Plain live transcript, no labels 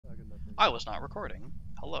I was not recording.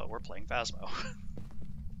 Hello, we're playing Phasmo.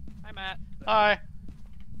 Hi, Matt. Hi.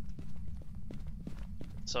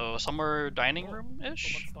 So, somewhere dining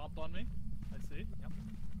room-ish? Someone stomped on me. I see. Yep.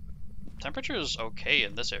 Temperature is okay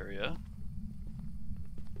in this area.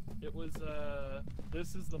 It was,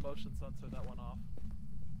 this is the motion sensor that went off.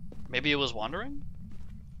 Maybe it was wandering?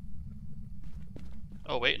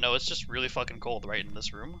 Oh wait, no, it's just really fucking cold right in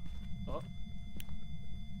this room. Oh.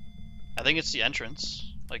 I think it's the entrance.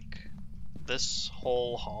 Like, this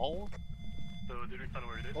whole hall. So, did we find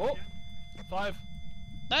where it is? Oh! 5.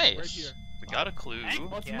 Nice! Right here. We got a clue.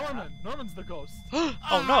 Oh, it's Norman! Norman's the ghost! Oh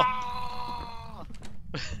no!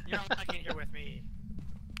 You're not liking here with me.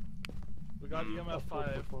 We got EMF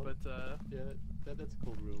 5, but, yeah, that's a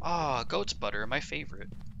cool room. Ah, goat's butter, my favorite.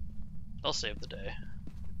 They'll save the day.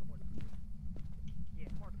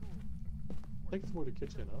 I think it's more the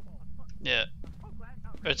kitchen, huh? Yeah.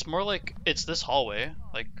 It's more like, it's this hallway,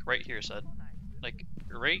 like right here said. Like,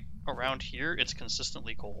 right around here, it's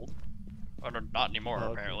consistently cold. Oh, no, not anymore, Oh,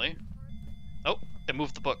 okay. apparently. Oh, it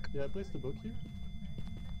moved the book. Yeah, I placed the book here.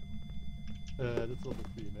 That's level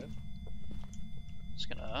 3, man. Just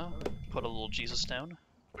gonna put a little Jesus down.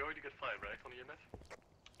 We already got 5, right, on EMF?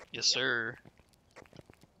 Yes, sir.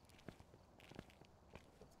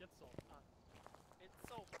 let's get salt. It's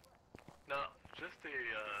so. Now, just a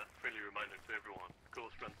friendly reminder to everyone,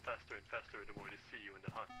 ghosts run faster and faster the more they see you in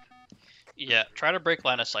the hunt. Yeah, try to break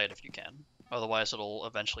line of sight if you can. Otherwise, it'll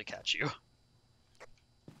eventually catch you.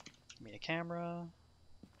 Give me a camera.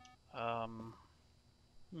 Can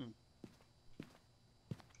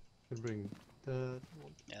bring that one.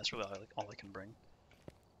 Yeah, that's really all I can bring.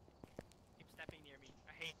 Keep stepping near me.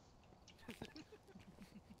 I hate.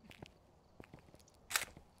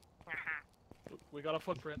 We got a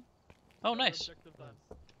footprint. Oh, nice. Objective done.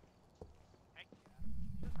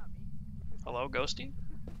 Hello, Ghosty?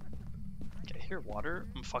 Okay, I hear water.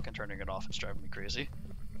 I'm fucking turning it off. It's driving me crazy.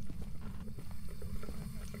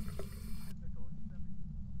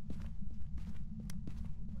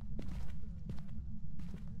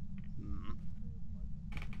 Hmm.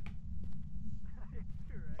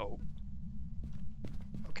 Oh.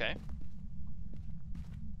 Okay.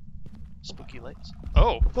 Spooky lights.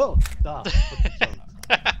 Oh! Oh! Stop!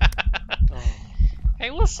 Oh. Hey,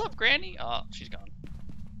 what's up, Granny? Oh, she's gone.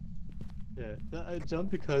 Yeah, I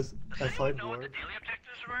jumped because I saw it know what the work. daily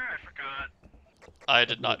objectives were? I forgot. I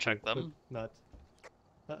did not check them. Not.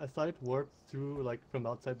 I saw it work through, like, from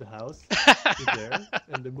outside the house to there,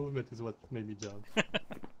 and the movement is what made me jump.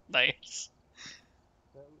 Nice.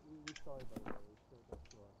 We saw it by the way, so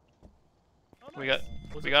that's why. Oh, We nice. got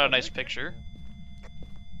Was we it got a fun, nice Nick? picture.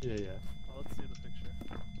 Yeah, yeah. Oh, let's see the picture.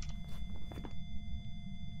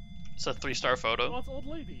 It's a 3-star Oh, photo. it's old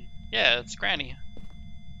lady. Yeah, it's Granny.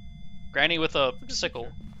 Granny with a That's a good sickle,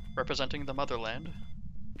 picture. representing the motherland.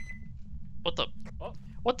 What the? Oh.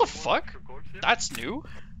 What the fuck? Records here? That's new.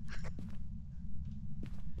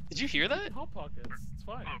 Did you hear that? Hot pockets. It's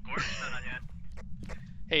fine. Oh, Gordon's not yet.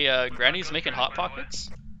 Hey, Granny's making hot pockets.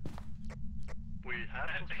 We have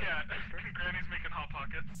yeah, Granny's making hot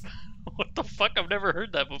pockets. What the fuck? I've never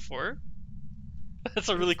heard that before. That's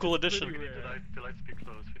a really cool It's addition. pretty The lights be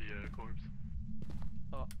closed for the corpse.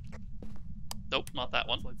 Oh, Nope, not that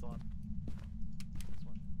one. lights on. This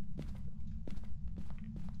one.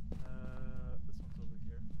 This one's over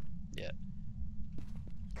here. Yeah.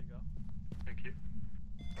 There you go. Thank you.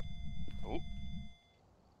 Oh.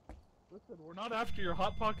 Listen, we're not after your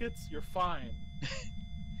hot pockets. You're fine.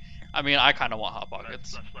 I mean, I kind of want hot Nice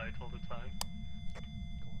pockets. flashlight all the time.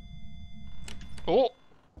 Oh.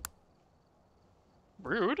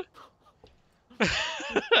 Rude. I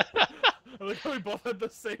like how we both had the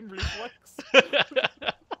same reflex. I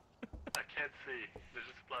can't see. There's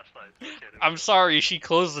just flashlights. I can't I'm sorry, she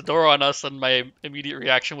closed the door on us and my immediate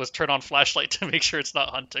reaction was turn on flashlight to make sure it's not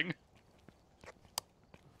hunting.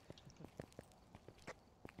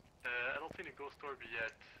 I don't see any ghost orb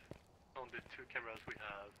yet on the 2 cameras we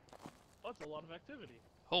have. Oh, that's a lot of activity.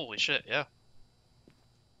 Holy shit, yeah.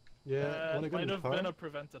 Yeah, when I It got might in the have car, been a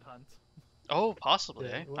prevented hunt. Oh, possibly,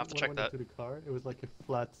 yeah, eh? when, Have to when I check went that. into the car, it was like a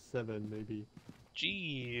flat 7 maybe.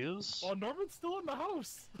 Jeez. Oh, Norman's still in the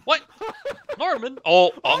house. What? Norman? Oh,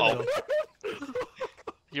 uh-oh. Oh.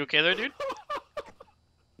 You okay there, dude?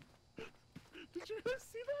 Did you guys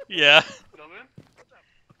see that? Yeah. No, man?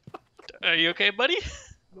 Are you okay, buddy?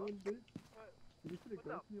 No one did. Did you see the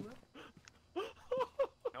ghost when you left?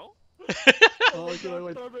 No? Oh, okay,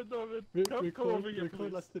 wait. Norman, come Record over here,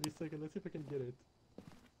 please. last 30 seconds. Let's see if I can get it.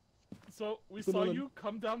 So, we Come saw on. you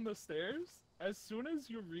come down the stairs. As soon as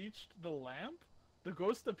you reached the lamp, the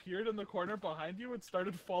ghost appeared in the corner behind you and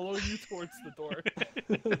started following you towards the door.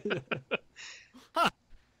 Yeah.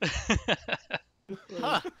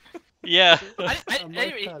 Yeah. I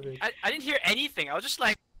might have it. I didn't hear anything. I was just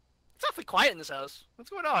like, it's awfully quiet in this house. What's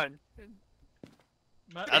going on?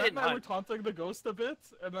 Matt I and didn't I were mind. taunting the ghost a bit,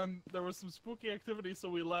 and then there was some spooky activity, so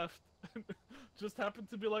we left. Just happened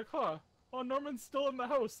to be like, huh? Oh, Norman's still in the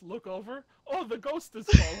house. Look over. Oh, the ghost is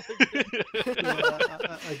following him.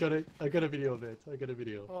 Yeah, I got a video of it. I got a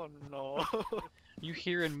video. Oh no. You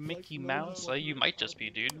hearing Mickey no, Mouse? no, You might just be,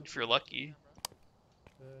 dude, if you're lucky.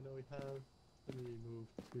 No, we have. Let me move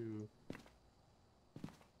to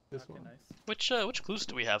this Okay, one. nice. Which clues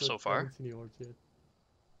do we have so I far? haven't seen the ords yet.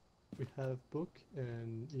 We have book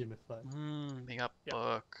and EMF 5. We got Yep.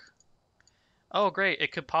 book. Oh, great!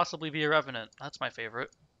 It could possibly be a revenant. That's my favorite.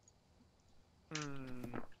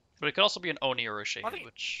 Hmm. But it could also be an Oni or a Shade, think-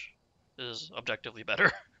 which is objectively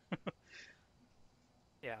better.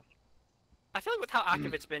 I feel like with how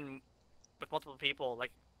active it's been with multiple people,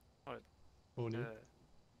 like, Oni.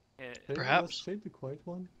 yeah, Hey, Perhaps. was Shade the quiet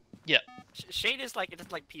one? Shade is like, it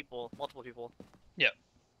doesn't like people, multiple people. Yeah,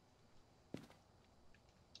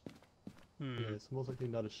 it's most likely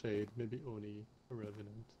not a Shade. Maybe Oni, a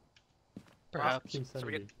Revenant. Perhaps. Team So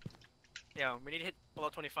we Sanity. Yeah, we need to hit below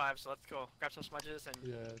 25, so let's go grab some smudges and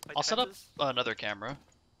Yeah, play I'll set up defenses. another camera.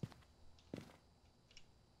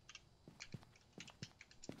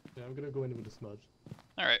 yeah, I'm gonna go in with a smudge.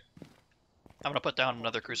 Alright. I'm gonna put down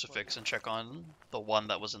another crucifix and check on the one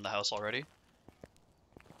that was in the house already.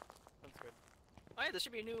 That's good. Oh yeah, there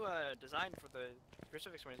should be a new design for the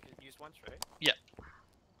crucifix when it's used once, right?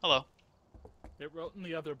 Hello. It wrote in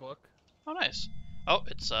the other book. Oh, nice. Oh,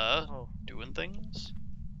 it's Oh. doing things.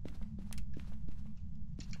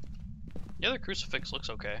 The other crucifix looks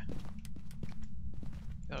okay.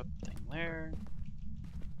 Got a thing there.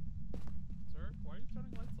 Sir, why are you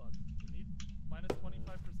turning lights on? You need minus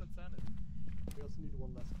 25% sanity. We also need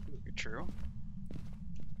one last clue. You're true.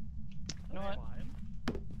 You know what? Fine.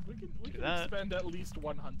 We Do can that. expend at least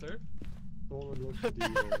one hunter. Someone look to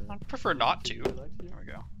the. I'd prefer not to. UV light here. There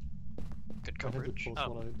we go. Good I have to coverage. post Oh.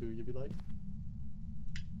 one on do UV light.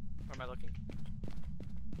 Where am I looking?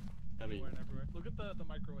 I mean, Everywhere and everywhere. Look at the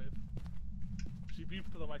microwave. She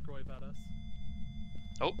beeped the microwave at us.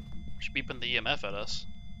 Oh, she's beeping the EMF at us.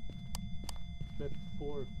 at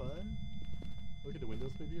 4 or 5. Look at the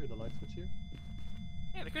windows maybe, or the light switch here.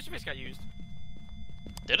 Yeah, the crucifix got used.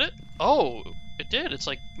 Did it? Oh, it did. It's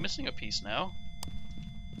like missing a piece now.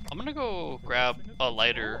 I'm gonna go grab missing a piece?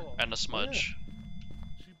 lighter Oh, and a smudge.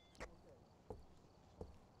 She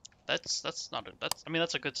That's not a, that's I mean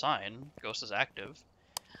that's a good sign. Ghost is active,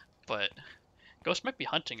 but Ghost might be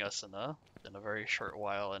hunting us in a very short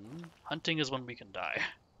while, and hunting is when we can die.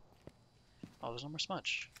 Oh, there's no more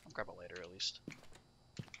smudge. I'll grab a lighter at least.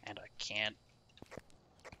 And I can't.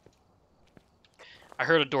 I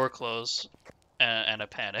heard a door close, and I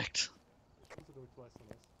panicked. Close the door twice on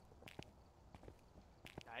us.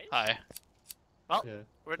 Nice. Hi. Well, Yeah.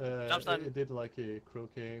 we're job's done. It did like a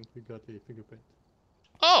croaking. We got a fingerprint.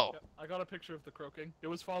 Oh. Yeah, I got a picture of the croaking. It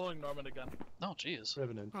was following Norman again. Oh, jeez.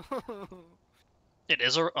 Revenant. It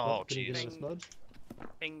is a. Oh, can you get jeez. another smudge?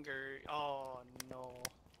 Finger. Oh no.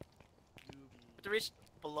 But to reach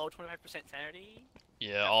below 25% sanity.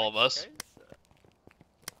 Yeah, all of us. guys,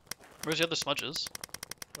 Where's the other smudges?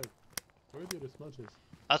 Where are the other smudges?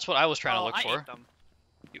 That's what I was trying to oh, look I for. ate them.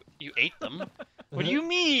 You ate them? What do you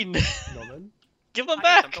mean? Norman? Give them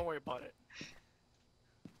I ate them, back! don't worry about it.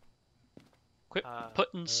 Quit Uh,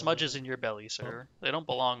 putting smudges in your belly, sir. They don't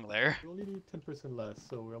belong there. We only need 10% less,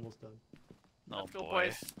 so we're almost done. Oh let's go, boy.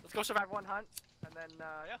 boys. Let's go survive one hunt, and then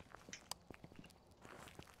yeah.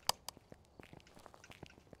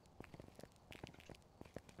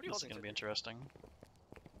 What are you This is holding? gonna be to? interesting.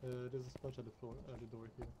 There's a smudge at the floor, at the door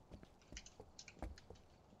here.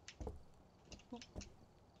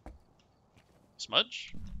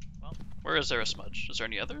 Smudge? Well. Where is there a smudge? Is there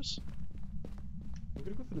any others? I'm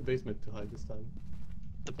gonna go for the basement to hide this time.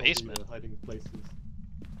 The With all basement? hiding places.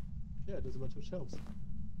 Yeah, there's a bunch of shelves.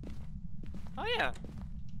 Oh yeah.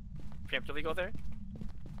 Preemptively go there.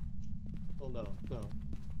 Oh no, no.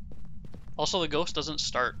 Also, the ghost doesn't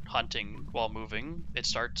start hunting while moving. It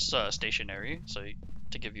starts stationary, so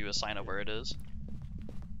to give you a sign of where it is.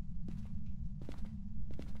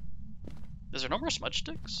 Is there no more smudge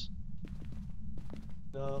sticks?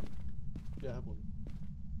 No. Yeah, I have one.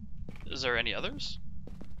 Is there any others?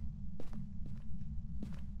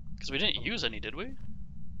 Because we didn't use any, did we?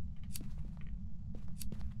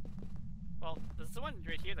 Well, this is the one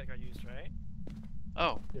right here that got used, right?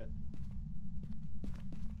 Oh, I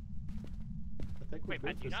think we're Wait, good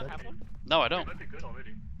Matt, do you for not have second. one? no, I We don't. might be good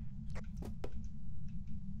already.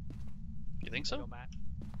 You think There so? you go, Matt.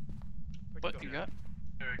 Where'd What go? you got?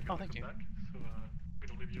 Eric, Oh, wanna thank come you. back? So, we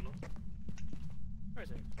don't leave you alone. Where is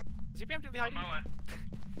he? Is he preemptively On hiding? my way.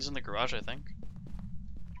 He's in the garage, I think.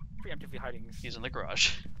 Preemptively hiding. He's in the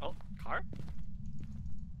garage. Oh, car?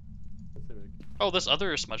 That's Eric. Oh, this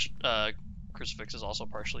other smudge crucifix is also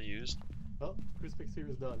partially used. Oh, crucifix here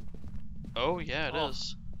is done. Oh yeah, it Oh.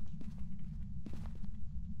 is.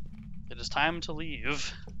 It is time to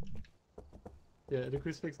leave. Yeah, the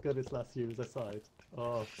crucifix got its last use. I saw it.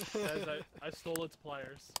 Oh, Guys, I stole its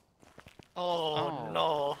pliers. Oh, Oh.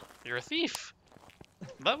 no. You're a thief.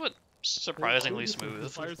 That would surprisingly Maybe smooth. the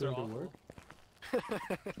Pliers still are don't awful.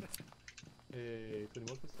 work. Hey,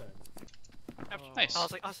 21%. Nice. I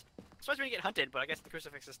was like, I was supposed to get hunted, but I guess the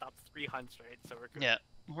crucifixes stopped 3 hunts, right? So we're good. Yeah,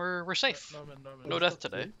 we're safe. Norman, No death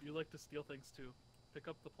today. you like to steal things too. Pick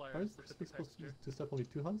up the How pliers. is Look at the crucifix supposed texture. to step only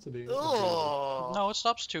 2 hunts a day? Oh. No, it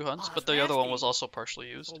stops 2 hunts, Oh, but that's the other one was nasty. also partially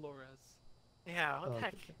used. Solo res. Yeah, what Oh, the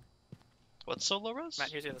heck? okay. What's solo res? Matt,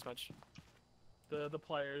 here's you this much. The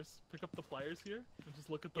pliers. Pick up the pliers here and just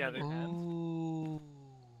look at them Yeah, in your hand. Ooh.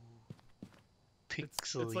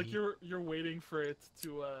 It's like Pixely. you're waiting for it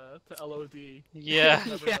to LOD. Yeah,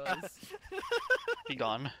 Never Yeah. does. be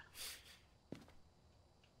gone.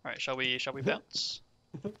 Alright, shall we bounce?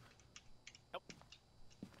 That's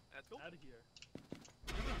cool. Out of here.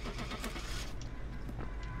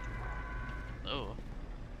 Oh.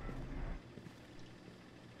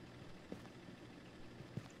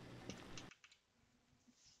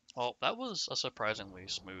 Well, that was a surprisingly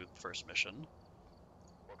smooth first mission.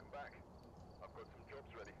 Welcome back. I've got some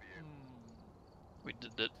jobs ready for you. We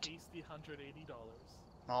did it. Tasty $180.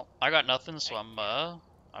 Well, I got nothing, so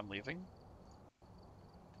I'm leaving.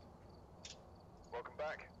 Welcome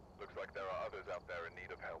back. Looks like there are others out there in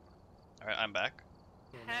need of help. Alright, I'm back.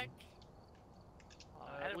 Heck.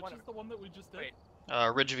 I didn't Which wanna- is the one that we just did? Wait.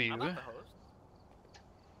 Ridgeview. I'm not the host.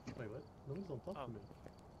 Wait, what? No one's on top Oh. of me.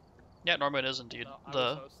 Yeah, Norman is indeed No, I was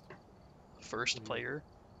the host. first player.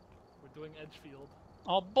 We're doing Edgefield.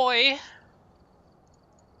 Oh boy!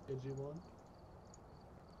 Edgy one.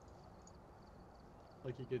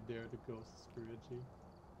 Like you could dare the ghosts for edgy.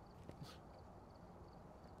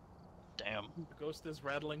 Damn. The ghost is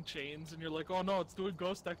rattling chains, and you're like, oh no, it's doing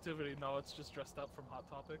ghost activity. No, it's just dressed up from Hot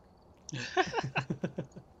Topic.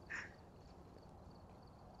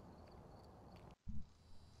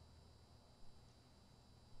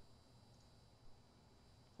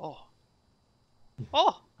 Oh.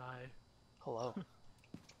 Oh! Hi. Hello.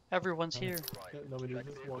 Everyone's here. Right. Yeah, no, we Check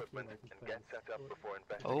just the walking equipment like it's and get fast. set up before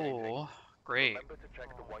investigating. Oh, great. Remember to check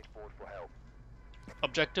the whiteboard for help.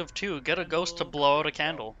 Objective 2, get a ghost to blow out a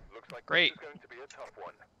candle. Looks like Great. this is going to be a tough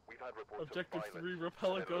one. We've had reports Objective of violence. 3,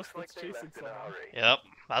 repel a and it ghost looks that's like they chasing left in a someone. hurry. Yep,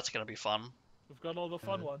 that's gonna be fun. We've got all the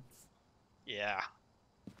fun ones. Yeah.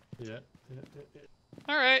 Yeah.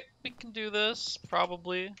 Alright, we can do this,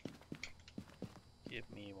 probably. Give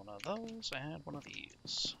me one of those and one of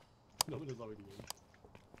these. No one is already in.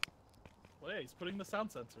 Well, yeah, he's putting the sound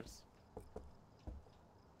sensors.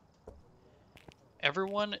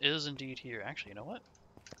 Everyone is indeed here. Actually, you know what?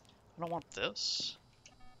 I don't want this.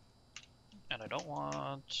 And I don't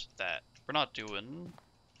want that. We're not doing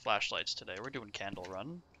flashlights today. We're doing candle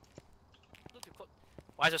run.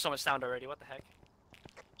 Why is there so much sound already? What the heck?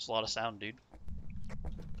 It's a lot of sound, dude.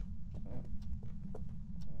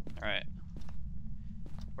 Alright.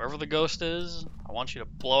 Wherever the ghost is, I want you to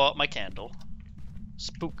blow out my candle.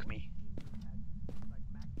 Spook me.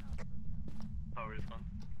 Power is on.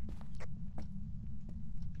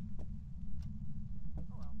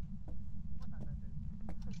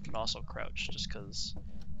 You can also crouch, just because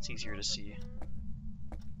it's easier to see.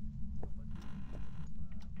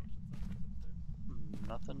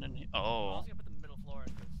 Nothing in here. I Oh. was gonna put the middle floor.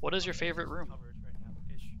 'cause What is your it's favorite room? covered right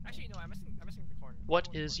now-ish. Actually, no, I'm missing the corner.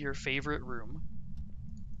 What is your favorite room?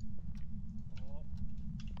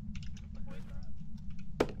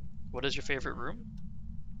 What is your favorite room?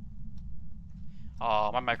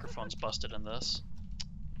 Oh, my microphone's busted in this.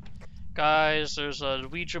 Guys, there's a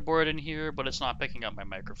Ouija board in here, but it's not picking up my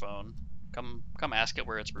microphone. Come ask it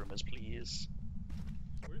where its room is, please.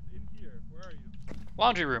 Where's in here? Where are you?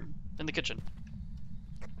 Laundry room, in the kitchen.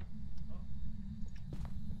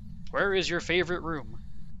 Where is your favorite room?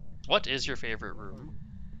 What is your favorite room?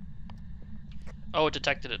 Oh, it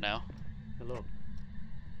detected it now. Hello.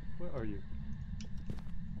 Where are you?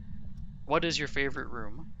 What is your favorite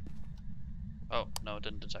room? Oh, no, it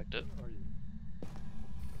didn't detect it. Where are you?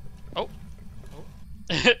 Oh.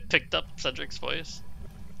 It picked up Cedric's voice.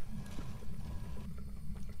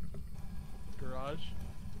 Garage.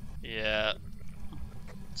 Yeah.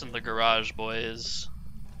 It's in the garage, boys.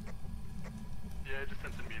 Yeah, I just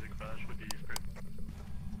sent to me the garage with the script.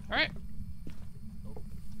 Alright.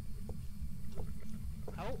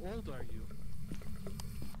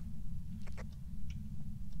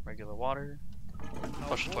 water.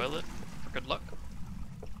 Flush the toilet for good luck.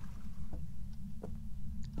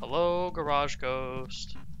 Hello, garage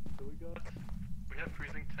ghost. So we got We have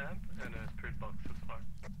freezing temp and a spirit box so far.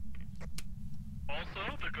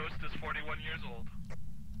 Also, the ghost is 41 years old.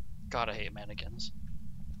 God, I hate mannequins.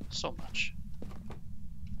 So much.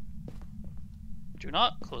 Do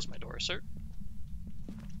not close my door, sir.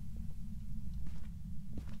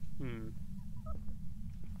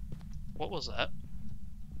 What was that?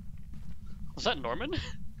 Was that Norman?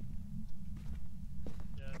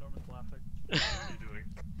 Yeah, Norman's laughing. What are you doing?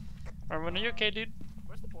 Norman, are you okay, dude?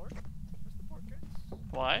 Where's the port? Where's the port, guys?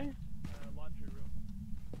 Why? Laundry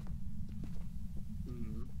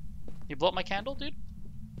room. You blew up my candle, dude?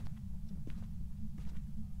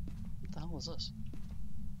 What the hell is this?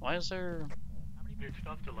 Why is there... How many You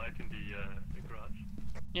turn off the light in the garage.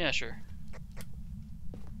 Yeah, sure.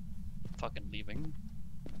 Fucking leaving.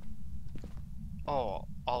 Oh,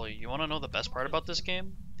 Ollie, you wanna know the best part about this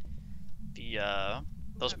game?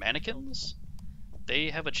 Those mannequins? They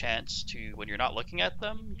have a chance to, when you're not looking at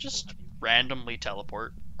them, just randomly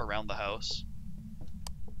teleport around the house.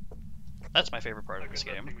 That's my favorite part of this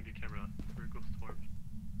game. With your camera for ghost orbs.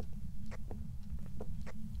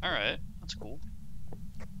 Alright, that's cool.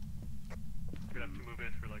 You're gonna have to move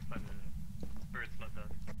it for like 5 minutes. Or it's not done.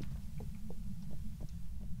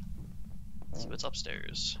 Let's see what's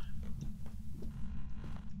upstairs.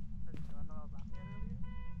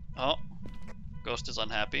 Oh, Ghost is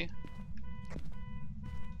unhappy.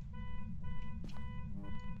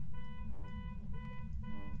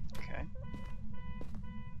 Okay.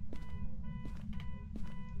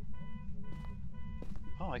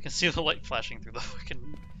 Oh, I can see the light flashing through the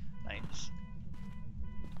fucking... Nice.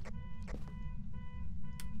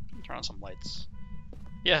 Turn on some lights.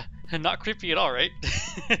 Yeah, and not creepy at all, right?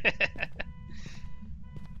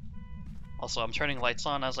 Also, I'm turning lights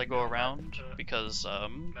on as I go around because,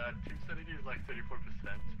 Team sanity is like 34%.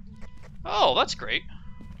 Oh, that's great.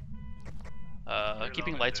 Very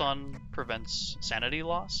Keeping low lights there. on prevents sanity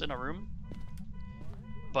loss in a room.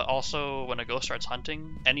 But also, when a ghost starts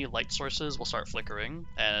hunting, any light sources will start flickering,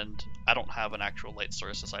 and I don't have an actual light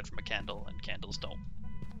source aside from a candle, and candles don't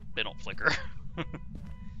flicker.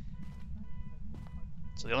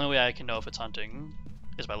 So the only way I can know if it's hunting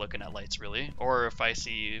is by looking at lights, really, or if I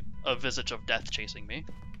see a visage of death chasing me.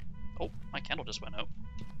 Oh, my candle just went out.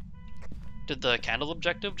 Did the candle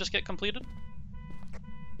objective just get completed?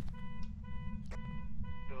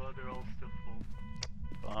 No, they're all still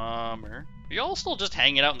full. Bummer. Are y'all still just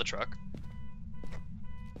hanging out in the truck?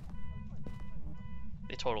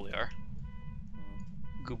 They totally are.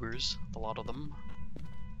 Goobers, a lot of them.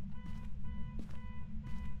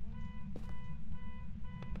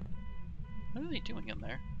 What are they doing in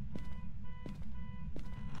there?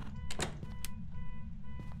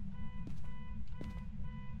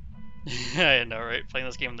 I know, right? Playing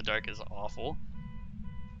this game in the dark is awful.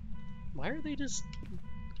 Why are they just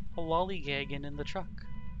lollygagging in the truck?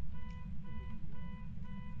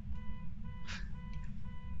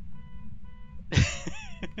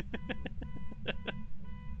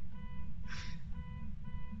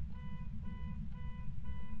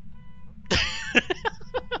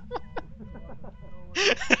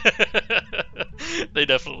 They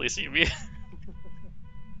definitely see me. Can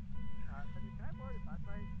I borrow the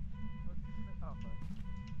flashlight? Oh,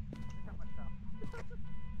 I got my stuff.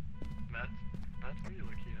 Matt, what are you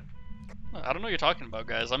looking at? I don't know what you're talking about,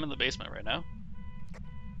 guys. I'm in the basement right now.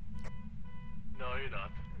 No, you're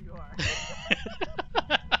not. You are.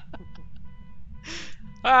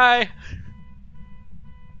 Hi!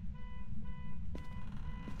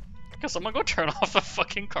 Can someone go turn off the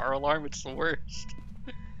fucking car alarm? It's the worst.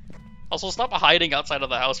 Also, stop hiding outside of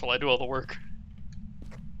the house while I do all the work.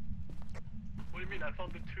 What do you mean? I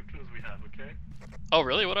found the 2 clues we have, okay? Oh,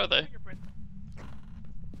 really? What are they? Fingerprint.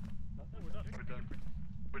 We're done.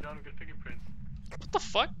 We're done with good fingerprints. What the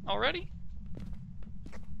fuck? Already?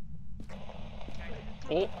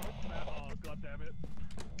 Oh. Oh, god damn it.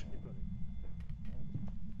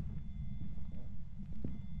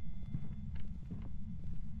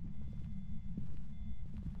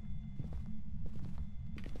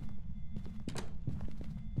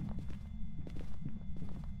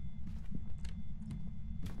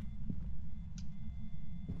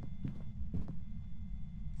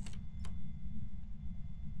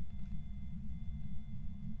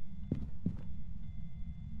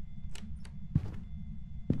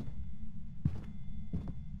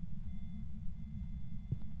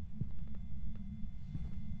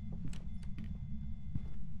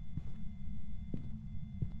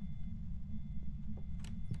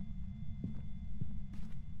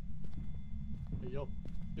 Hey,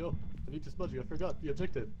 yo, I need to smudge you. I forgot the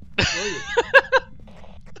objective. Where are you?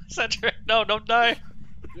 Cedric, no, don't die.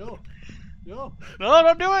 Yo, yo, No,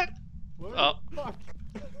 don't do it. where? Oh. Fuck.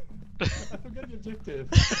 I forgot the objective.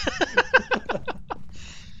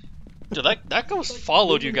 Dude, that ghost Like,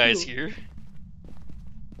 followed you really guys cool. here.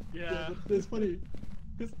 Yeah. But it's funny.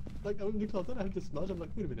 Because, like, when Nick said I have to smudge, I'm like,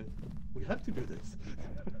 wait a minute. We have to do this.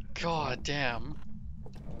 God damn.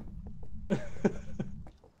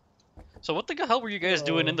 So what the hell were you guys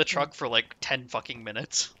doing in the truck for like 10 fucking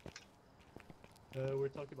minutes? We're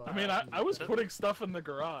talking about. I mean, I was putting stuff in the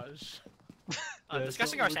garage.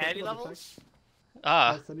 Discussing so our we're talking sanity about the levels.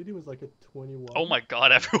 Ah. My sanity was like a 21. Oh my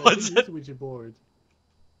god, And I everyone's. didn't use the Ouija board.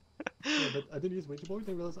 Yeah, but I didn't use Ouija board.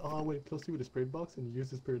 I realized, oh, I went close to you with the spirit box and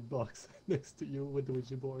use the spirit box next to you with the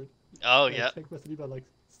Ouija board. Oh And yeah. I checked my sanity by like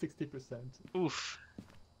 60%. Oof.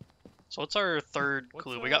 So what's our third What's,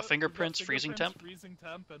 clue? We got you fingerprints, freezing temp. Freezing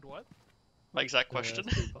temp, and what? My exact question.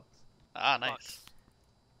 Spirit box. Ah, nice. Box.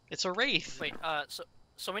 It's a wraith. Wait,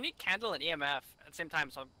 so we need candle and EMF at the same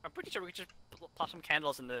time. So I'm pretty sure we could just plop some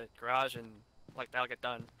candles in the garage and like that'll get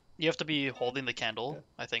done. You have to be holding the candle,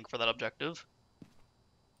 I think, for that objective.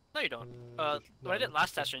 No, you don't. no, What I did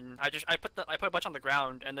last okay. session, I put a bunch on the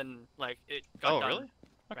ground and then like it got Oh, done. really?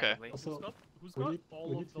 Okay. randomly. Also, Who's we got need, all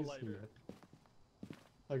we need of to the use lighter?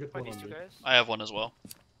 I got Find one these on two me. guys. I have one as well.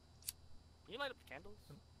 Can you light up the candles?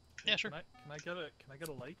 Yeah, sure. Can I get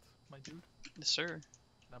a light, my dude? Yes, sir. Can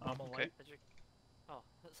I bomb a okay. light? Cedric. Oh,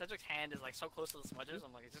 Cedric's hand is like so close to the smudges.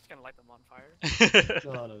 I'm like, he's just gonna light them on fire.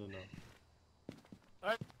 No.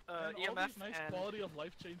 And all EMF these nice and quality of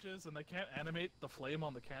life changes, and they can't animate the flame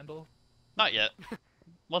on the candle. Not yet.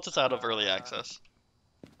 Once it's out of early Uh, access.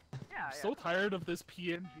 yeah, I'm so tired of this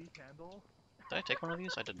PNG candle. Did I take one of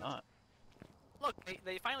these? I did not. Look,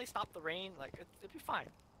 they finally stopped the rain. Like it'd be fine.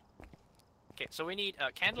 Okay, so we need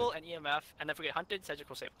candle and EMF, and if we get hunted, Cedric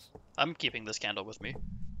will save us. I'm keeping this candle with me.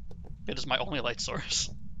 It is my only light source.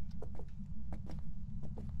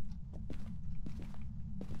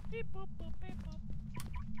 Beep, boop, boop, beep, boop.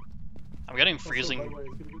 I'm getting Also, freezing. by the way,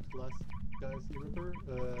 it's gonna go to the last guys. You remember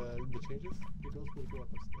the changes? The ghost will go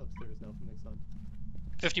upstairs now from next on.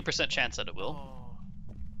 50% chance that it will. Oh.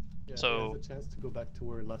 Yeah, So- it has a chance to go back to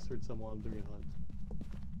where it last heard someone during a hunt.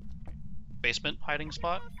 Basement hiding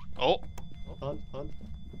spot. Oh, Hunt. Like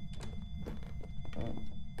that?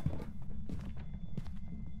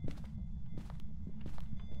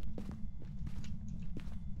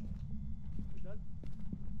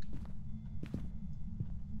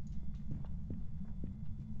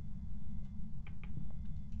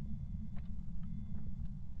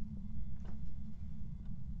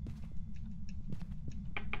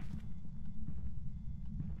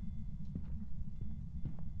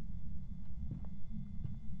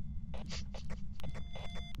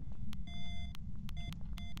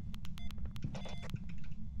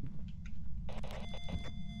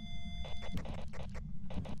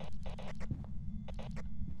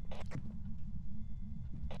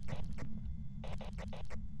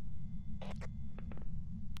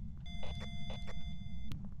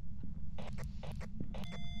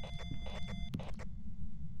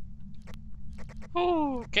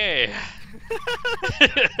 okay.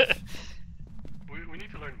 We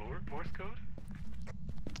need to learn Morse code.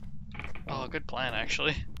 Oh, good plan,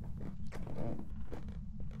 actually.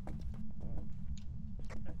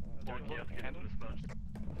 Or you have to get into the smudge.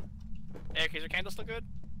 Eric, is your candle still good?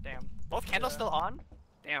 Damn. Both candles Yeah. still on?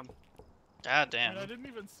 Damn. God I mean, I damn. didn't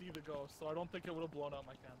even see the ghost, so I don't think it would have blown out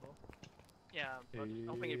my candle. Yeah, but I'm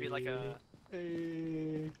hoping it'd be like a.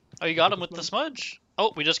 Hey. Oh, you got him with the smudge?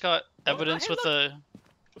 Oh, we just got evidence hey, with the...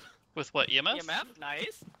 With what, EMF? EMF?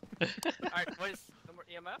 Nice. Alright, what is no more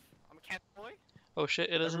EMF? I'm a candle boy. Oh shit,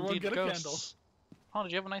 it is Everyone indeed get a ghosts. candle. Oh,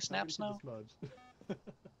 did you have a nice Now we nap need to now? smudge.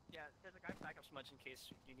 Yeah, there's a guy backup smudge in case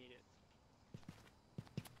you need it.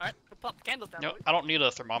 Alright, we'll pop the candles down. No, boys. I don't need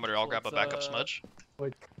a thermometer, I'll grab a Let's, backup smudge. We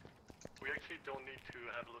actually don't need to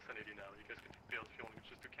have low sanity now. You guys can build if you want to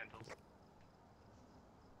just do candles.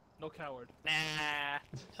 No coward. Nah.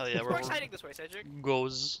 Hell yeah, It's more exciting this way, Cedric.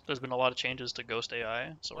 There's been a lot of changes to Ghost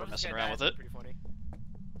AI, so One we're of us is messing gonna around die, with it's it. Pretty funny.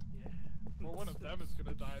 Yeah. Well, one of them is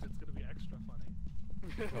gonna die, and it's gonna be extra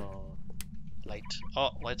funny. Aw. Light. Oh,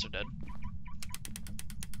 lights are dead.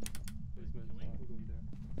 Basement. Can we- I'm going there.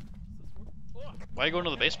 Does this work? Oh! Why are you going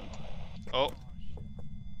to the basement? Oh, Oh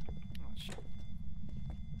shit.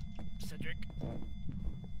 Cedric.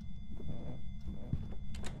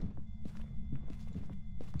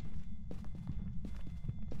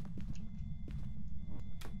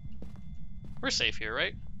 we're safe here,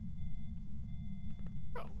 right?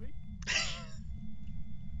 Probably.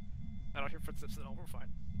 I don't hear footsteps at all. We're fine.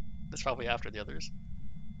 That's probably after the others.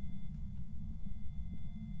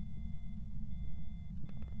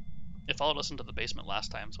 It followed us into the basement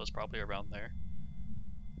last time, so it's probably around there.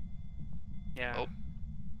 Yeah. Oh.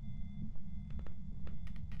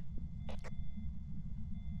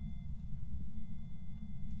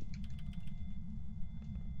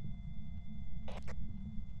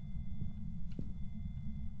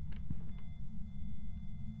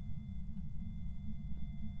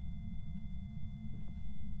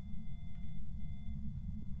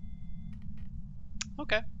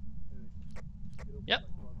 Okay. Yep,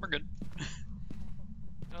 we're good.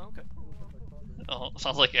 Oh, okay. Oh,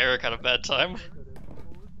 sounds like Eric had a bad time. Closed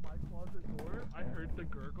my closet door. I heard the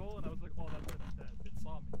gurgle, and I was like, "Oh, that's it. I'm dead." It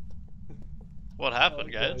saw me. What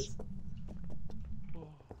happened, guys? Oh.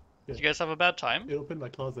 Did you guys have a bad time? It opened my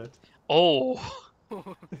closet. Oh.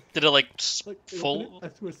 Did it like Like, it full? opened it, I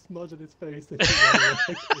threw a smudge in his face and he ran away.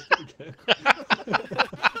 I closed it again.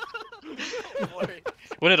 Boy.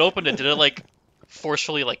 When it opened it, did it like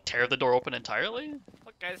forcefully like tear the door open entirely?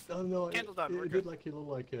 Look, guys. Oh no, Candle done, we're it good. did like a little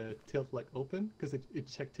like tilt like open because it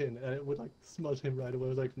checked in and it would like smudge him right away. I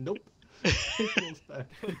was like, nope. It closed back.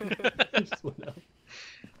 It just went out.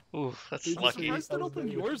 Ooh, that's Dude, I'm lucky. surprised I it was opened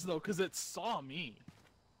very- yours though, because it saw me.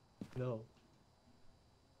 No.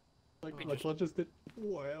 Like We my just- closet just did.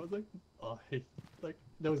 Why? I was like, oh hey, like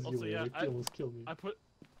that was Also, you. yeah, Eric. I- You almost killed me. I put.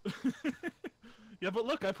 Yeah, but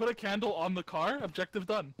look, I put a candle on the car. Objective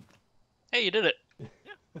done. Hey, you did it.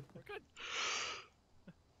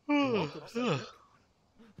 We're good.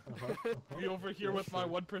 Me over here with my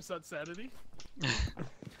 1% sanity.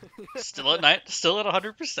 Still at night. Still at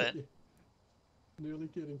 100%. Nearly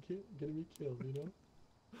getting me killed, you know.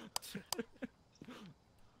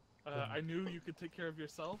 I knew you could take care of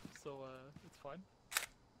yourself, so it's fine.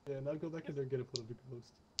 Yeah, now go back in there and get a photo of the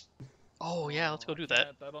ghost. Oh yeah, let's go I do that.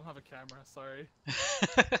 can't, I don't have a camera. Sorry.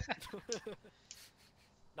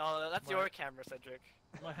 No, that's My- your camera, Cedric.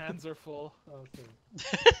 My hands are full. Oh,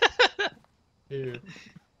 sorry. Here.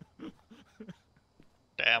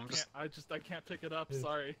 Damn. Just I can't pick it up. Yeah.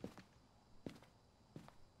 Sorry.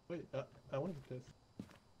 Wait, I want to test.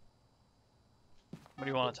 what do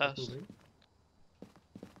you want to test? Moving.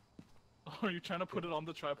 Are you trying to put it on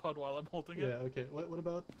the tripod while I'm holding Yeah. it? Okay. What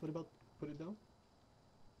about put it down?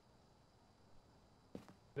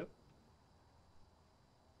 Yep.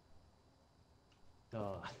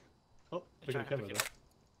 Ah. Oh, I got a trying to camera pick though.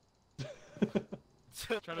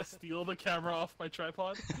 Trying to steal the camera off my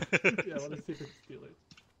tripod? Yeah, I want to see if I can steal it.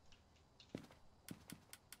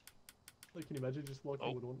 Like, can you imagine just walking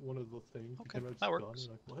Oh. with one of those things? The Okay, camera just that gone, works.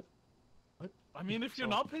 and you're like, what? I mean, if you're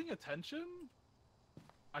So- not paying attention,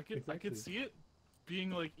 I could Exactly. see it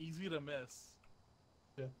being like easy to miss.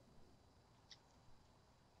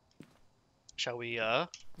 Shall we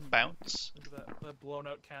bounce? Look at that blown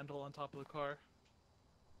out candle on top of the car.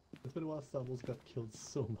 It's been a while since I almost got killed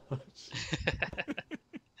so much.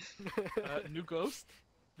 New ghost,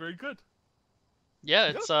 very good,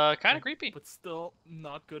 Yeah, it's kind of creepy. but still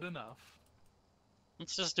not good enough.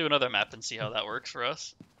 Let's just do another map and see how that works for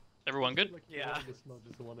us. Everyone good? Like, Yeah. The smudge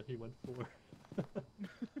is the one that he went for.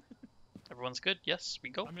 Everyone's good? Yes, we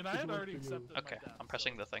go. I mean, I It's had one already for you. accepted Okay, my death, I'm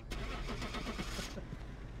pressing the thing.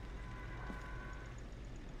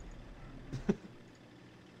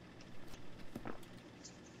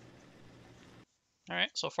 Alright,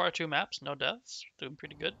 so far 2 maps, no deaths. Doing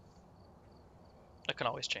pretty good. That can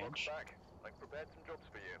always Welcome change. back. I've prepared some jobs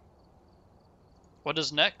for you. What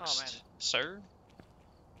is next, sir?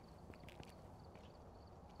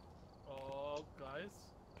 Oh, guys.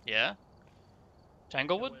 Yeah? Yeah,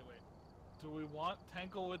 Tanglewood? wait. Do we want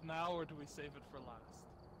Tanglewood now, or do we save it for last?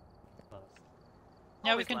 Yeah,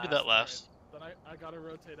 we Always can do last, that last. Then I gotta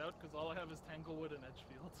rotate out because all I have is Tanglewood and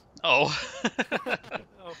Edgefield. Oh.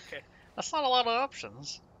 Okay. That's not a lot of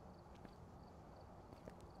options.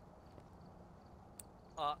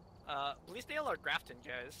 Bleasdale or Grafton,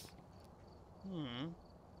 guys? Hmm.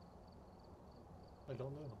 I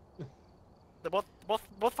don't know. They're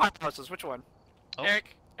both farmhouses. Which one? Oh.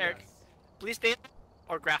 Eric, Yes. Bleasdale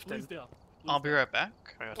or Grafton? Bleasdale. I'll be right back.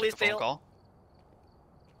 I gotta take a phone Bleasdale. call.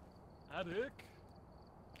 Attic.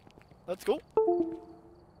 Let's go.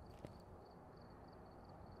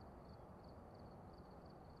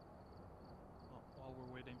 While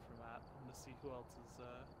we're waiting for Matt, I'm gonna see who else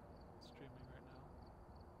is streaming right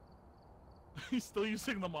now. He's still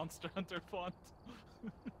using the Monster Hunter font.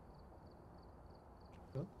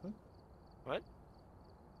 Huh? What?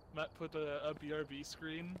 Matt put a BRB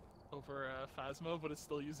screen over Phasmo, but it's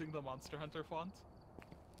still using the Monster Hunter font.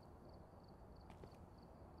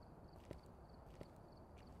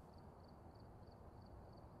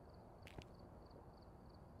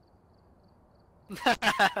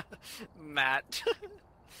 Matt.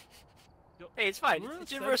 Hey, it's fine. Laura It's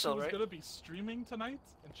said universal, she was right? gonna be streaming tonight,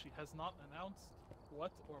 and she has not announced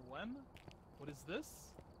what or when. What is this?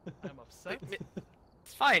 I'm upset.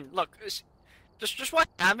 It's fine. Look, just watch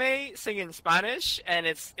anime, sing in Spanish, and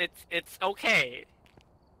it's okay.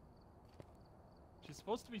 She's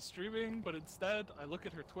supposed to be streaming, but instead, I look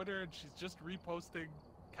at her Twitter and she's just reposting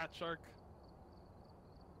Cat Shark.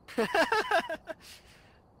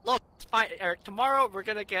 Look, it's fine, Eric. Tomorrow we're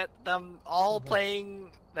gonna get them all Nice.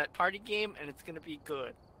 playing that party game, and it's gonna be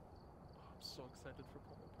good. Oh, I'm so excited for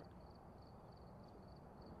Pomo Party.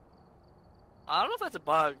 I don't know if that's a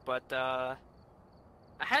bug, but I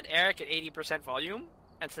had Eric at 80% volume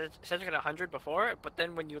and Cedric at 100 before, but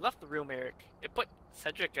then when you left the room, Eric, it put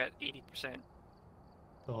Cedric at 80%.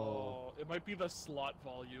 Oh, Oh, it might be the slot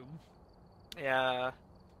volume. Yeah.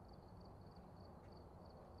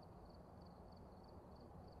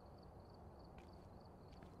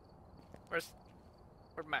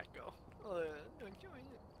 Where'd Matt go? Don't join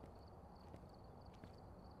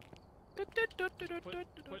it.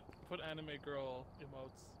 Put anime girl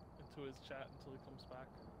emotes into his chat until he comes back.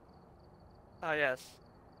 Oh yes.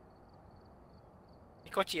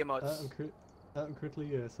 Ikochi emotes. I'm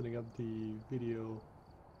currently setting up the video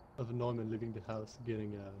of Norman leaving the house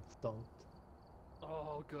getting stalked.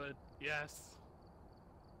 Oh, good. Yes.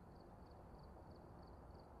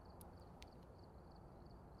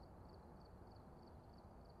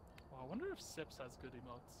 Wow, I wonder if Sips has good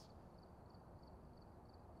emotes.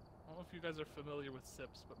 I don't know if you guys are familiar with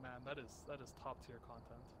Sips, but man, that is top tier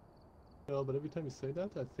content. Well, but every time you say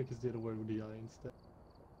that, I think it's the other word with the I instead.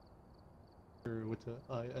 Or with the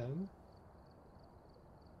I am.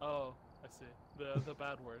 Oh, I see. The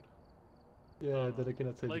bad word. Yeah, that I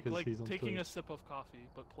cannot say Like because he's on taking a Twitch. sip of coffee,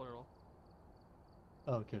 but plural.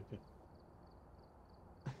 Oh, okay, okay.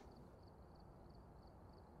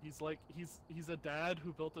 He's a dad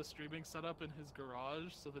who built a streaming setup in his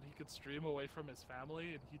garage so that he could stream away from his family,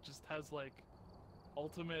 and he just has like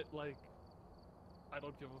ultimate like I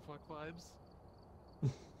don't give a fuck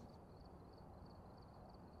vibes.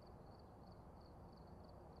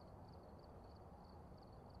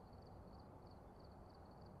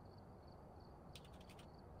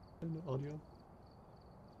 And the audio.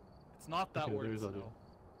 It's not that Okay, word. there is Snow. audio.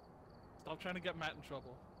 Stop trying to get Matt in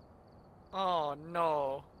trouble. Oh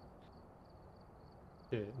no.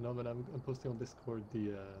 Okay, no, but I'm posting on Discord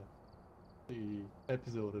the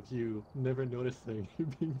episode of you never noticing you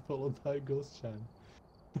being followed by a ghost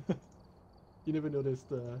Chan. You never noticed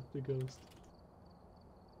the ghost.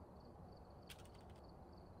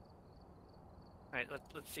 Alright,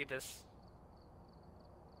 let's see this.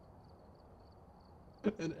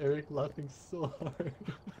 And Eric laughing so hard.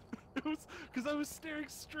 It was because I was staring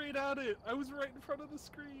straight at it. I was right in front of the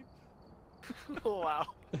screen. Oh wow.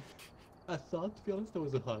 I thought, to be honest, that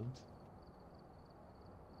was a hunt.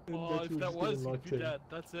 And Oh, that if you were that just getting was, you'd locked be in. dead.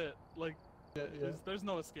 That's it. Like, Yeah, yeah. there's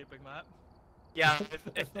no escaping that. Yeah,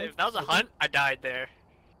 if that was a hunt, I died there.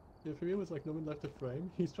 Yeah, for me it was like no one left the frame.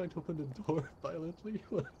 He's trying to open the door violently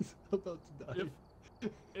when he's about to die.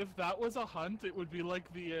 If that was a hunt, it would be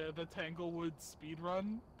like the Tanglewood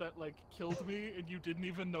speedrun that like killed me, and you didn't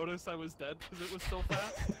even notice I was dead because it was so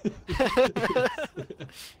fast.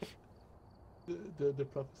 The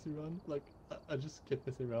prophecy run, like I just kept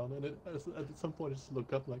messing around, and at some point I just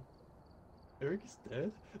look up like, Eric is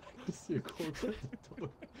dead. I just see a corpse at the door.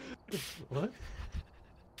 What?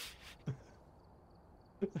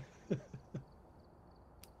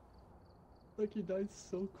 Like he died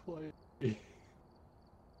so quietly.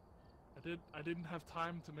 I didn't have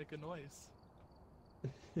time to make a noise.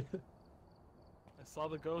 I saw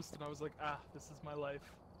the ghost and I was like, ah, this is my life.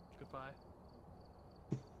 Goodbye.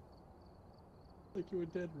 Like you were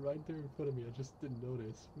dead right there in front of me. I just didn't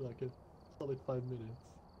notice for like a solid 5 minutes.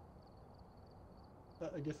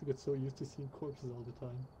 I guess I got so used to seeing corpses all the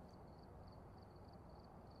time.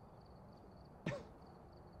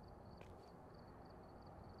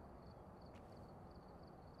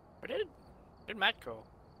 Where did Matt go?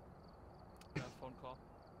 Yeah, phone call.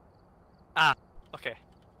 Ah, okay.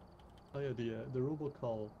 Oh yeah, the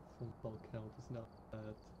robocall phone call count is now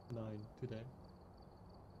at 9 today.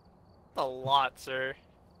 A lot, sir.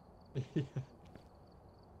 Yeah.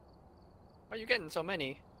 Why are you getting so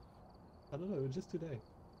many? I don't know, it was just today.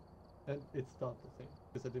 And it stopped, I think,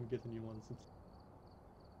 because I didn't get a new one since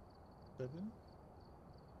 7?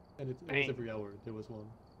 And it was Dang. every hour, there was one.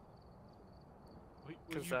 What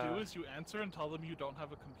 'Cause, you do is you answer and tell them you don't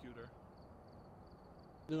have a computer.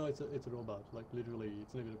 No, it's a robot, like literally,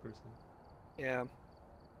 it's not even a person. Yeah.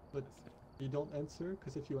 But you don't answer,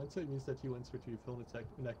 because if you answer, it means that you answer to your phone, it's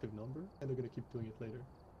an active number, and they're gonna keep doing it later.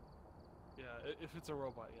 Yeah, if it's a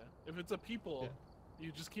robot, yeah. If it's a people,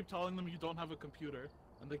 you just keep telling them you don't have a computer,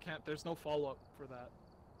 and they can't. There's no follow-up for that.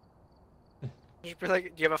 You'd be like,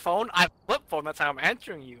 do you have a phone? I have a flip phone, that's how I'm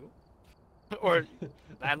answering you. Or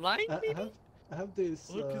landline, maybe? I have this,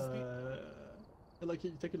 Look, is like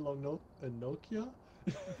you take a long note, a Nokia,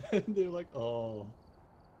 and they're like, oh.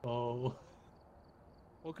 Well,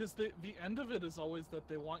 because the end of it is always that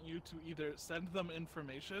they want you to either send them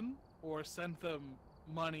information or send them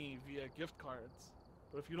money via gift cards.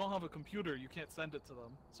 But if you don't have a computer, you can't send it to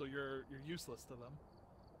them, so you're useless to them.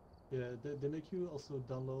 Yeah, they make you also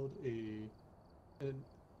download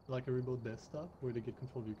like a remote desktop where they get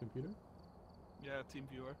control of your computer. Yeah, team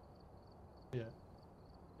viewer. Yeah.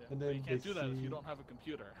 Yeah. And But then you can't they do that if see- you don't have a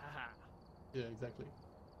computer. Haha. Yeah, exactly.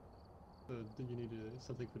 So then you need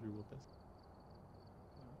something for the remote desktop.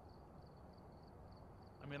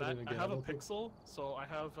 I mean, But I then again, have I a don't think- Pixel, so I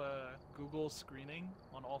have Google screening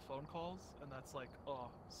on all phone calls, and that's like, oh,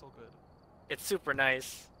 so good. It's super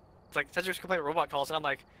nice. It's like Cedric's complaining robot calls, and I'm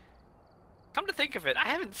like, come to think of it, I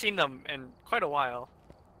haven't seen them in quite a while.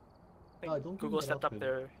 I No, I think don't do Google that stepped up often.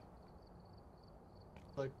 their.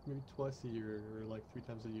 Like maybe twice a year or like 3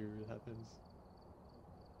 times a year it happens.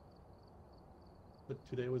 But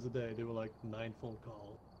today was the day. There were like 9 phone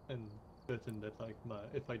calls and written that like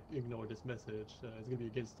if I ignore this message, it's gonna be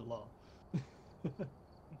against the law.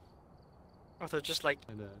 Or they're just like,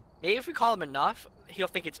 And maybe if we call him enough, he'll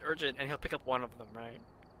think it's urgent and he'll pick up one of them, right?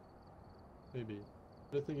 maybe.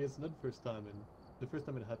 The thing is, not the first time. And the first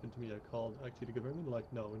time it happened to me, I called actually the government. Like,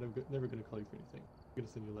 no, we're never gonna call you for anything. We're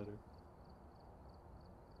gonna send you a letter.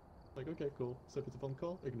 Like, okay, cool. So if it's a phone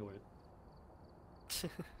call, ignore it.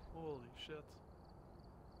 Holy shit.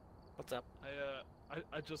 What's up?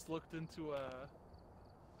 I just looked into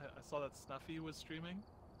I saw that Snuffy was streaming,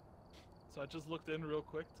 so I just looked in real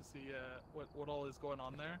quick to see what all is going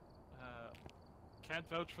on there. Can't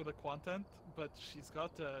vouch for the content, but she's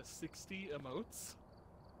got 60 emotes.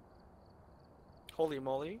 Holy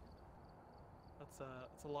moly. That's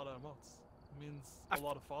a lot of emotes. It means I a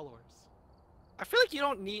lot of followers. I feel like you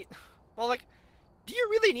don't need. Well, like, do you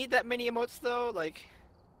really need that many emotes though? Like,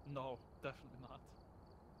 No, definitely not.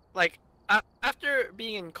 like after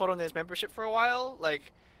being in Corona's membership for a while,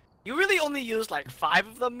 like, you really only use like 5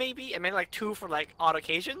 of them maybe, and maybe like 2 for like odd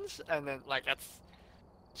occasions, and then like that's.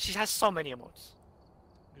 She has so many emotes.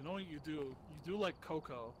 You know what you do? You do like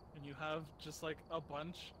Coco, and you have just like a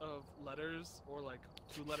bunch of letters or like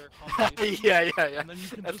 2-letter combinations. yeah. And then you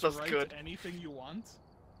can That just sounds write good. anything you want.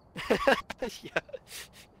 Yeah.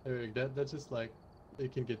 Eric, that's just like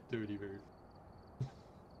it can get dirty very.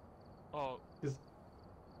 Oh, 'Cause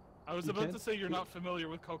I was you about to can't say you're put- not familiar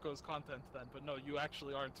with Coco's content then, but no, you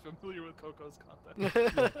actually aren't familiar with Coco's content.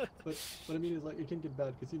 But what I mean is like it can get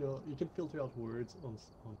bad because you can filter out words on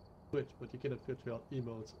Twitch, but you cannot filter out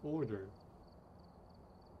emotes order.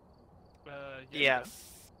 Yeah, you can.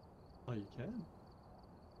 Yes. Oh, you can.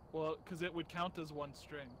 Well, because it would count as one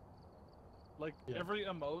string. Like Yeah. every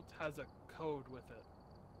emote has a code with it.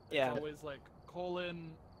 It's Yeah. always like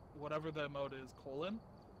colon, whatever the emote is, colon.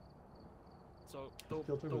 So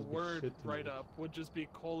filter the must be word shit to write me. up would just be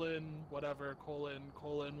colon, whatever, colon,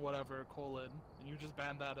 whatever, colon, and you just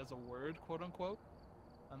ban that as a word, quote unquote.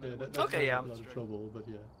 And Yeah, it would that's Okay, why yeah. I'm in a lot of trouble, but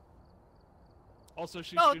yeah. Also,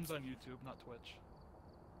 she Oh, streams on YouTube, not Twitch.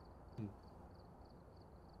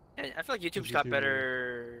 Yeah, I feel like YouTube's you got do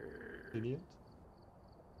better. Lenient?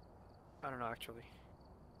 I don't know actually.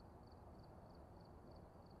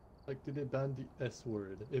 Like, did they ban the S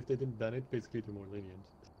word? If they didn't ban it, basically they're more lenient.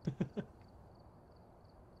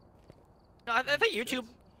 No, I think Shit. YouTube.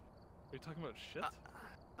 Are you talking about shit?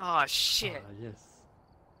 Oh shit. Ah, yes.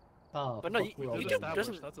 Ah, But no, fuck, you- we're all We YouTube did done. establish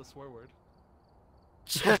doesn't- that's a swear word.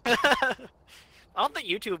 I don't think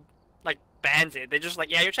YouTube like bans it. They just like,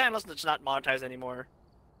 yeah, your channel's just not monetized anymore.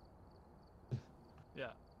 Yeah.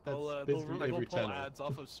 That's They'll basically they'll every pull channel. ads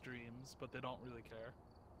off of streams, but they don't really care.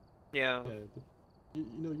 Yeah. Yeah, but you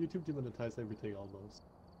know, YouTube demonetized everything almost.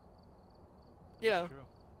 Yeah. True.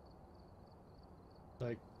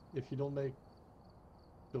 Like, if you don't make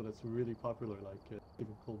show that's really popular, like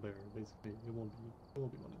Stephen Colbert, basically, it won't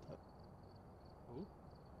be monetized. Who?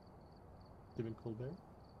 Stephen Colbert?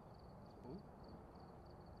 Who?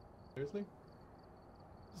 Seriously?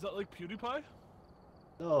 Is that like PewDiePie?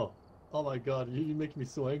 No. Oh my god, you make me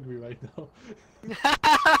so angry right now.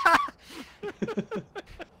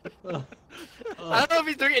 I don't know if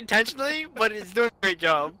he's doing it intentionally, but he's doing a great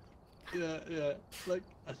job. Yeah. Like,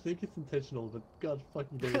 I think it's intentional, but god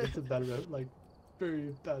fucking damn it, it's a bad, like,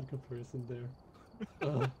 very bad comparison there.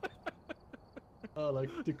 Like,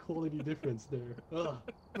 the quality difference there.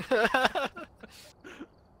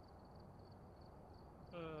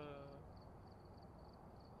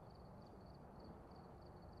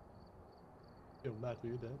 Yo, Matt, are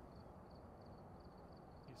you dead?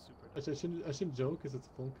 He's super dead. Actually, I shouldn't joke because it's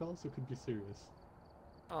a phone call, so it could be serious.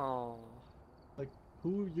 Oh. Like,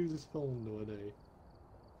 who uses phone nowadays?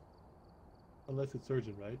 Unless it's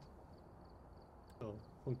urgent, right? So,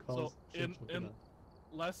 phone calls. in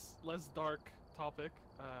less dark topic,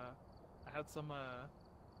 I had some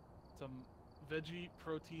veggie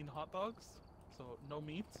protein hot dogs, so no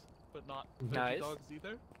meat, but not veggie Nice. dogs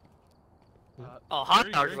either. Yeah. Oh, hot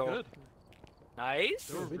very, dogs very though. good. Nice.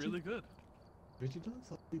 They were veggie- really good. Veggie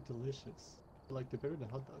dogs are really delicious. Like, they're better than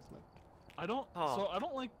hot dogs, man. I don't Oh. so I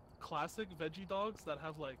don't like classic veggie dogs that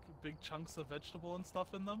have like big chunks of vegetable and stuff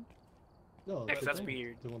in them. No, Yes, they that's don't,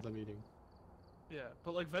 weird. The ones I'm eating. Yeah,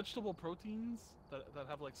 but like vegetable proteins that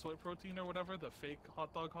have like soy protein or whatever, the fake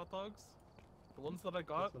hot dogs. The ones that I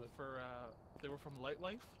got what for they were from Light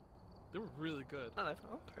Life. They were really good. Oh, okay.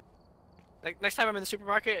 Like next time I'm in the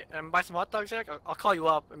supermarket and I'm buying some hot dogs, Eric, I'll call you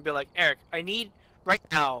up and be like, Eric, I need right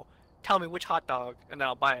now. Tell me which hot dog, and then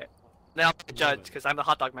I'll buy it. Then I'll be the judge because I'm the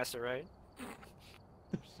hot dog master, right?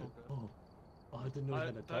 They're so good. Oh, I didn't know you had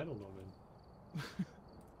a that- title, Norman.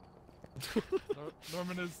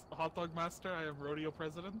 Norman is hot dog master. I am rodeo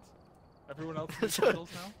president. Everyone else is titles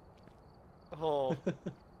now. Oh,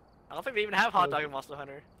 I don't think they even have hot dog in Monster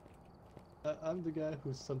Hunter. I'm the guy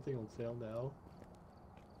who's something on sale now.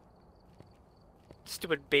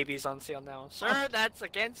 Stupid babies on sale now, sir. That's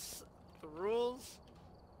against the rules.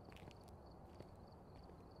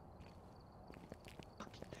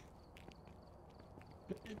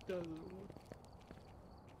 It doesn't work.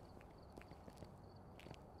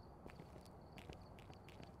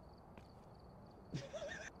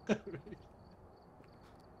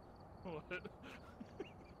 What?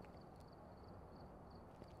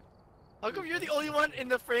 How come you're the only one in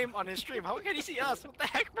the frame on his stream? How can he see us? What the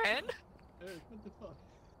heck, man? Eric, what the fuck?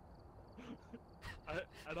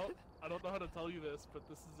 I don't know how to tell you this, but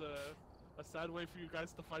this is a sad way for you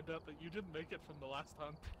guys to find out that you didn't make it from the last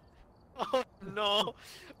hunt. Oh no,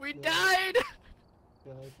 we Yeah. died.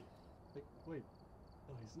 Guys, like, wait.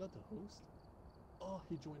 Oh, he's not the host? Oh,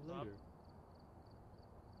 he joined Rob? later.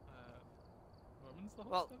 Norman's the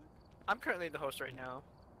host, Well- I think? I'm currently the host right now.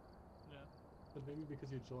 But maybe because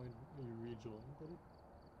you joined, you rejoined, did it?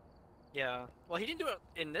 Yeah. Well, he didn't do it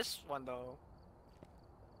in this one though.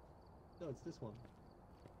 No, it's this one.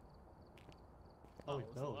 Oh, Oh, it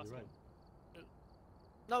was the no, last you're right.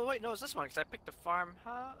 No, wait, no, it's this one because I picked the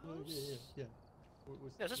farmhouse. Oh, yeah. Yeah,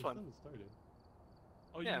 it's this one. Started.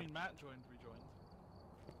 Oh, Yeah. you mean Matt rejoined?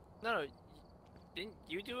 No, no, didn't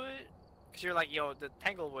you do it? Cause you're like, yo, the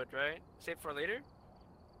Tanglewood, right? Save for later.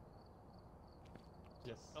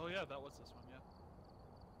 Yes. Oh yeah, that was this one,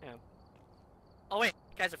 yeah. Oh wait,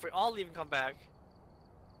 guys, if we all leave and come back,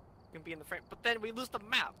 we can be in the frame. But then we lose the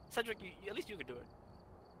map. Cedric, at least you could do it.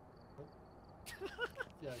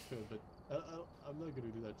 Yeah, I could, but I'm not gonna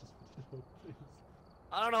do that just for the please.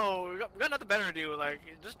 I don't know. We got nothing better to do. Like,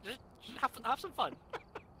 just have some fun.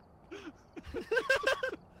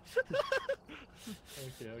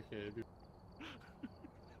 Okay.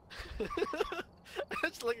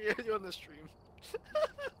 Just looking at you on the stream.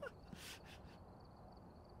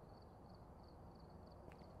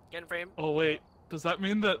 Get in frame. Oh wait, does that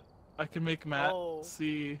mean that I can make Matt Oh.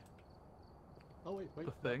 see Oh, wait.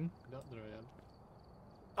 the thing? No, there I am.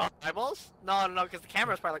 Oh, eyeballs? No, because the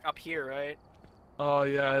camera's probably like up here, right? Oh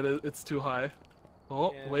yeah, it's too high.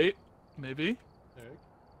 Oh, Yeah. wait, maybe? Eric?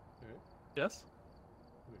 Yes?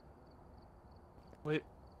 Wait. Wait.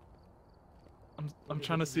 I'm Okay,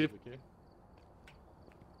 trying to this see is if... okay.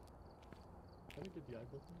 Can I get the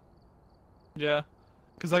eyeball thing? Yeah.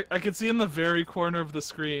 Because I can see in the very corner of the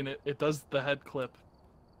screen, it does the head clip.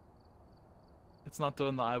 It's not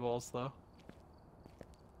doing the eyeballs, though.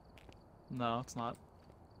 No, it's not.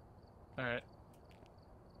 Alright.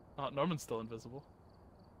 Oh, Norman's still invisible.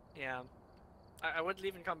 Yeah. I would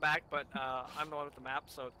leave and come back, but I'm the one with the map,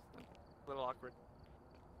 so it's a little awkward.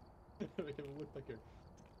 Eric, I'm a woodpecker.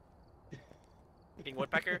 Being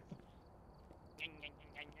woodpecker.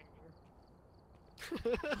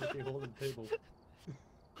 Making a hole in the table.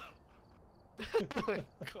 Oh my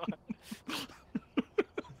god.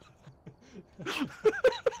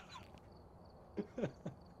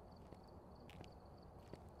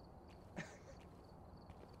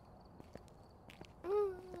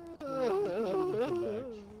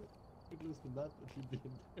 We'd lose the map if he'd be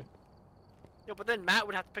in there. Yo, but then Matt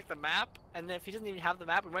would have to pick the map, and then if he doesn't even have the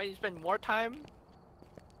map, we might spend more time.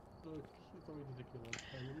 Look, it's already ridiculous.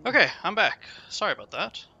 Okay, I'm back. Sorry about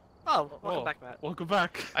that. Oh, welcome Oh, back, Matt. Welcome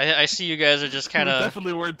back. I see you guys are just kind We of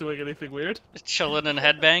definitely weren't doing anything weird. chilling and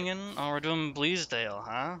headbanging. Oh, we're doing Bleasdale,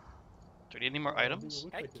 huh? Do we need any more I'll be a items?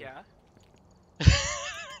 Heck woodpecker. yeah.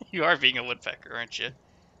 You are being a woodpecker, aren't you?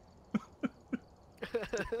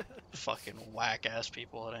 Fucking whack ass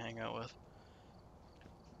people to hang out with.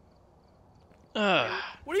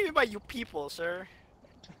 What do you mean by you people, sir?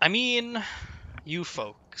 I mean, you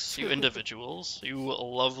folks, you individuals, you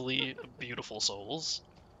lovely, beautiful souls.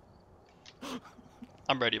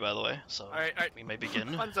 I'm ready, by the way, so Alright, we may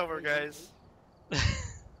begin. fun's over, guys.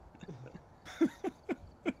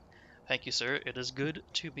 Thank you, sir. It is good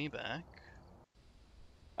to be back.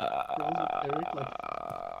 Eric, like,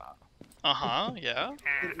 Uh-huh, yeah.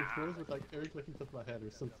 it froze with like Eric looking at my head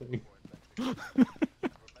or something.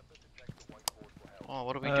 Oh,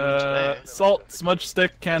 what are we doing today? Salt, smudge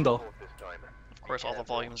stick, candle. Of course, all the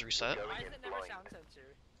volumes reset. Why is it never sound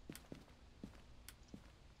sensor?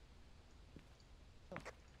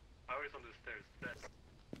 I always on the stairs. That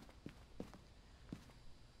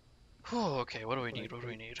Oh, okay, what do we need? What do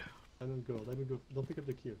we need? Let him go. Let him go. Don't pick up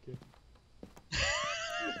the key, okay?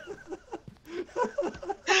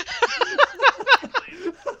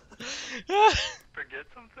 forget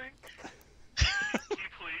something?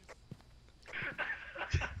 Please.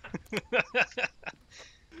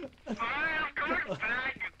 I'm going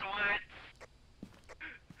back, what?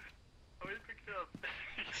 I always pick it up.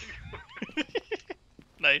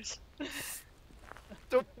 Nice.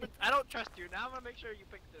 I don't trust you. Now I'm gonna make sure you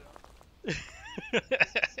picked it up.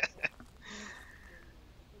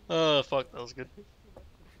 Oh, fuck, that was good.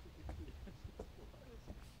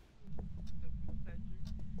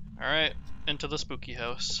 Alright, into the spooky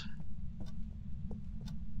house.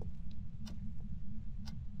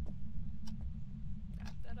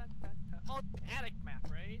 Oh, attic map,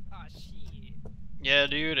 right? Ah, shit. Yeah,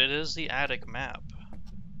 dude, it is the attic map.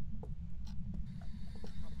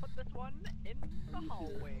 I'll put this one in the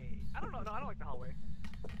hallway. I don't know. No, I don't like the hallway.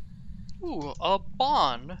 Ooh, a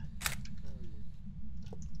bond.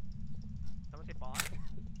 Someone say bond?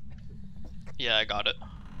 Yeah, I got it.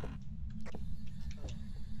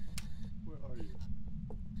 Where are you?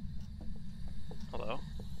 Hello?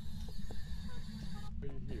 Are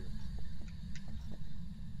you here?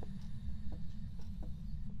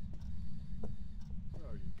 Where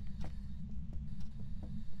are you?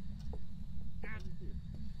 Are you here?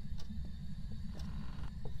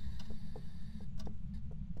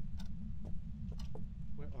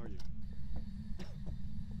 Where are you?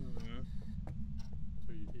 Hmm.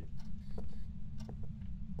 Are you here?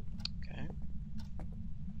 Okay.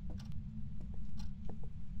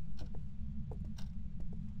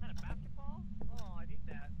 Is that a basketball? Oh, I need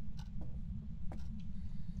that.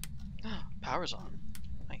 Power's on.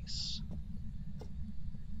 Nice.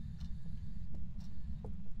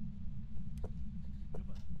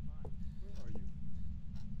 Where are you?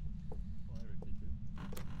 Oh, Eric, you too?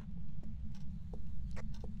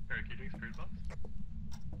 Eric, you doing spirit box?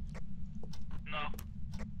 No.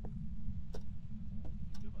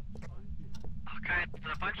 Okay,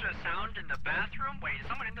 there's a bunch of sound in the bathroom. Wait, is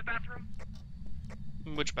someone in the bathroom?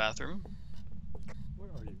 Which bathroom? Where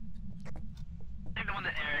are you? I think the one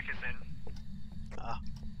that Eric is in. Ah.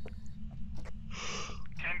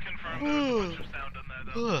 Can confirm there's a bunch of sound in there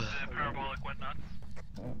though. The parabolic whatnots.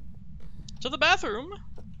 To the bathroom! Let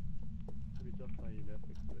me drop my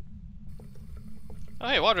Netflix to it. Oh,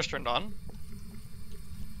 hey, water's turned on.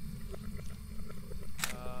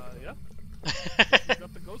 Yeah. We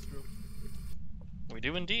got the ghost room. We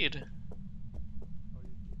do indeed. Are you here?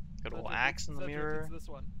 Good old Cedric, axe in the Cedric, mirror. It's this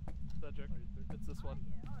one. Cedric, Are you here? it's this one.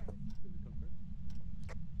 Did it confirm?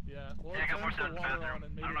 Yeah. Well, Yeah, I got more turn sound the in the water bathroom. on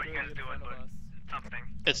and I don't know what you made it guys dirty in doing, front of but us. something.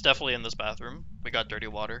 It's definitely in this bathroom. We got dirty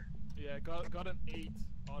water. Yeah, got an 8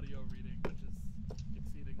 audio reading, which is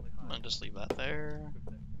exceedingly I'm high. gonna just leave that there. Good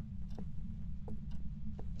thing.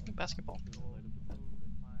 Basketball. We'll move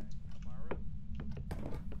my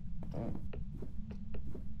Amara.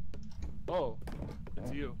 Oh,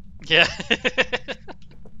 it's you. Yeah.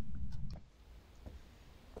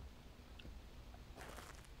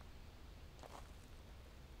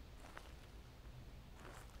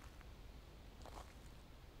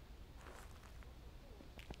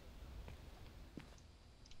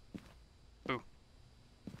 Boo.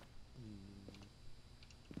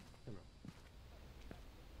 Camera.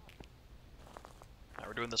 Now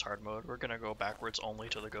we're doing this hard mode. We're gonna go backwards only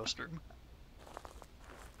to the ghost room.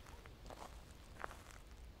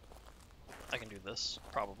 I can do this,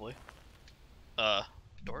 probably.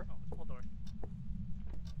 Door? Oh, it's full door.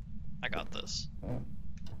 I got this. Yo,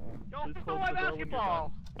 Please pick close up my the door when you're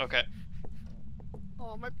basketball! Okay.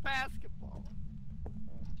 Oh, my basketball.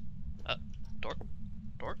 Door?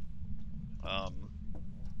 Door?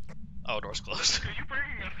 Oh, door's closed. Are you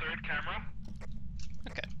bringing a third camera?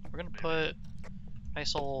 Okay, we're gonna put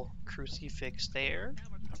Nice old crucifix there.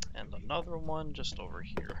 And another one just over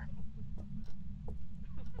here.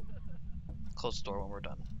 Close the door when we're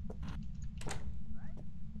done.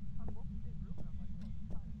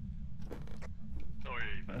 Sorry,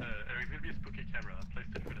 Eric's gonna be a spooky camera. I placed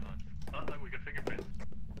it for the hunt. Oh, we got fingerprints.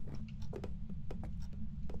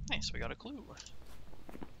 Nice, we got a clue.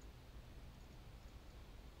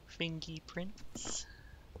 Fingy prints.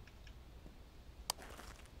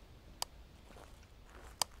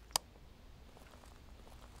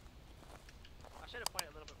 I should have pointed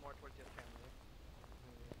a little bit more towards the other camera.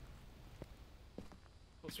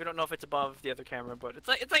 So we don't know if it's above the other camera, but it's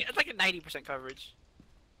like a 90% coverage.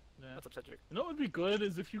 Yeah. That's obstetric. You know what would be good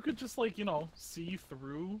is if you could just like, you know, see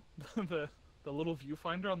through the little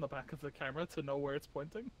viewfinder on the back of the camera to know where it's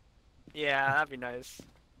pointing. Yeah, that'd be nice.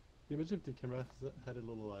 Imagine if the camera had a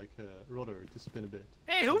little like rotor to spin a bit.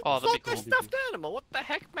 Hey, who Oh, that'd be fucked a cool. stuffed animal? What the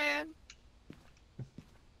heck, man?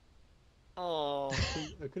 Oh.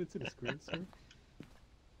 I couldn't see the screen, sir.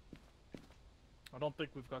 I don't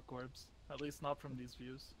think we've got Gorbs. At least not from these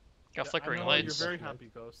views. Got Yeah, flickering I know lights. You're very happy,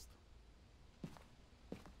 Ghost.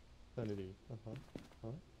 Sanity.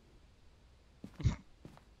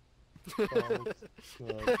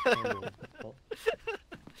 Oh.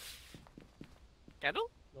 Candle?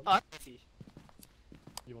 No. Oh, I see.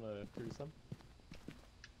 You wanna throw some?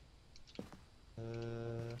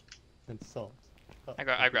 And salt. Oh, I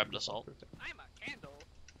okay, grabbed the salt. Perfect. I'm a candle.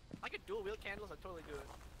 I could dual wield candles. I'd totally do it.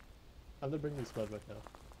 I'm not bringing this right now.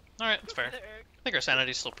 Alright, that's fair. Hey there, Eric. I think our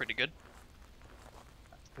sanity's still pretty good.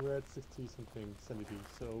 We're at 60 something sanity,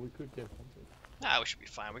 so we could get 100. Ah, we should be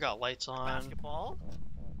fine. We got lights on. Basketball.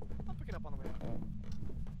 I'll pick it up on the way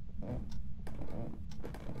out.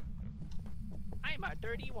 I'm a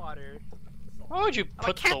dirty water. Why would you Oh, I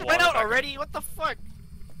put the can't water went out back already. What the fuck?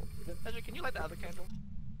 Ezra, can you light the other candle?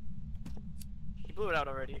 He blew it out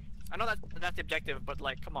already. I know that's the objective, but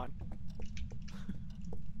like, come on.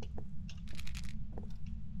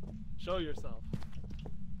 Show yourself.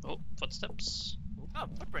 Oh, footsteps. Oh,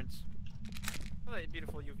 footprints. Oh, that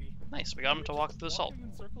beautiful UV. Nice, we got him to walk through the salt. Walking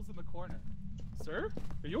in circles in the corner. Sir,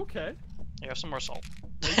 are you okay? I have some more salt.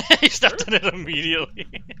 He stepped in it immediately.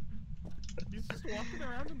 He's just walking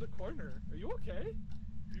around in the corner. Are you okay?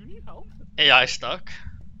 Do you need help? AI stuck.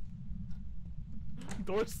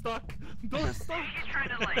 Door stuck. Door stuck. He's trying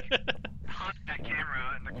to like hunt that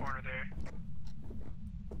camera in the corner there.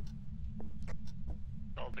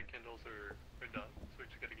 All the candles are done, so we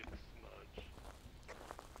just gotta get the smudge.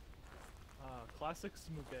 Classic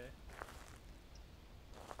Smuge.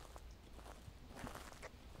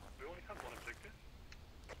 We only have one objective.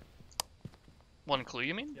 One clue,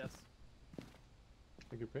 you mean? Yes.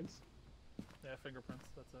 Fingerprints? Yeah, fingerprints.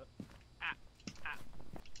 That's it.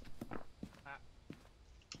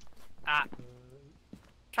 Ah,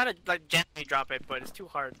 trying to like gently drop it, but it's too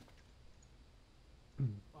hard.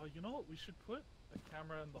 Oh, you know what? We should put a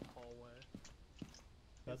camera in the hallway.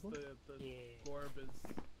 That one? The Yeah. Gorb is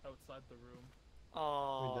outside the room. Oh,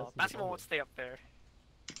 that's in the basketball won't hallway. stay up there.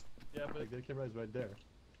 Yeah, but Like the camera is right there.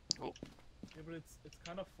 it's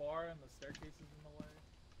kind of far and the staircase is in the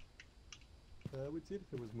way. We'd see it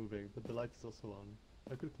if it was moving, but the light is also on.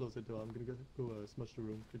 I could close it though. I'm gonna go smudge the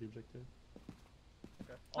room for the objective.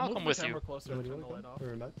 Okay. I'll move come the with you. camera closer No, and you turn the wanna light come? off.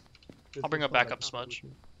 Or Matt? I'll bring a There's one backup light smudge.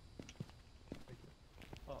 with me. Thank you.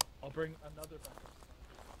 Oh, I'll bring another backup.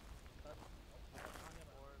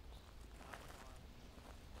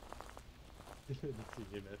 Let's see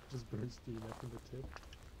EMF. Just burns the EMF from the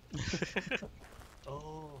tip.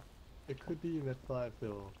 Oh, it could be EMF 5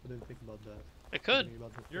 though. I didn't think about that. It could. Thinking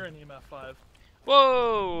about that You're thing. in EMF 5.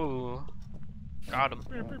 Whoa! Got him. Do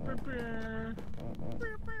we have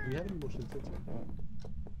any motion sensor?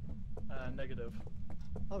 Negative.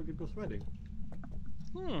 Oh, we could go riding.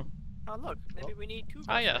 Hmm. Oh look, maybe we need two.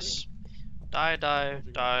 Ah, ghosts yes. Die, die,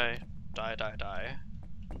 die, die, die, die.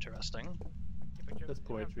 Interesting. riding. Take a picture of That's it.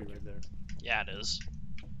 poetry right there. Yeah, it is.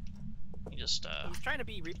 You just, He's trying to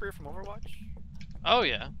be Reaper from Overwatch. Oh,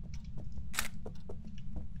 yeah.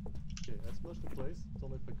 Okay, I smudged the place. Don't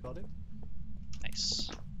know if I caught it. Nice.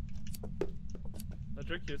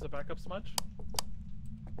 Nedrick, here's a backup smudge.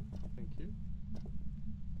 Thank you.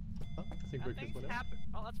 Oh, I think we're just Nothing's went out. happened.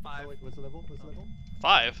 Oh, that's 5. Oh wait, what's the level? What's the level?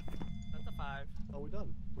 5. That's a 5. Oh, we're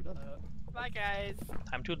done. We're done. Bye, guys.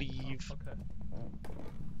 Time to leave. Okay.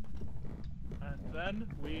 And then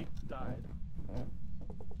we died.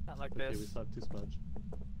 Not like Okay, we this. still have 2 smudge.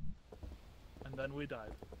 And then we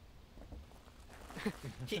died.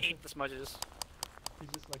 He ate the smudges. He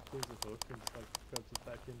just like pulls a hook and just like grabs it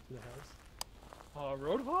back into the house.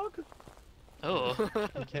 Roadhog? Oh.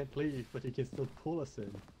 He can't leave, but he can still pull us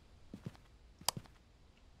in.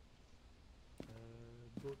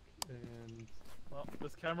 And Well,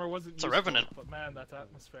 this camera wasn't It's a useful, Revenant. but man, that's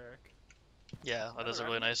atmospheric. Yeah, that is a Another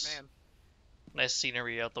really Revenant, nice, Man. nice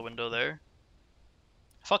scenery out the window there.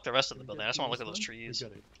 Fuck the rest of can the we building. get I just want to through look at this those one? We trees.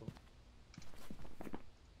 got it. Cool.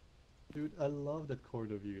 Dude, I love that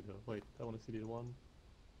corridor view though. Wait, I want to see the one.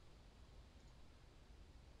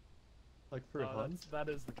 Like for a hunt? That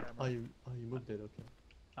is the camera. Oh, you moved it. Okay.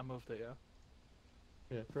 I moved it, yeah.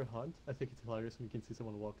 Yeah, for a hunt, I think it's hilarious when you can see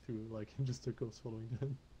someone walk through, like, and just a ghost following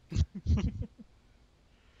them.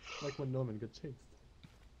 Like when Norman got chased.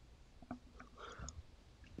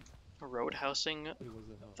 Roadhousing But it was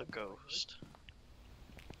a the hunt. ghost.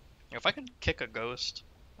 If I could kick a ghost,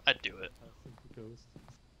 I'd do it. I think the ghost.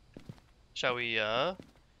 Shall we,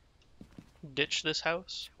 ditch this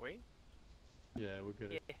house? Wait. Yeah, we're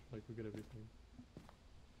good. Yeah. Like, we got everything.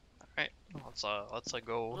 Alright, let's A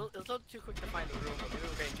go. little, it's a little too quick to find the room, but maybe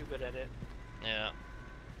we're getting too good at it. Yeah.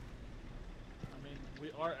 I mean, we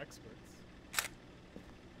are experts.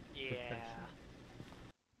 Yeah.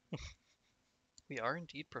 We are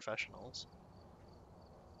indeed professionals.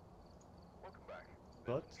 Welcome back.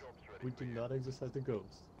 But Job's ready we for do you. not exercise the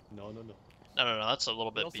ghost. No, no, no. No, that's a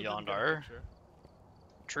little We bit also beyond didn't get a our... picture.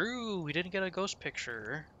 True, we didn't get a ghost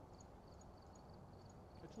picture.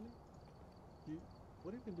 Actually,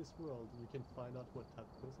 what if in this world you can find out what type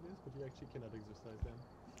of ghost it is, but you actually cannot exercise them?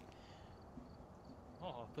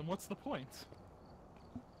 Oh, then what's the point?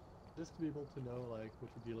 Just to be able to know, like,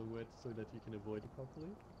 what you're dealing with so that you can avoid it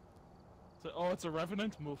properly. So, oh, it's a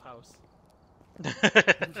revenant? Move house.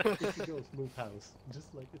 It's a ghost, move house.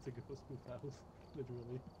 Just like it's a ghost, move house.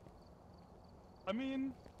 Literally. I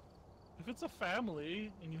mean, if it's a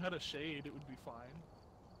family and you had a shade, it would be fine.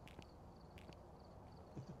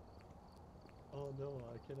 Oh no,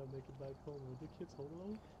 I cannot make it back home. Are the kids home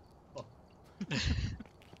alone? Oh,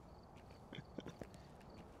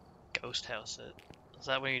 Ghost house it. Is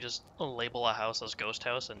that when you just label a house as ghost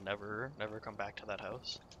house and never come back to that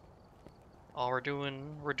house? Oh, we're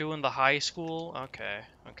doing the high school? Okay,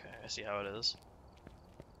 I see how it is.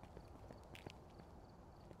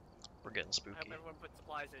 We're getting I spooky. hope everyone put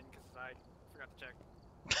supplies in because I forgot to check.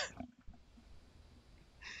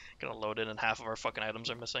 Gonna load in and half of our fucking items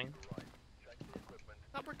are missing. Right. Check the equipment.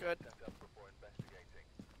 No, we're good. Set up before investigating.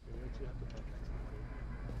 we actually have to talk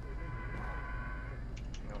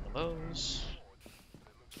to One of those.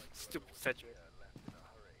 Stupid Cedric. Left in a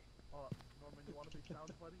hurry. Oh, Norman, you want to be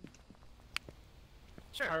sound buddy?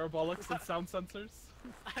 Sure. Parabolics and sound sensors?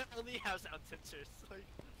 I only have sound sensors. Like,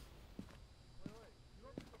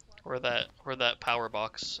 Where that power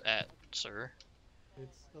box at, sir?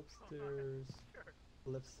 It's upstairs,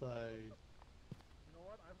 left side, You know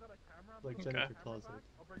what? I've got a camera. like Okay. janitor closet.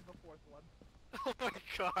 I'll bring the fourth one. oh my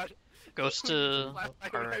god. Goes to I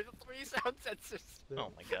our... have 3 sound sensors. The-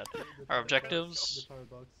 Oh my god. the Our power objectives? box- The power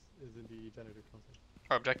box is in the janitor closet.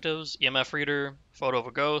 Our objectives, EMF reader, photo of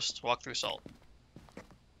a ghost, walk through salt.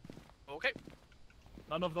 Okay.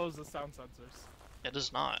 None of those is sound sensors. It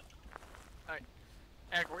is not.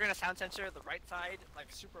 Eric, we're gonna sound sensor the right side like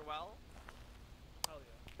super well. Hell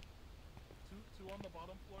yeah. Two on the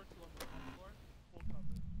bottom floor, 2 on the top floor. Full cover.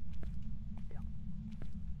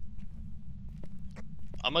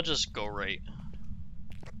 I'ma just go right.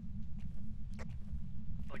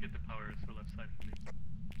 I'll get the power for left side for me.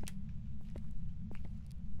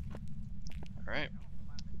 Alright.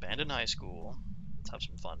 Abandoned high school. Let's have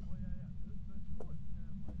some fun. Oh yeah, yeah. The school is terrifying.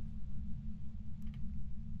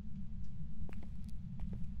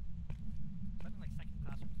 I think like second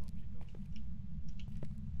classroom is where we should go.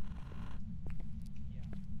 Yeah.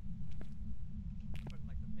 Put in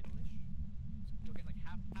like the middle-ish. So you'll get like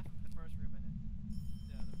half of the first room and then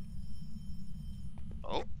the other room.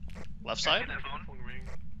 Oh, left side? I got a phone ring.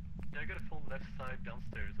 Yeah, I got a phone left side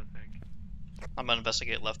downstairs, I think. I'm gonna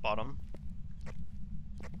investigate left bottom.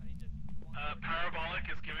 I need to Parabolic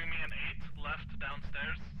is giving me an 8 left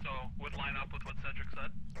downstairs, so would line up with what Cedric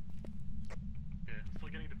said. Yeah, still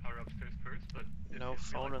getting the power upstairs first, but No if you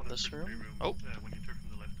phone like in one of the this first room? 3 rooms, Oh. when you enter from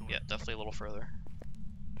the left door. Yeah, definitely a little further.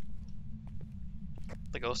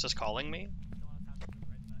 The ghost is calling me? still want to sound sensor the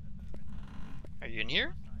right side of the right side. Are you in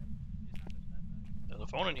here? Side. You sound sensor that side. There's a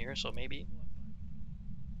phone in here, so maybe.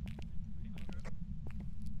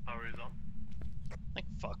 Power is on. Like,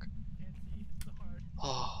 fuck. Can't see. It's so hard.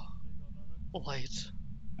 Oh, light. Oh, thank you.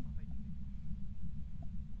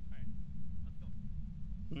 Alright, let's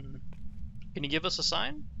go. Can you give us a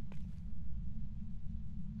sign?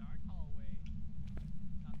 Dark hallway.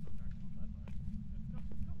 Not so dark.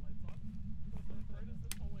 It's got lights on. The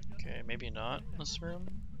brightest hallway gets. Okay, maybe not this room.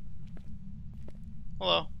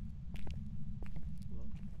 Hello. Hello?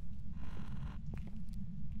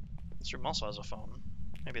 This room also has a phone.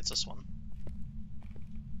 Maybe it's this one.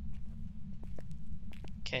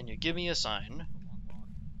 Can you give me a sign? It's a long walk.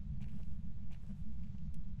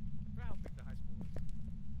 I forgot how big the high school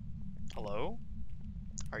is. Hello?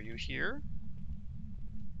 Are you here?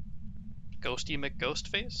 Ghosty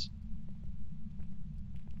McGhostface?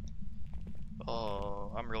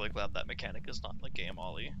 Oh, I'm really glad that mechanic is not in the game,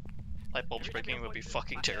 Ollie. Light bulbs Every time breaking I'm would be going to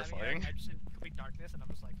fucking my head, terrifying. I'm just in complete darkness, and I'm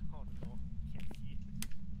just like, oh no, can't see.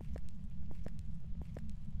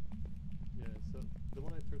 Yeah, so the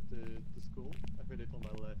one I heard the school, I heard it on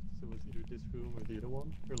my left, so it was either this room or the other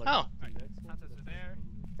one, or like Oh. the next one. Sound sensor that's there.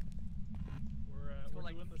 probably- We're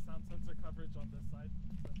like- doing the sound sensor coverage on this side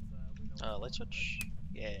since we know. Light switch?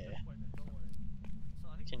 Yeah. Don't worry. So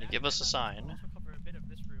I think Can you that- give us that a sound sign? will also cover a bit of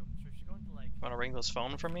this room, so if you go into like. Wanna ring this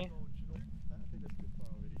phone for me? I think that's too far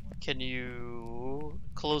already. Can you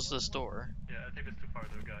close this door? Yeah, I think it's too far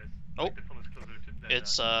though, guys. Oh. Like, the phone is closer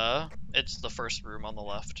to It's the first room on the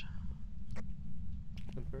left.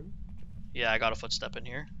 Confirm? Yeah, I got a footstep in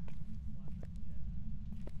here.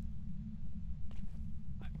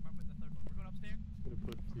 Alright, we're with the third one. We're going upstairs. I'm gonna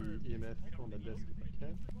put the EMF on the desk if I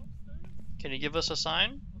can. Can you give us a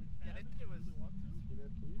sign? Yeah, they think it was. EMF, can you?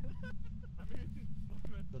 I mean,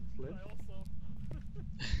 That flip? I also.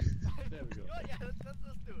 There we go. You know what? Yeah, let's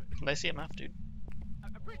do it. Can I see a map, dude?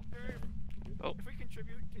 I'm pretty sure Oh. if we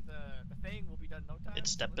contribute to the thing, we'll be done in no time.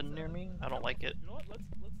 It's so let's, stepping near me. I don't like it. You know what? Let's.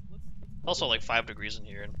 Also like 5 degrees in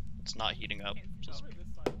here and it's not heating up. Just Cover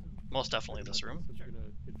this side too. most definitely this room. So we're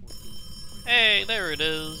gonna hit more things. Hey, there it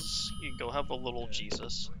is. You can go have a little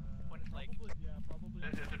Jesus. When it's like. Probably.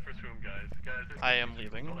 This is the first room, guys. Guys, this is I the am first room.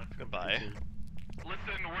 leaving. Don't have to go Goodbye.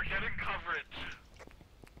 Listen, we're getting coverage.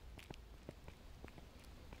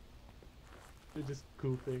 They're just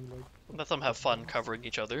goofing, like. Let them have fun covering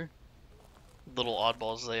each other. Little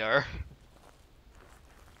oddballs they are.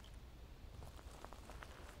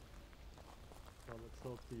 Well, let's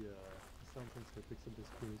hope the sound sensor picks up the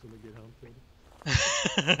screams when they get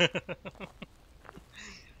hunted.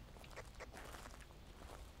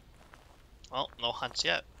 Well, no hunts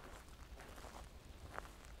yet.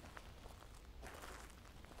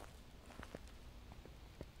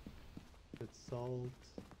 It's salt.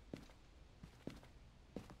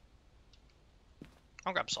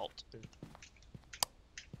 I'll grab salt. Okay.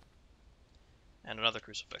 And another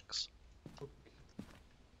crucifix. Okay.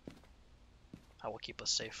 I will keep us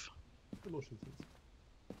safe. The motion sensor.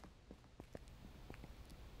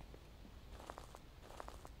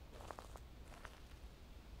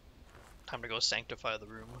 Time to go sanctify the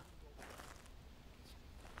room.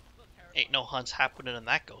 Ain't no hunts happening in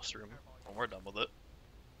that ghost room when we're done with it.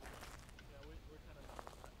 Yeah, we're kind of done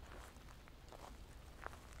with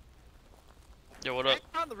that. Yo, what I up?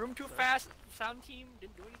 found the room too fast. Sound team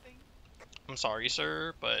didn't do anything. I'm sorry,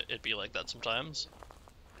 sir, but it'd be like that sometimes.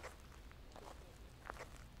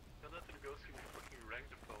 Tell that to the ghost who fucking rang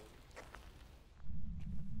the phone.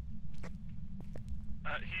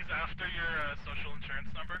 He's after your social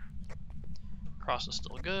insurance number. Cross is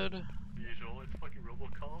still good. The usual, it's fucking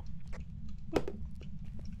robocall.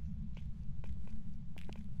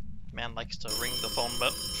 Man likes to ring the phone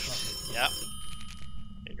bell. Yeah.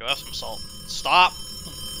 Here you go, have some salt. Stop!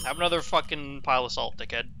 Have another fucking pile of salt,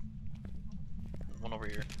 dickhead. One over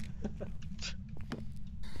here.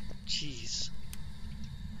 Jeez.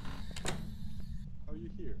 Are you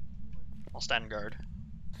here? I'll stand guard.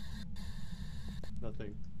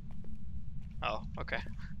 Nothing. Oh, okay.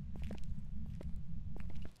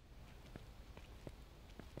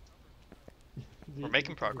 We're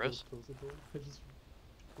making progress. I just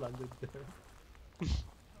landed there.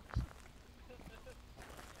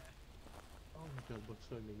 Oh my god, what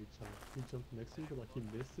shot made me jump? He jumped next to me, but like he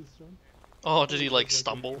missed his jump. Oh, did he It like was a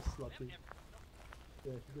stumble? sloppy-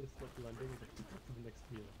 Yeah, he did a sloppy landing. He was like next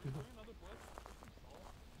to me. Like, Another book.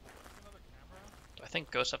 Another camera. I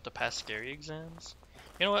think ghosts have to pass scary exams.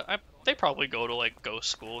 You know what? They probably go to like ghost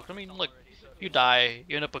school. I mean, look, you die,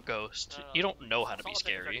 you end up a ghost. You don't know how to be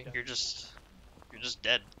scary. You're just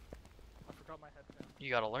dead. I forgot my headband. You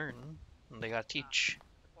gotta learn, and they gotta teach.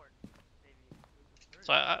 Important, maybe.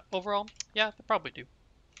 So overall, yeah, they probably do.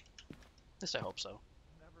 At least I hope so.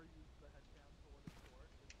 Never used the headcam for what it's for.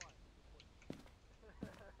 It's fine.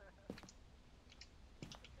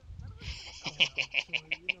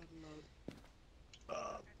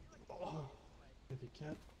 oh, heavy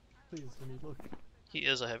cat, please let me look. He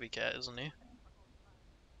is a heavy cat, isn't he?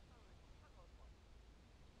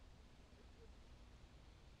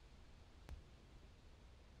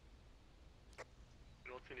 We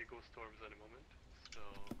don't see any ghost storms at the moment, so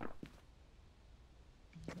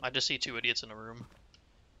I just see 2 idiots in a room.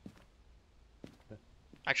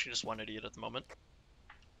 Actually, just 1 idiot at the moment.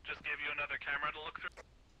 just give you another camera to look through.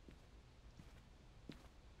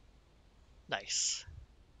 Nice.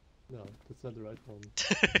 No, that's not the right one.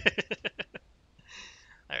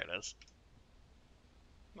 There it is.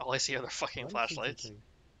 All I see are the fucking I'm seeing flashlights. something.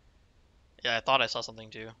 Yeah, I thought I saw something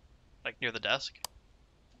too. Like near the desk.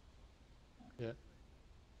 Yeah.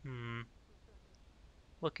 Hmm.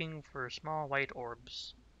 Looking for small white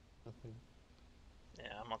orbs. Nothing.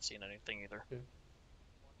 Yeah, I'm not seeing anything either.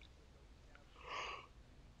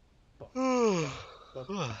 Fuck,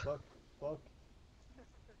 fuck, fuck.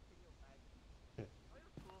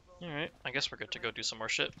 Alright, I guess we're good to go do some more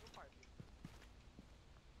shit. Well,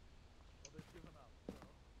 they've given up, so.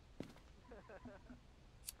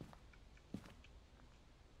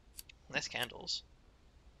 Nice candles.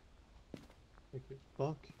 Thank you.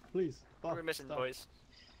 Fuck, please. What Fuck. are we missing, stop. boys?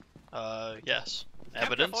 Yes. Capture a photo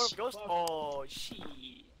Evidence? of ghost? Oh, shit.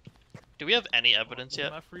 Do we have any evidence The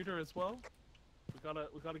yet? map reader as well. We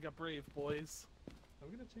gotta get brave, boys.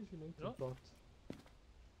 I'm gonna change your name to Yep. Bot.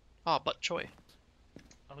 Oh, but Choi.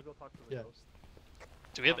 I'm gonna go talk to the Yeah. ghost.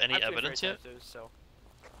 Do we have any I've been evidence very yet? tempted, so.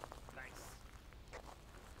 Nice.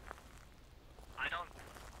 I don't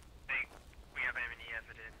think we have any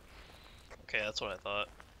evidence. Okay, that's what I thought.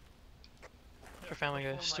 For Family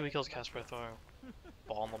Guy, Stewie kills Casper with a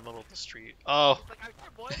ball in the middle of the street. Oh, It's like, I'm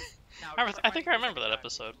here, boys. Now, I think I remember that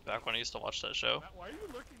episode back when I used to watch that show. Matt, why are you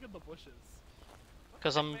lurking in the bushes?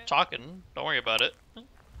 Because I'm talking. Don't worry about it.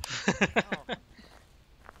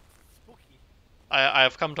 Spooky. I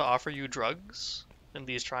have come to offer you drugs in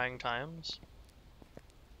these trying times.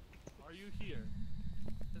 Are you here?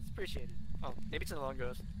 That's appreciated. Oh, maybe it's an alone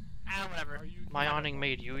ghost. Ah, whatever. Are you My here? awning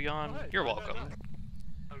made you yawn. Oh, hey, You're find that welcome. back.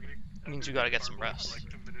 Means you gotta get some rest.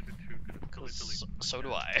 Like a minute or two, gonna delete 'Cause them. so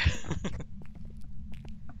do I.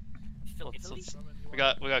 Still Let's- Italy? let's- Roman, you we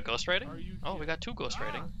want- got ghost Are writing? you Oh, we here? got 2 ghost Ah,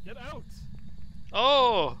 writing. Get out!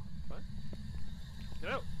 Oh! Get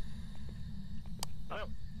out! Get out!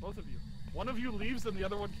 Both of you. One of you leaves and the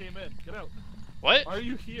other one came in. Get out. What? Are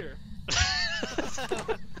you here?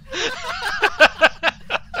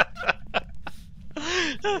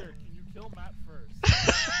 Here, can you kill Matt first?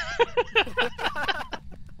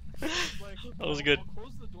 It's like, That was I'll- good. I'll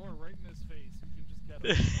close the door right in his face. You can just get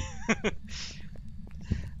him.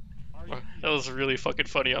 Are you That here? was really fucking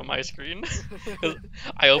funny on my screen.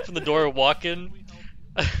 I open the door, walk Can in, we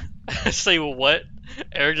help you? I say what?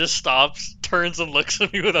 Eric just stops, turns and looks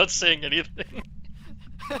at me without saying anything.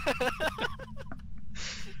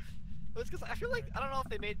 It's because I feel like, I don't know if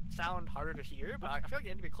they made sound harder to hear, but I feel like they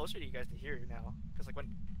need to be closer to you guys to hear you now. Because like when A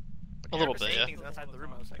Eric little was bit, saying yeah. things outside the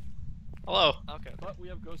room, I was like, Hello. okay, But we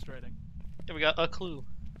have ghostwriting. Yeah, we got a clue.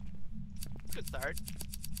 good start.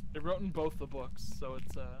 They wrote in both the books, so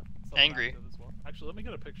it's Angry. self-active as well. Actually, let me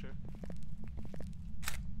get a picture.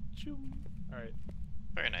 Choo. All right.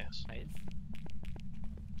 Very nice. Nice.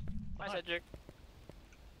 Bye, Hi. Cedric.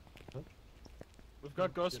 We've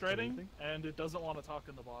got Get ghostwriting, anything? and it doesn't want to talk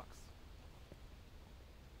in the box.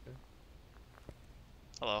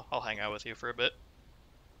 Hello. I'll hang out with you for a bit.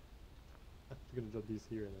 I'm gonna drop these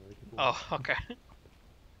here and then we can go. Oh, okay.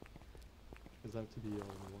 Because I have to be all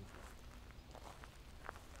in one.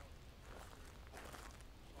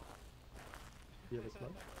 Do you have a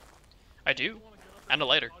smoke? I do. And a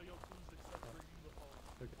lighter.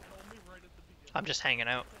 Okay. I'm just hanging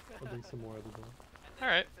out. I'll bring some more out of the door.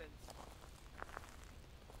 Alright.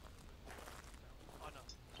 Oh no.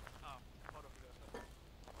 Oh, hold on.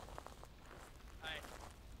 Alright.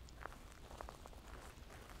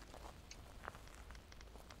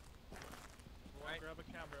 We'll grab a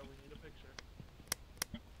camera. We need a picture.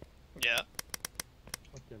 Yeah.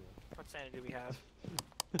 Okay, man. What sanity do we have?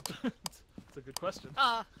 It's a good question.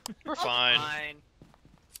 Ah, We're I'll be fine. fine.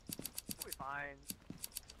 We'll be fine.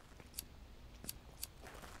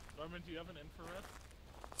 Norman, do you have an infrared?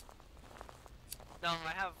 No,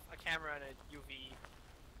 I have a camera and a UV.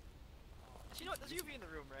 You know what? There's UV in the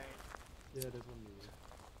room, right? Yeah, there's one more.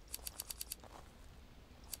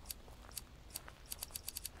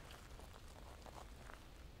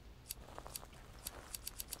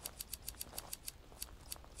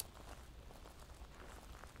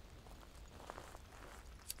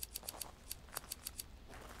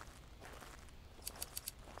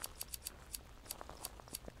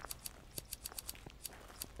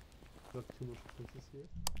 Got 2 more places here.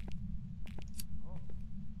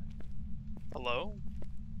 Hello?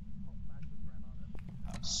 Oh, Matt just ran on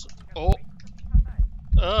it. S oh.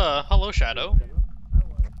 Hello, Shadow. Camera?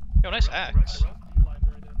 Yo, nice axe. You lined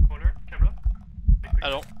right in. Corner, camera.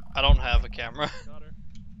 I don't have a camera. Got her.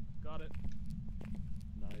 Got it.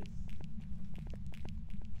 Nice.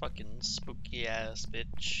 Fucking spooky ass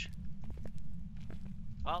bitch.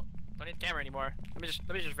 Well, don't need the camera anymore. Let me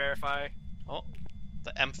just verify. Oh,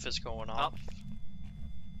 the EMF is going off.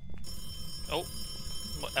 Oh,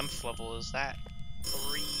 what EMF level is that?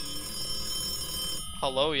 3.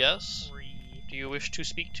 Hello, yes? 3. Do you wish to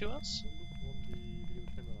speak to us?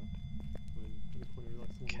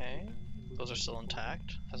 Okay, those are still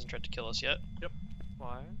intact. Hasn't tried to kill us yet.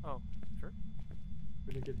 Why? Oh, sure.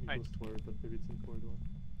 We didn't get any Right. ghost word, but maybe it's in corridor.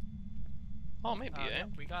 Oh, maybe, eh? Yep,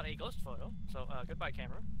 we got a ghost photo. So, goodbye,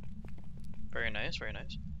 camera. Very nice, very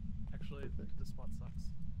nice. Actually, this spot sucks.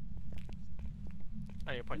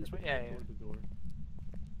 Oh, you're pointing this way? Yeah, yeah. Toward the door.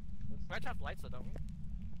 We have to have lights though, don't we?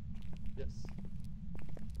 Yes.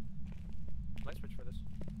 Light switch for this.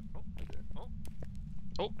 Oh, Right there. oh.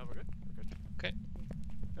 Oh. No, we're good. We're good. Okay.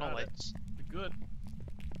 No Got it. lights. Be good.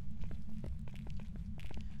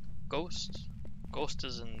 Ghost. Ghost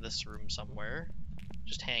is in this room somewhere.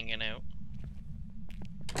 Just hanging out.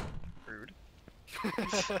 Rude. Rude.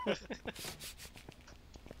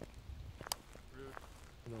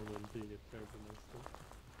 No one being a terrible monster.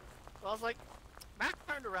 Well, I was like, Mac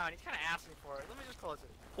turned around. He's kind of asking for it. Let me just close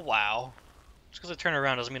it. Wow. Just because I turn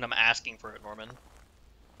around doesn't mean I'm asking for it, Norman.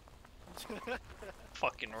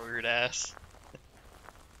 Fucking rude ass.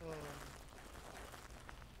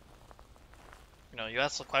 You know, you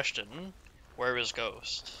ask the question, where is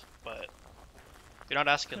Ghost? But you're not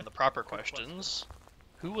asking the proper questions.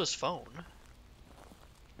 Who was phone?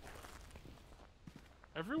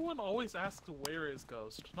 Everyone always asks where is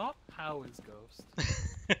Ghost, not how is Ghost.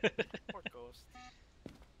 Poor ghost.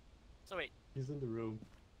 So wait, He's in the room.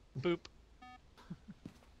 Boop.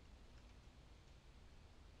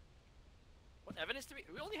 what evidence do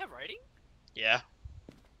we only have writing? Yeah.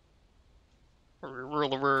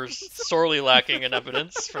 We're sorely lacking in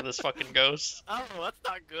evidence for this fucking ghost. Oh, that's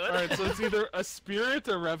not good. Alright, so it's either a spirit,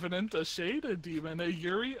 a revenant, a shade, a demon, a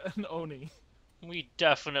Yuri, an Oni. We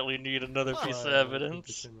definitely need another piece of Keep the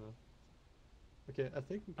evidence. camera. Okay, I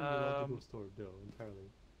think we can move on to ghost door though entirely.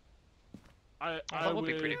 I would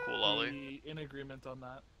be pretty cool, Ollie. be in agreement on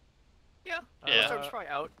that. Yeah. Yeah. Ghost probably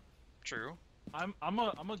out. True. I'm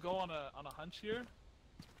gonna go on a hunch here.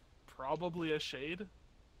 Probably a shade.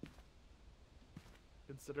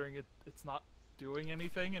 Considering it's not doing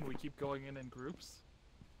anything and we keep going in groups.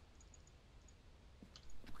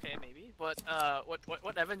 Okay, maybe. But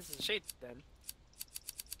what evidence is shade then?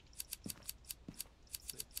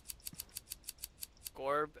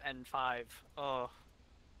 Gorb and 5. Oh.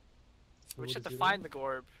 We What should have is to it find the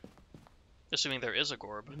Gorb. Assuming there is a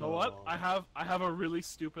Gorb. You know what? Oh. I have a really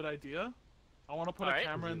stupid idea. I want to put Alright. a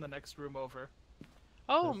camera in the next room over.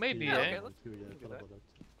 Oh, That's maybe, the Yeah, eh? okay, one let's- too, we yeah, can do thought that. about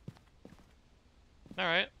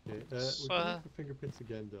Alright. Okay, So, we're going for fingerprints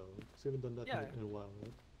again though, because we haven't done that Yeah. in a while,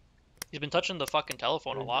 right? He's been touching the fucking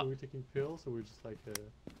telephone a lot. Are we taking pills or we're just like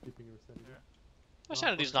keeping our sanity? Yeah. My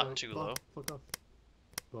sanity's fuck not off, too fuck, low. Fuck off.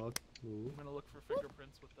 Fuck. Move. I'm gonna look for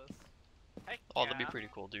fingerprints with this. Hey, Oh, that'd be yeah. pretty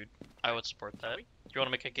cool, dude. I would support that. we? Do you want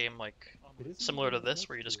to make a game like It is similar to something this,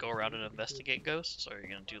 where you just go around and investigate ghosts, or are you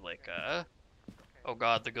gonna do like oh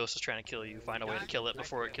god, the ghost is trying to kill you, find a way to kill it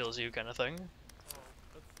before it kills you kind of thing? Oh,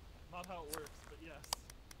 that's not how it works, but yes.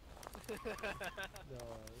 No,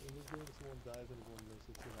 in this game, if someone dies and everyone knows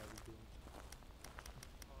it's an Ivy game.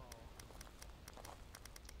 Oh.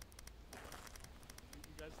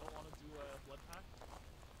 You guys don't want to do a blood pack?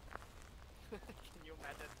 Can you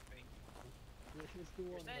imagine that thing? Yeah, it's the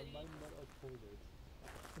one, sanity- mine not uploaded.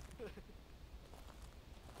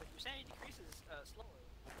 Like your sanity decreases slower.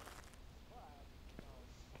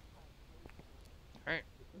 Alright,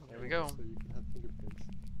 there we go. So you can have fingerprints.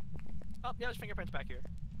 Oh, yeah, there's fingerprints back here.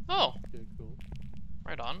 Oh, Okay, cool.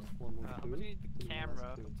 right on. One more I'm clue. gonna need the Then the last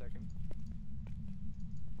camera. clue. 1 second.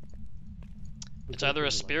 It's either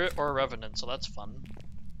a spirit or a revenant, so that's fun.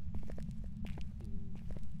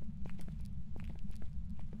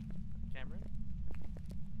 Camera.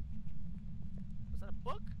 Was that a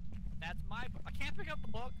book? That's my book. I can't pick up the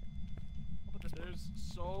book. I'll put this book. There's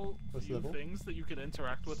so What's few level? things that you can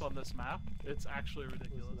interact with on this map. It's actually What's the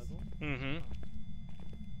ridiculous. level? Mm-hmm.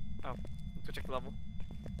 Let's go check the level.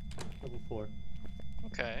 Level 4.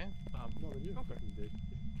 Okay. No, you're Okay. fucking big.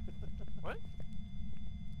 What? That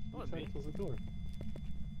You wasn't tried me. to close the door.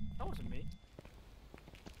 That wasn't me.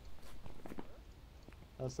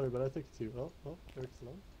 Oh, sorry, but I took it too. Oh, Eric's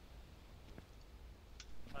alone.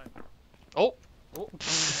 Oh, Well,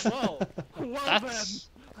 well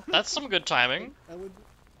that's some good timing. I went.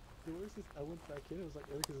 The worst is, I went back in. I was like,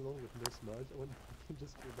 Eric is alone with no smudge. I went back in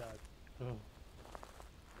just for that. Oh.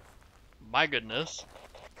 My goodness.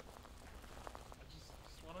 I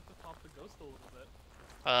just wanted to pop the ghost a little bit.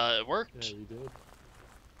 It worked. Yeah, you did.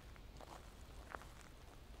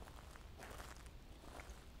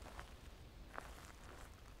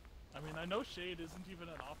 I know shade isn't even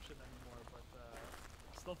an option anymore, but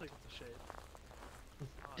I still think it's a shade.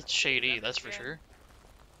 It's shady, that's for sure.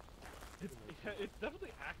 It's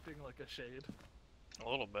definitely acting like a shade. A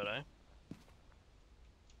little bit, eh?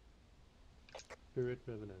 Spirit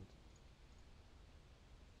Revenant.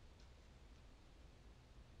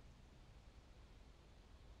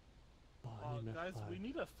 EMF Guys, 5. we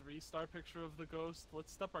need a 3-star picture of the ghost.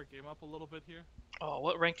 Let's step our game up a little bit here. Oh,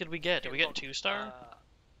 what rank did we get? Did we get 2-star?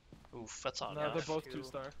 Oof, that's on No, they're enough. both Two.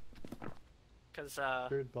 2-star. Because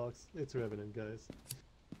Spirit Box, it's Revenant, guys.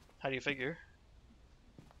 How do you figure?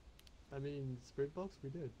 I mean, Spirit Box, we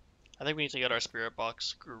did. I think we need to get our spirit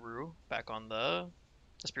box guru back on the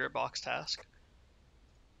spirit box task.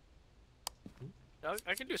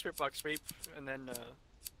 I can do a spirit box sweep and then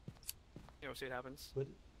see what happens. But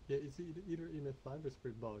yeah, it's either EMF 5 or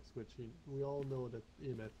Spirit Box, which we all know that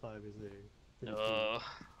EMF 5 is a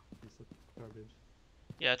piece of garbage.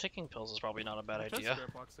 Yeah, taking pills is probably not a bad Test idea.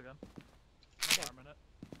 spirit box again. Okay. For a minute.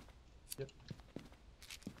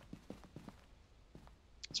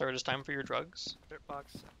 So it is time for your drugs. Spirit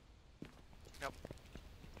box. Yep.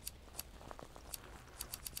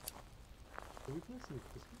 Can we play some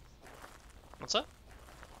Christmas? What's that?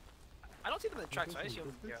 I don't see them in the tracks, so I Christmas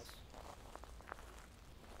assume Christmas? yes.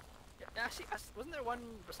 Yeah, actually, wasn't there one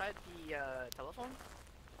beside the telephone?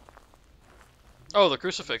 Oh, the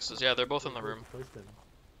crucifixes. Yeah, they're both in the room. Place them.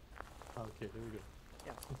 Ah, okay, there we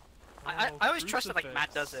go. I always trust that like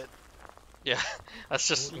Matt does it. Yeah, that's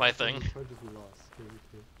just my thing. Charges we lost.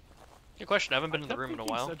 Good question. I haven't been in the room in a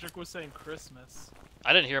while. Cedric was saying Christmas.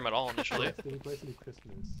 I didn't hear him at all initially. Did we play any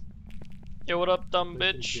Christmas? Yo, what up, dumb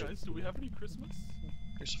Play some bitch? games. Guys, do we have any Christmas?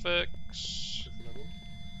 Crucifix. What's the level?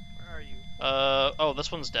 Where are you? Oh,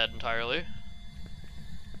 this one's dead entirely.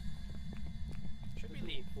 Should we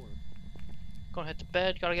leave? 4. Gonna head to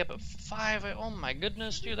bed. Gotta get up at 5. Oh my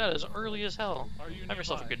goodness, dude, that is early as hell. Are you Have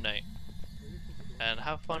yourself a nearby? good night. And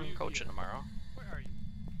have fun Are you coaching here? tomorrow. Where are you?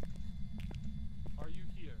 Are you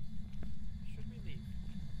here? Should we leave?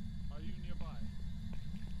 Are you nearby?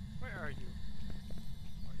 Where are you?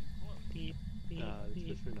 Are you close?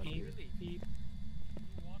 It's for sure not Should here. we leave? Do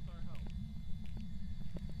you want our help?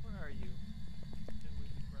 Where are you? Can we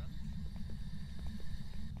be friends?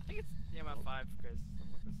 I think it's EMF 5, Chris.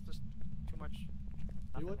 It's just too much. You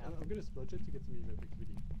know what? Nothing I'm gonna smudge it to get some EMF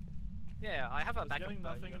activity. Yeah, I have a There's backup. getting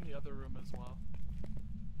nothing in the other room as well.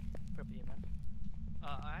 Put up the EMF.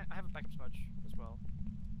 I have a backup smudge as well.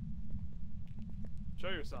 Show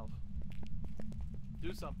yourself.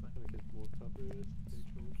 Do something. I'm gonna get more coverage.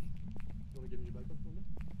 You wanna give me a backup moment?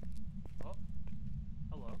 Oh.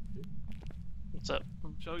 Hello. What's up?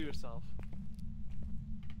 Show yourself.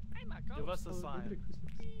 Hey, my ghost. Give us a Oh, look at sign. the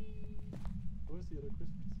Christmas. Where's the other Christmas?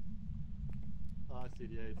 Ah, I see.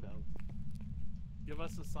 Yeah, it's out. Give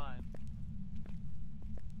us a sign.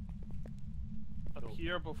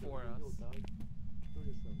 Appear before Go, us. dog. Show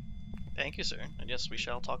yourself. Thank you, sir. And yes, we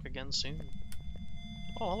shall talk again soon.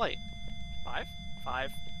 Oh, a light. 5?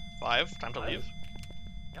 5. 5. Time to 5? leave.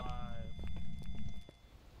 Yep.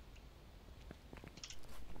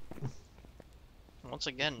 5. Once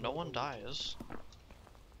again, no one dies.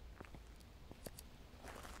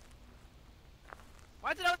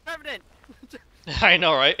 Why did I was Revenant? I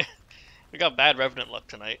know, right? We got bad Revenant luck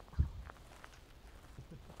tonight.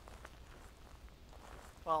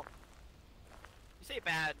 Well, you say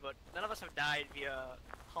bad, but none of us have died via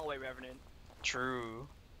hallway Revenant. True.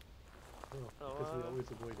 Oh, So, because we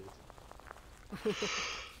always avoid it.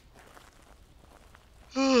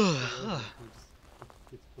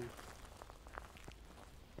 It's proof.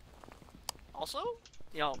 Also,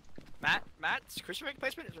 Matt's crucifix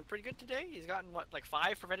placement has been pretty good today. He's gotten what, like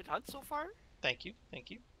 5 prevented hunts so far? Thank you.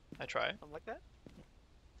 Thank you. I try. Something like that.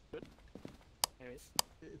 Good. Anyways,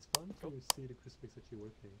 It's fun to see the crucifix actually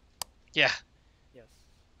working. Yeah. yes.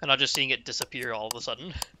 And not just seeing it disappear all of a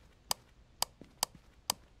sudden.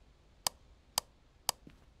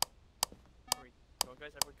 Where we going,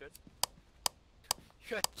 guys? Everyone good?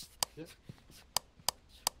 Good. Yep.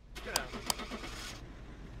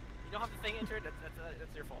 You don't have the thing entered.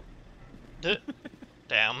 That's your fault.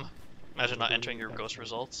 Damn. Imagine not entering your ghost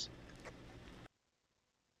results.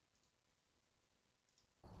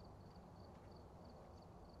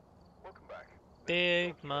 Welcome back.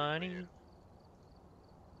 Big money.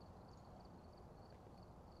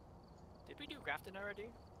 Did we do Grafton already?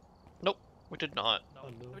 We did not. No. Oh,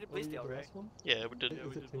 no. We did Oh, yeah, Blaisdell, the right? last one? Yeah, we did. Yeah, Is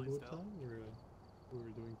we it did Tango Blaisdell. time or we were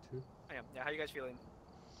doing 2? I am. Yeah, how you guys feeling?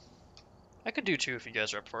 I could do 2 if you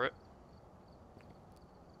guys are up for it.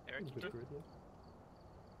 Eric, you Good do? for it, yeah.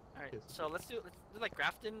 Alright, Yes, so let's do like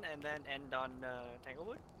Grafton and then end on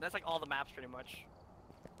Tanglewood. That's like all the maps pretty much.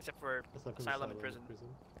 Except for Aside from asylum and prison.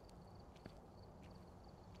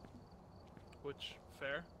 Which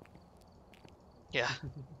fair? Yeah,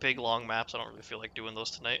 big long maps. I don't really feel like doing those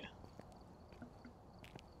tonight.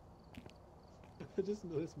 I just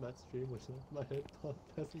noticed Matt's stream was my head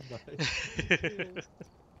passing by.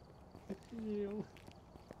 Ew.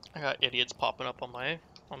 I got idiots popping up on my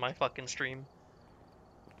fucking stream.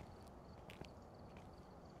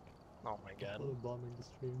 Oh my god. Bombing the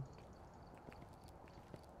stream.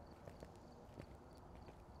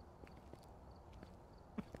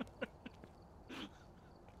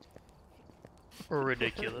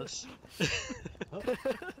 Ridiculous. Huh?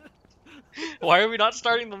 Why are we not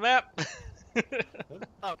starting the map?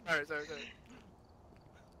 Oh, sorry.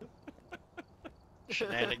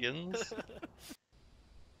 Shenanigans.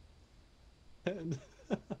 And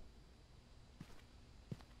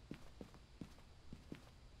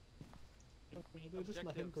they're just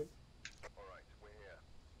not him quick. Alright, we're here.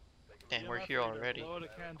 Damn, we're here already. Blow out a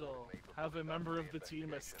candle. Have a member of the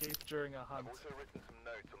team escape during a hunt. I've also written some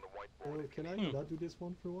notes on the whiteboard. Oh, can I not do this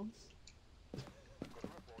one for once?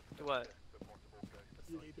 What?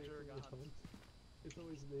 Escape during a hunt. It's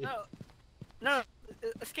always me. No.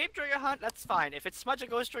 Escape during a hunt, that's fine. If it's smudge a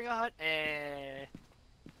ghost during a hunt, That's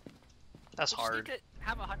you just hard. need to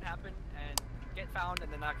have a hunt happen and get found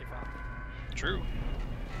and then not get found. True.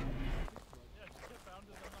 Yeah, just get found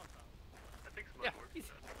and then not found. I think Yeah, smart works easy.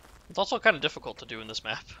 best. It's also kind of difficult to do in this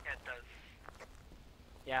map. Yeah, it does.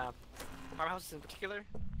 Yeah. Farmhouses in particular.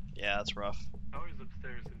 Yeah, it's rough. Power's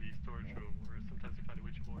upstairs in the storage room, where sometimes you find a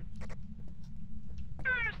witch board.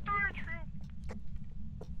 Storage room.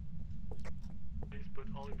 Please put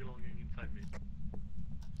all your belonging inside me.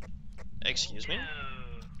 Excuse me?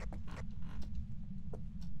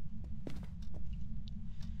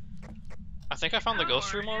 I think I found the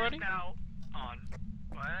ghost room already. Now on.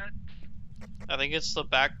 What? I think it's the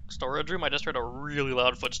back storage room. I just heard a really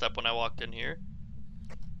loud footstep when I walked in here.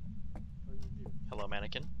 Are you here? Hello,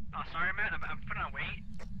 mannequin. Oh, sorry, man. I'm putting on weight.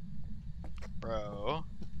 Bro.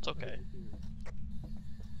 It's Are okay. you here?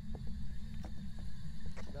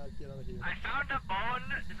 Matt, get out of here. I found a bone.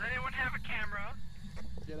 Does anyone have a camera?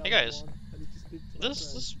 Get out Hey, of guys. the lawn. I need to speak to my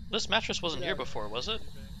friend. This mattress wasn't Yeah. here before, was it?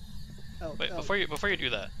 Out, Wait, out. before you do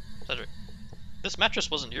that, Cedric. This mattress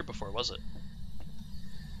wasn't here before, was it?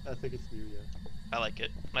 I think it's new, yeah. I like it.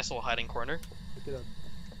 Nice little hiding corner. Look it up.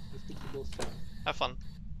 Let's speak to Ghost. Have fun,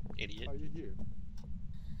 idiot. Are you here?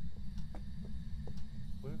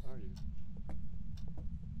 Where are you?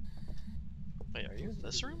 Wait, are you in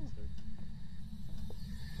this room?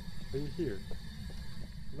 Are you here?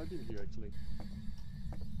 You might be in here actually.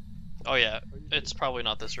 Oh yeah, Are you it's here? probably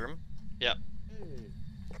not this room. Hey.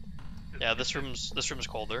 Yeah, this room's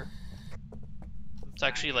colder. It's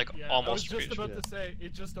actually like Yeah, almost. I was just about Yeah. to say,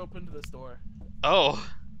 it just opened this door. Oh,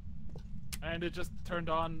 And it just turned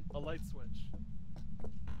on a light switch.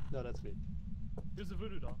 No, that's me. Here's a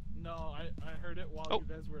voodoo doll. No, I heard it while Oh. you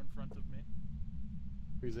guys were in front of me.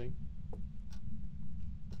 Freezing.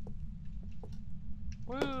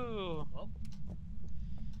 woo! Well,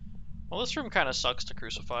 Well, this room kind of sucks to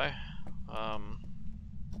crucify. I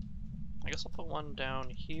guess I'll put one down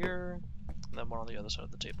here, and then one on the other side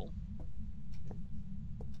of the table.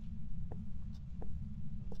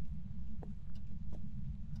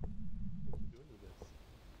 What are you doing with this?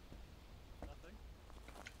 nothing.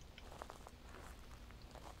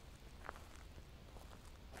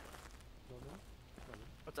 No, no? No, no.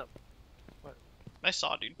 What's up? Nice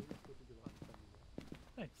saw, dude. Please go to the last time you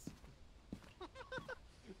Thanks.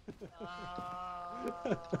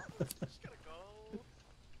 Just gotta go.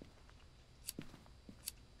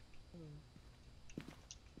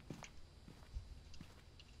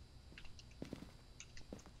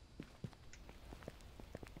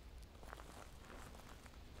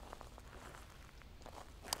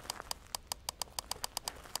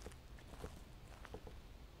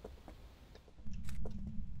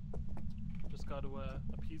 Just got to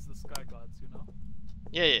appease the sky gods, you know?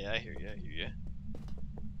 Yeah, I hear you.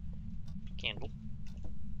 Candle.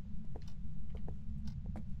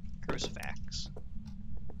 Crucifix.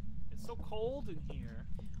 It's so cold in here.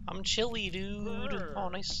 I'm chilly, dude. Brr. Oh,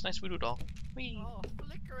 nice voodoo doll. Whee. Oh,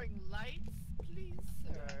 flickering lights, please,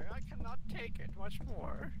 sir. I cannot take it much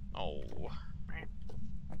more. Oh.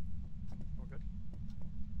 We're good.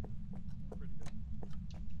 Pretty good.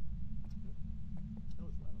 That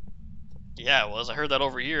was loud. Yeah, it was. I heard that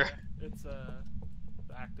over here. It's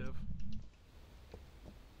active.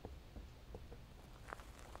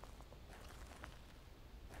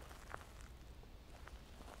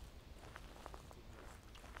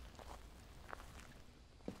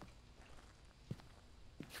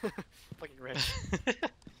 Fucking rich.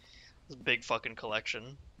 big fucking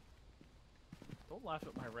collection. Don't laugh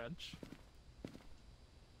at my wrench.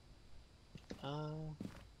 Oh,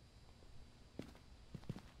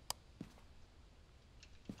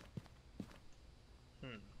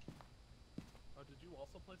 did you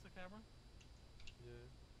also place a camera? Yeah.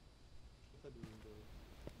 What's that doing though?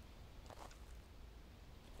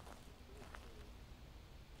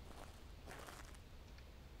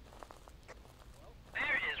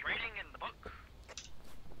 There is rating in the book.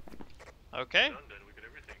 Okay. Done then, we got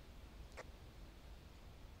everything.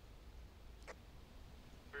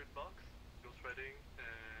 Spirit box, ghost writing,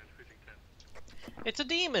 and freezing tent. It's a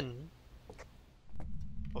demon.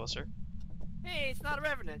 Closer. Hey, it's not a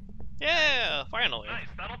revenant. Yeah, finally. Nice,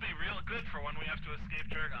 that'll be real good for when we have to escape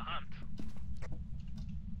during a hunt.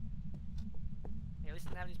 Hey, at least it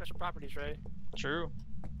doesn't have any special properties, right? True.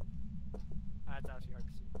 That's actually hard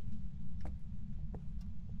to see.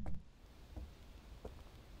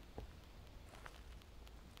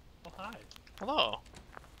 Oh, hi. Hello.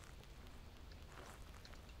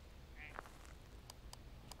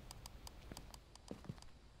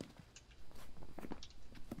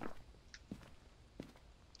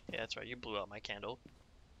 Yeah, that's right. You blew out my candle.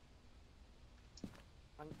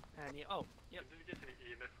 And you, oh, yep, Did we get any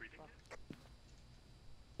EMF reading yet?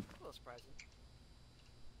 a little surprising.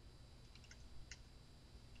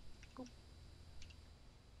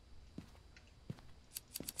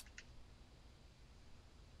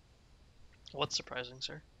 What's surprising,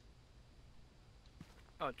 sir?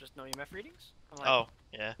 Oh, just no EMF readings? I'm like, Oh,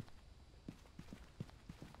 yeah.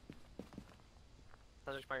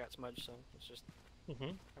 I just probably got smudged, so it's just Mm-hmm.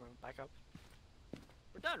 everyone back up.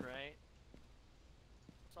 We're done, right?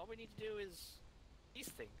 So all we need to do is these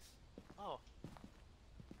things. Oh.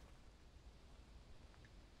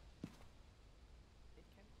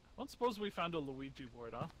 I don't suppose we found a Luigi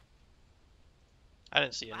board, huh? I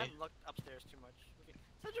didn't see I any. haven't looked upstairs too much. Okay.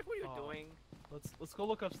 Cedric, what are you Oh. doing? Let's go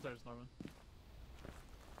look upstairs, Norman.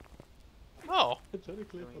 Oh, I'm trying to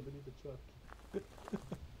clip underneath the truck.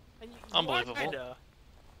 And you Unbelievable. Are kinda.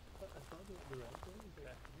 I saw the ramp there.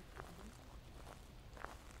 Okay.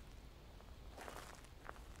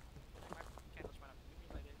 My candles went out. Leave me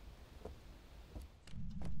lighted.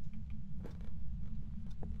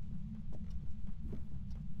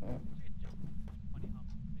 Should jump. Funny hop.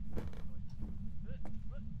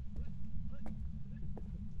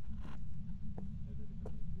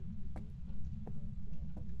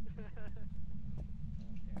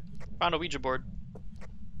 found a Ouija board.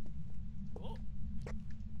 Cool.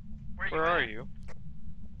 Where are you?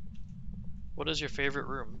 What is your favorite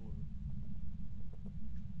room?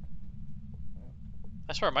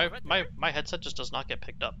 I swear, my headset just does not get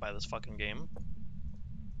picked up by this fucking game.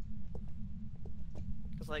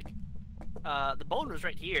 Cause like, the bone was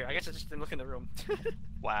right here. I guess I just didn't look in the room.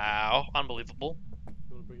 Wow, unbelievable.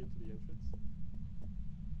 You wanna bring it to the entrance?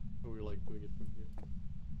 Or we're like doing it from here?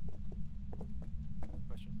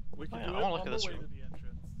 Question. We can yeah, do I it wanna look on at the this way room. to the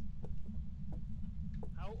entrance.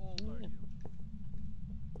 How old are you?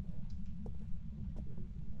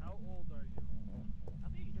 How old are you? How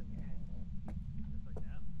many are you doing in your head? Just like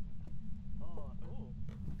that. Oh, Ooh.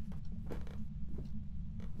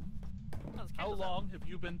 Oh, there's How candles out. long have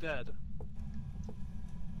you been dead?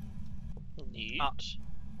 Neat.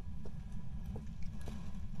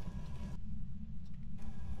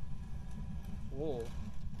 Whoa.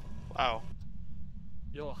 Wow.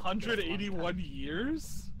 Yo, 181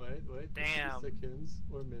 years? wait. Damn. Seconds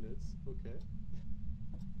or minutes. Okay.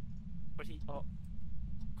 But he. Oh.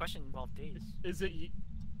 Question involved days. Is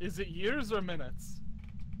it years or minutes?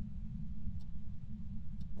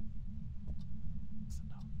 Doesn't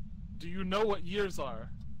know. Do you know what years are?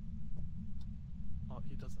 Oh,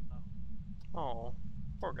 he doesn't know. Oh,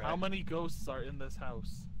 poor guy. How many ghosts are in this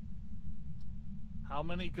house? How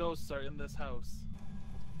many ghosts are in this house?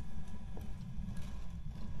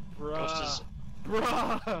 Bruh. Ghost is.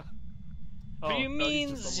 Bruh! What Oh, do you no, he's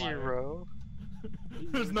mean just a liar. 0?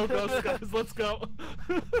 There's no ghosts, guys. Let's go.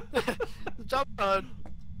 Jump on.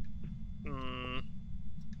 Hmm.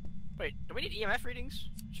 Wait, do we need EMF readings?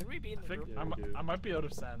 Should we be in I the think room? Yeah, we do. I might be out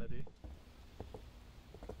of sanity.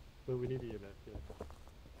 But we need EMF, yeah.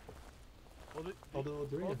 Well, Although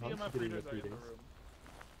during both a hunt, EMF you get readers EMF are in the readings. room.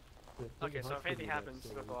 Yeah, during Okay, a so hunt, if you anything get happens,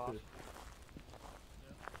 EMF, they'll go it's off. good.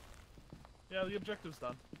 Yeah, the objective's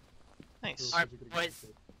done. Nice. So Alright, you're gonna boys. get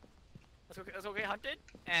it. Let's go get hunted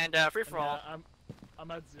and free for all. Yeah,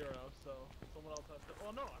 I'm at 0, so someone else has to.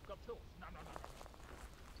 Oh no, I've got pills.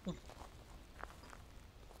 No.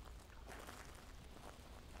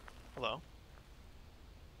 Hello.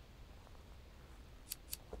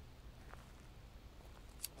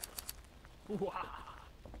 Wow.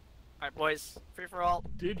 Alright, boys. Free for all.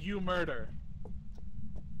 Did you murder?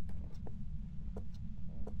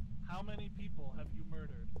 How many people have you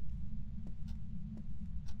murdered?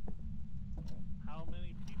 How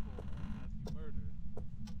many people have you murdered?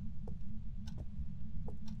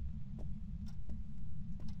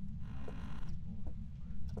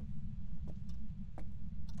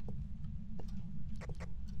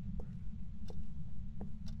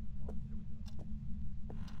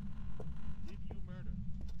 Did you murder?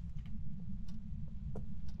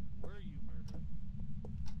 Were you murdered?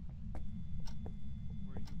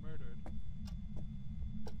 Were you murdered?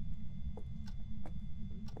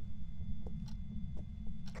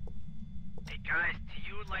 Hey guys, do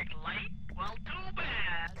you like light? Well, too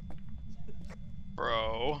bad.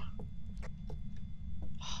 Bro.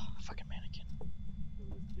 Fucking mannequin.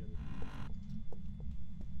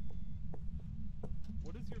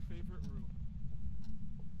 What is your favorite room?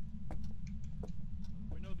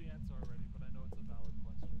 We know the answer already, but I know it's a valid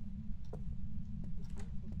question.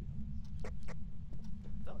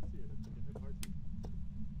 Oh, I see it. It's like a head heartbeat.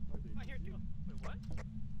 Heartbeat. Oh, here too. Wait, what?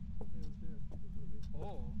 Yeah, it was there. It was in front of me.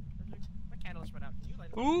 Oh, My candle just went out. Can you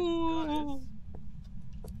light it? Ooh. guys.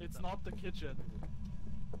 It's not the kitchen.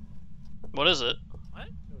 What is it? What?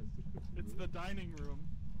 No, it's the cooking It's room. the dining room.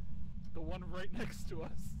 The one right next to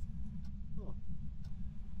us. Oh.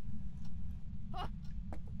 Huh.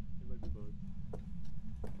 It might be both.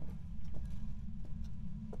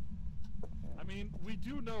 I mean, we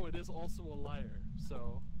do know it is also a liar,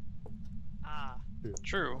 so... Ah.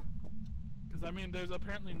 True. Because, I mean, there's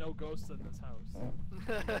apparently no ghosts in this house.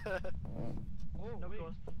 Oh, No wait.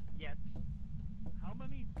 ghost yet. How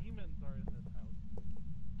many demons are in this house?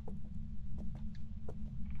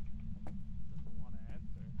 Doesn't want to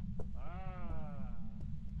answer. Ah.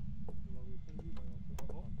 Well, we can do that also.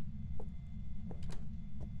 Oh.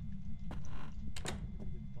 We're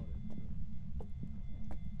gonna get spotted, so.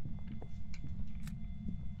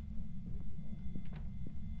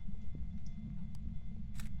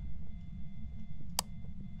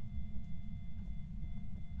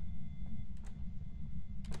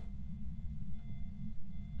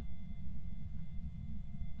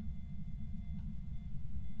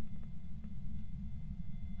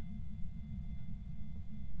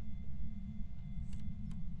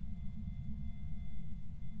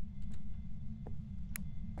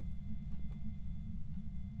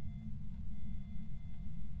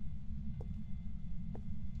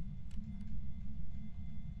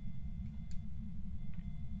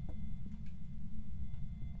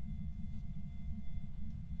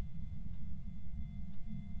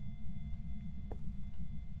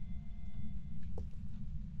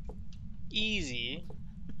 Easy.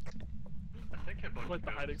 I think I bugged What,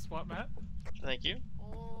 the ghosts. hiding spot, Matt? Thank you.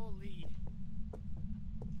 Holy.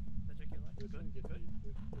 Did you get light? We're trying to Good. get Good.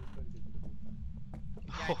 we're trying to get to the whole time.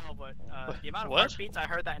 Yeah, I know, but the amount of What? heartbeats I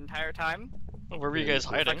heard that entire time. Where were you guys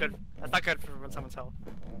That's That's not hiding? good. That's not good for when someone's health.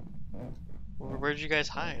 Where did you guys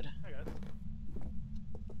hide? Hi, guys.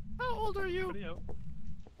 How old are you? Video.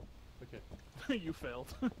 Okay. You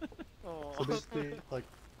failed. Oh. So basically, like,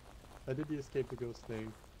 I did the escape the ghost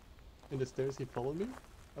thing. In the stairs, he followed me.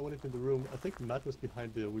 I went into the room. I think Matt was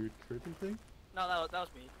behind the weird curtain thing. No, that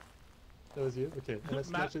was me. That was you? Okay. And I Matt,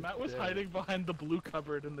 smashed it Matt was there. hiding behind the blue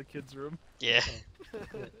cupboard in the kids' room. Yeah.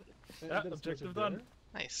 Yeah. And Yeah, then I smashed objective it done. there,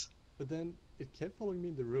 Nice. But then it kept following me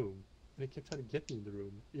in the room. And it kept trying to get me in the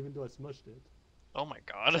room, even though I smushed it. Oh my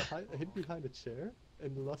god. I hid behind a chair,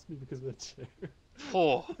 and it lost me because of that chair.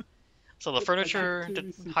 Oh. So the I could furniture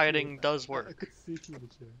clearly see through hiding it. does I work. could see through the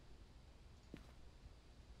chair.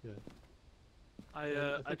 Yeah.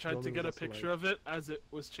 I I think tried to Roman get a was also picture right. of it as it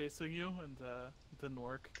was chasing you, and it didn't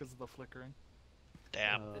work because of the flickering.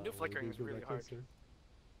 Damn. The new flickering is really hard.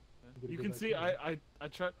 gotta You go can back see now. I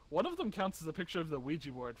tried. One of them counts as a picture of the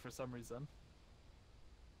Ouija board for some reason,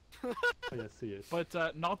 Oh yeah, see it. but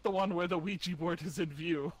not the one where the Ouija board is in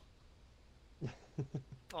view.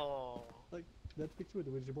 Oh. Like, that picture with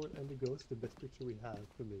the Ouija board and the ghost, the best picture we have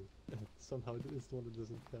for me. And somehow it is the one that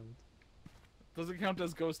doesn't count. Doesn't count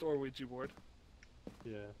as ghost or Ouija board.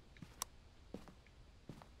 Yeah.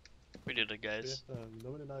 We did it, Yeah, guys.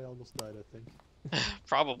 Norman and I almost died, I think.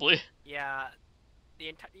 Probably. Yeah. The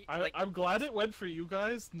entire. I'm glad it went for you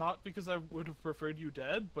guys, not because I would have preferred you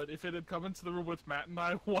dead, but if it had come into the room with Matt and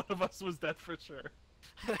I, one of us was dead for sure.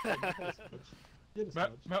 Yeah,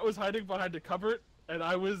 Matt was hiding behind a cupboard, and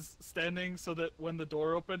I was standing so that when the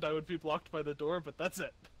door opened, I would be blocked by the door, but that's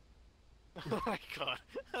it. Oh my god.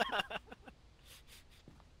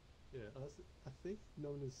 Yeah, I think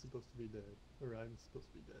Norman is supposed to be dead. Or I'm supposed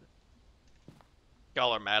to be dead.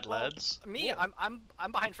 Y'all are mad Well, lads. me, Yeah.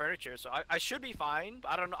 I'm behind furniture, so I should be fine.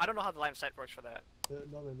 But I don't know how the line of sight works for that.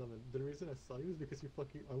 No man, no man. The reason I saw you is because you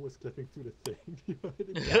fucking arm was clipping through the thing. You were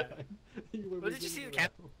hiding Yeah. behind. You were But did you see wiggling the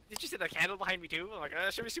cat? around. Did you see the candle behind me too? I'm like,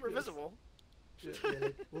 that should be super Yes. visible. Yeah, yeah,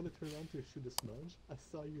 like when I turned around to shoot a smudge, I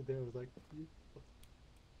saw you there. I was like, you.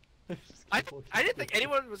 I just I kept walking didn't think forward.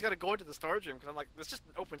 anyone was gonna go into the storage room because I'm like, it's just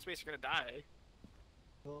an open space. You're gonna die.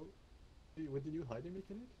 Well, with the new hiding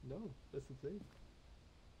mechanic? No, that's the thing.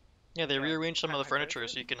 Yeah, they Yeah, rearranged some of hide the behind furniture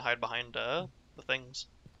furniture? so you can hide behind the things.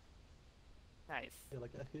 Nice. Yeah,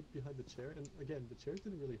 like I hid behind the chair, and again, the chair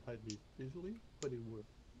didn't really hide me visually, but it worked.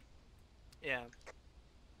 Yeah.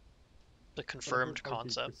 The But I confirmed heard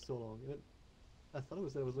heartbeat concept. for so long, and I thought it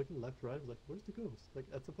was that I was looking left, right. I was like, "Where's the ghost?" Like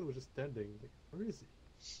at some point, it was just standing. Like, where is he?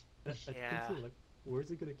 I couldn't Yeah. see him, like, where's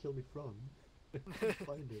he gonna kill me from? I couldn't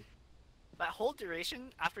find it. That whole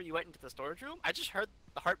duration after you went into the storage room, I just heard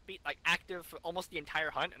the heartbeat like active for almost the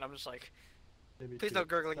entire hunt, and I'm just like, Maybe please too. no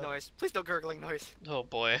gurgling noise. Please no gurgling noise. Oh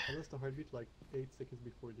boy. Unless the heartbeat like 8 seconds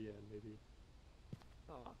before the end, maybe.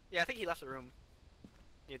 Oh. Yeah, I think he left the room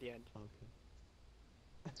near the end.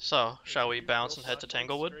 Okay. So, shall If we you bounce throw and head to flashlights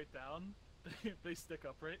Tanglewood? Straight down, they stick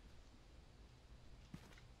upright.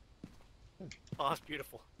 Oh, that's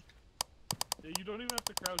beautiful. Yeah, you don't even have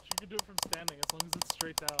to crouch. You can do it from standing as long as it's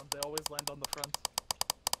straight down. They always land on the front.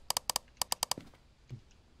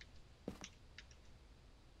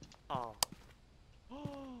 Oh.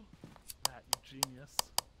 Matt, you genius.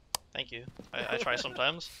 Thank you. I try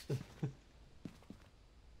sometimes.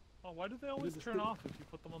 Oh, why do they always just turn do- off if you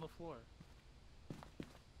put them on the floor?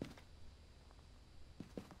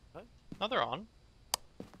 No, they're on.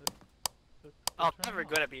 They're Oh, turning not very off.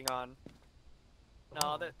 good at being on. No,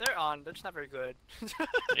 Oh. they're on. They're just not very good.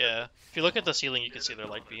 Yeah. If you look at the ceiling, you can see their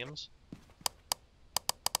light beams.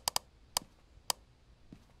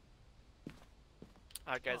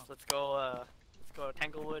 Alright, guys, Huh. let's go to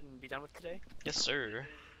Tanglewood and be done with today. Yes, sir.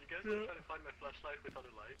 You guys want to try to find my flashlight with other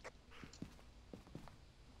light?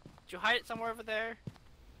 Did you hide it somewhere over there?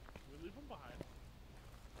 We leave them behind.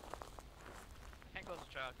 Can't close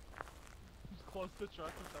the truck. Just close the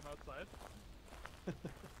truck since I'm outside.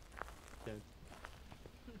 Can't.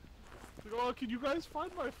 Like, oh, can you guys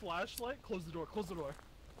find my flashlight? Close the door. Close the door.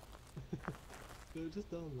 They're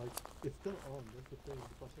just done, like, it's still on, that's the thing,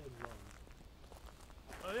 the flashlight is on.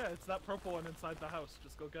 Oh yeah, it's that purple one inside the house.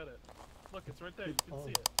 Just go get it. Look, it's right there. You It's can on.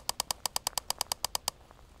 see it.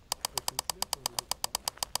 Wait, can you see it? Or is it on?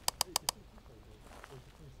 Hey, you can see the flashlight though. Where's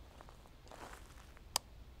the first?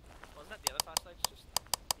 Wasn't that the other flashlights just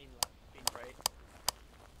being bright?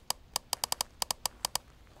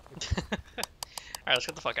 Alright, let's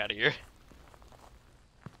get the fuck out of here.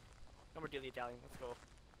 No more dilly-dallying, let's go.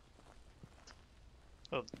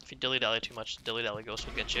 Oh, if you dilly-dally too much, the dilly-dally ghost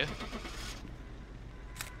will get you.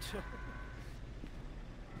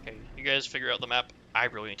 Okay, you guys figure out the map. I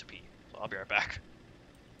really need to pee, so I'll be right back.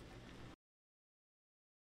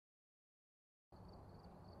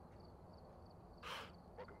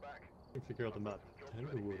 Welcome back. You can figure out the map.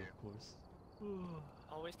 Tanglewood, of course.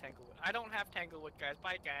 Always Tanglewood. I don't have Tanglewood, guys.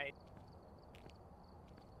 Bye, guide.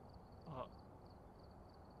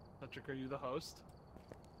 Patrick, are you the host?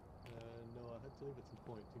 No, I had to leave at some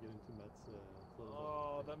point to get into Matt's flow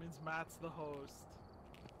Oh, zone that means Matt's the host.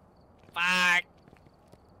 Fuck!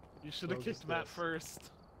 You should have Well, kicked just Matt this. first.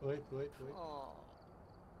 thing. Wait. Oh.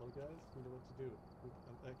 Well, guys, we know what to do.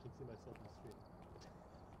 I can see myself on the screen.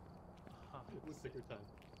 We'll take your time.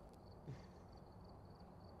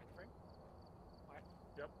 Wait for it.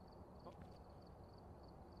 Yep.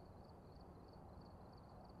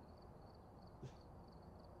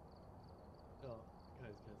 Oh,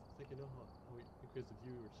 guys, I think you know how we increase the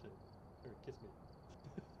viewership. Here, kiss me.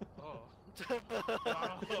 Oh.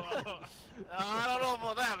 I don't know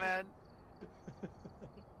about that, man.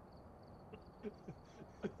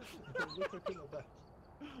 Look up in the back.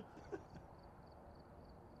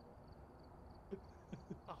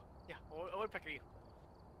 Oh, yeah. What woodpecker are you?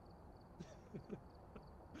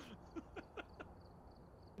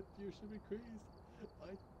 Viewership increased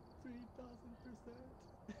by 3,000%.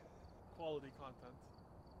 Quality content.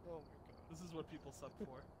 Oh This is what people sub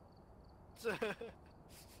for. my god.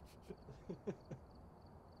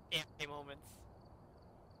 Anime moments.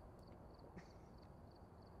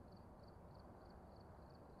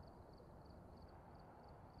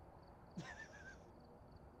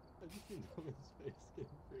 I just see Norman's face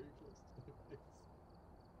getting very close to my face.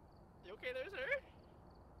 You okay there, sir?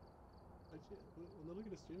 Actually, when I look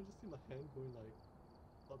at the stream, I just see my hand going like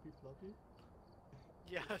floppy.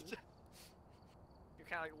 Yeah. Like this. You're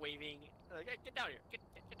kind of like waving. Like, hey, get down here. Get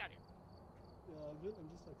down here. Yeah, I'm just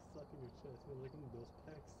like sucking your chest. You're licking those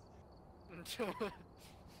pecs.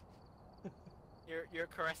 You're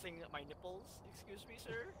caressing my nipples. Excuse me,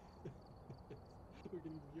 sir. We're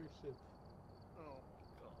gonna use your shit. Oh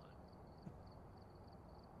god.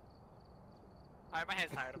 Alright, my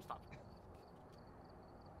hand's tired. I'm stopping.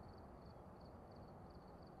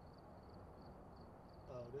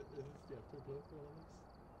 Is this the afterglow for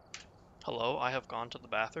elements? Hello, I have gone to the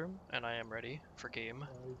bathroom and I am ready for game.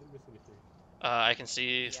 You didn't miss anything. I can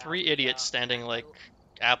see Yeah, 3 idiots yeah, standing like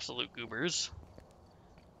absolute goobers.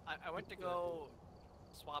 I went to go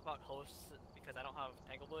swap out hosts because I don't have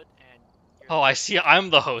Tanglewood and. Oh, I see. I'm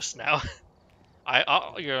the host now.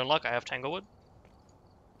 You're in luck. I have Tanglewood.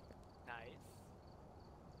 Nice.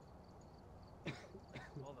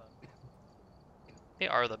 Well then. They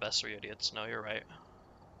are the best 3 idiots. No, you're right.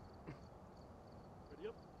 Ready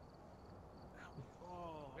up.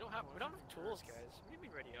 Oh, We don't have tools, guys. What do you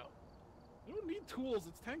mean ready up? You don't need tools.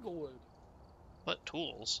 It's Tanglewood. What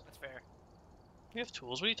tools? That's fair. We have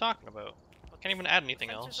tools. What are you talking about? But Can't even add the anything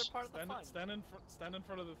sensors else. Are part of the fun. Stand in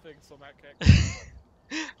front of the thing so Matt can't.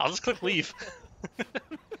 I'll just click leave.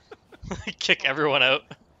 Kick everyone out,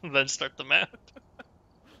 and then start the map.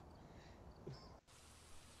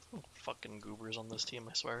 Fucking goobers on this team,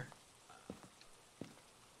 I swear.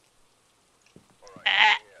 Alright, Ah!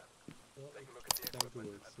 yeah. Well, Take a look at the Tanglewood,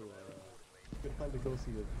 equipment and so prepare you can find the ghost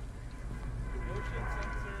in the Motion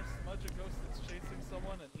sensor, smudge a ghost that's chasing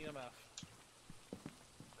someone, and EMF. No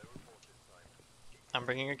report this time. I'm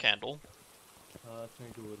bringing a candle.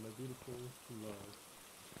 Tanglewood, my beautiful love.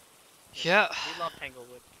 Yeah. We love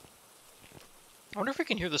Tanglewood. I wonder if we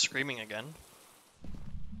can hear the screaming again.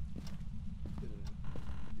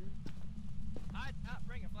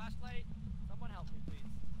 Bring a flashlight. Someone help me, please.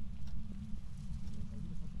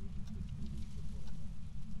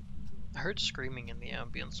 I heard screaming in the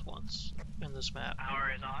ambience once in this map.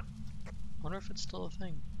 Power is on. I wonder if it's still a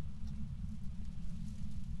thing.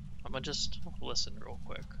 I'm gonna just listen real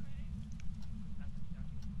quick.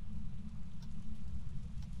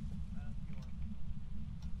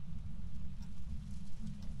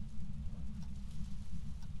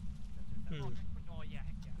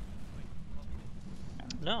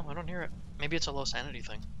 No, I don't hear it. Maybe it's a low sanity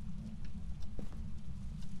thing.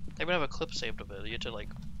 They would have a clip saved of it. You had to like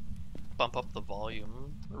bump up the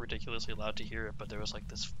volume ridiculously loud to hear it, but there was like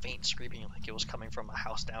this faint screaming like it was coming from a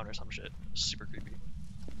house down or some shit. It was super creepy.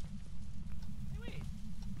 Hey, wait.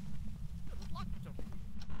 There's a block switch over here.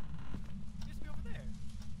 It used to be over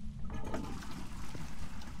there.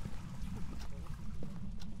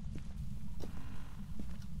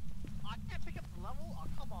 I can't pick up the level? Oh,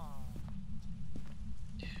 come on.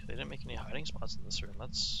 They didn't make any hiding spots in this room.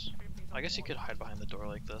 That's... I guess you could hide behind the door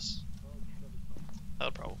like this. That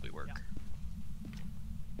would probably work. Yeah.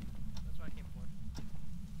 That's what I came for.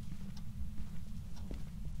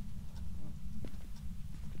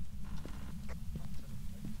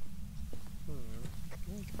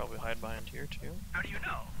 You could probably hide behind here too. How do you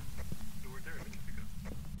know? You were there a minute ago.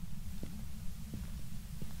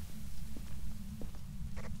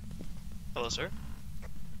 Hello, sir.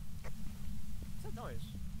 What's that noise?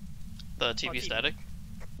 The TV TV. static.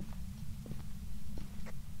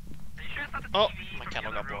 Are you sure it's not the Oh, TV my from the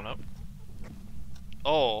candle other got blown room? up.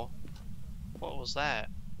 Oh, what was that?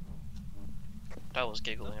 That was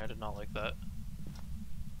giggling. I did not like that.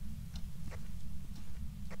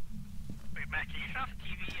 Wait, Matt, can you shut off the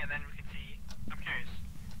TV and then we can see? I'm curious.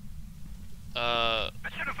 I I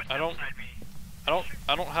should have put I don't- beside me.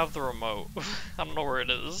 I don't have the remote. I don't know where it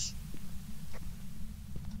is.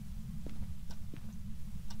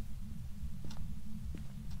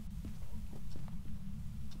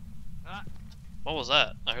 Ah. What was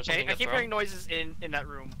that? I heard Okay, something I get keep thrown. hearing noises in that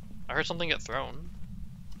room. I heard something get thrown.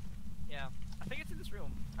 Yeah, I think it's in this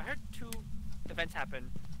room. I heard 2 events happen.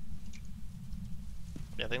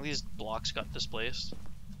 Yeah, I think these blocks got displaced.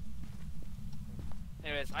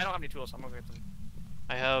 Anyways, I don't have any tools, so I'm gonna get them.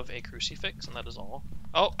 I have a crucifix, and that is all.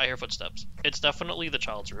 Oh, I hear footsteps. It's definitely the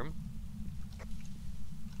child's room.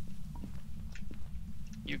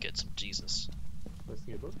 You get some Jesus.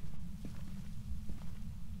 Missing a book?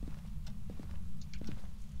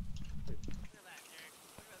 Look at that, Eric.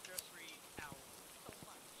 Look at that grocery owl. So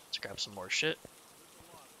much. Let's grab some more shit. There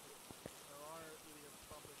are idiots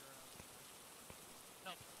bumping around.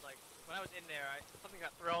 No, like when I was in there, something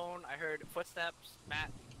got thrown. I heard footsteps.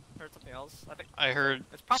 Matt heard something else. I think I heard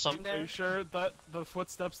it's probably some. in Are there. you sure that the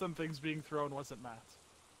footsteps and things being thrown wasn't Matt?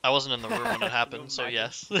 I wasn't in the room when it No happened, so magic.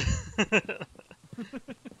 yes. Alright, go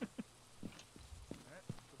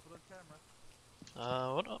put on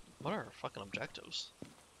camera. What are our fucking objectives?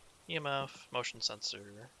 EMF, motion sensor,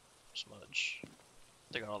 Smudge.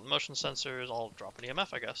 Take out all the motion sensors. I'll drop an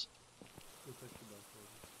EMF, I guess. It's actually not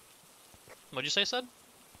crazy. What'd you say, Sid?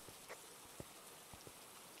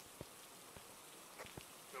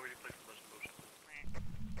 Where you place the motion.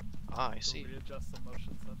 Ah, I So see. readjust the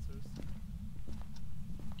motion sensors.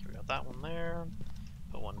 Okay, we got that one there.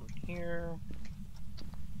 Put one here.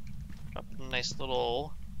 Drop a nice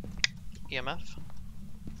little EMF.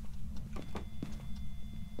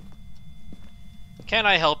 Can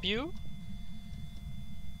I help you?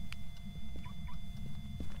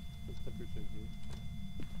 What's temperature here?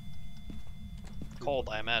 Cold,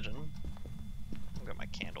 I imagine. I've got my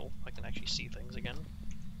candle. I can actually see things again.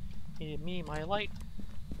 Give me my light.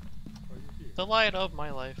 Are you here? The light of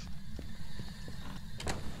my life.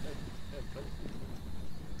 Try to see.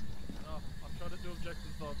 Oh, I'm trying to do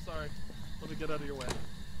objectives though, I'm sorry. Let me get out of your way.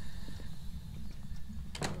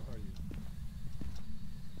 Where are you?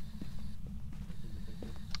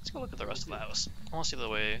 Let's go look at the rest of the house. I want to see the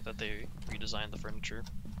way that they redesigned the furniture.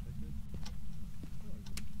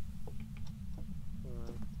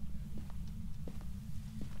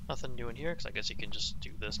 Nothing new in here, because I guess you can just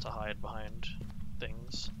do this to hide behind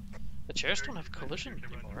things. The chairs don't have collision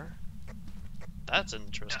anymore. That's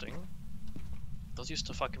interesting. Those used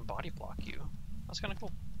to fucking body block you. That's kind of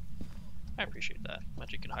cool. I appreciate that.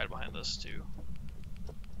 But you can hide behind this too.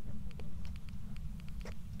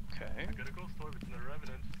 Okay. I got a ghost door with another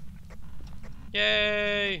evidence.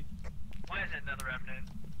 Yay! Why is it another remnant?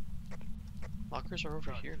 Lockers are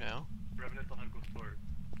over here now. Revenant don't have ghost door.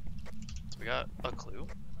 So we got a clue.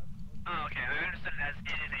 Oh, okay. I understood it as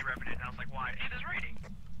it is a remnant. And I was like, why? It is raining.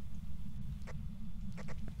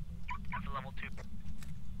 That's a level 2.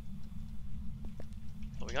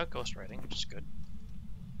 So we got ghost writing, which is good.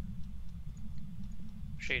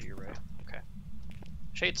 Shade array. Okay.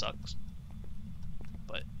 Shade sucks.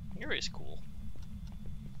 But Uray's cool.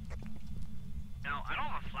 No, I don't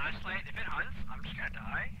have a flashlight. If it hunts, I'm just gonna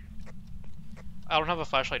die. I don't have a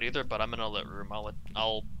flashlight either, but I'm in a lit room.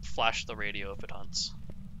 I'll flash the radio if it hunts.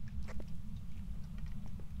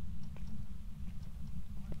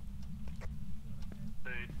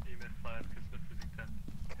 Say EMF 5 because no physics 10.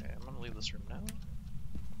 Okay, I'm gonna leave this room now.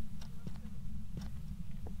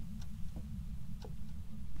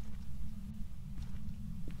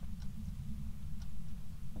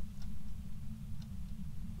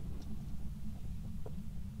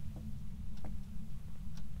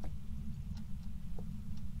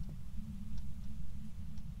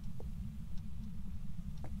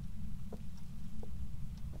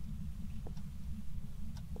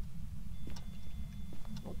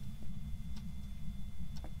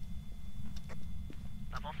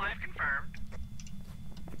 Level 5 confirmed.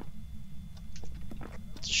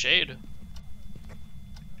 It's a shade.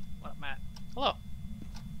 What, Matt? Hello.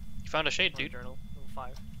 You found a shade, dude. Journal. Level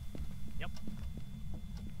 5. Yep.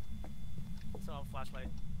 Still have a flashlight.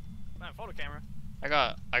 I have a photo camera. I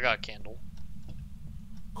got a candle.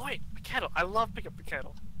 Oh wait, a candle. I love picking up the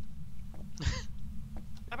candle.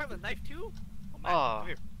 I have a knife too? Oh man, Ah. come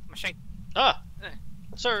here. I'm ashamed. Ah! Eh.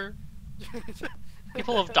 Sir,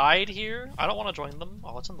 people have died here. I don't want to join them.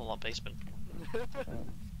 Oh, it's in the basement.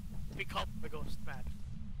 We caught the ghost, Matt.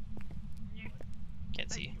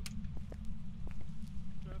 Can't see.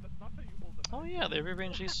 Sir, that's not how you hold the Oh knife. yeah, they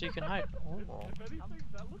rearranged these so you can hide. Oh. If anything,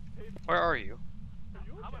 that looks painful. Where are you? Are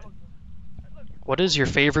you okay? What is your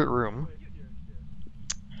favorite room? Wait, here.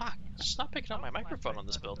 Ah, just not picking up my microphone on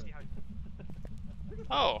this build.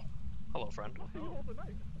 Oh, hello friend. How you hold the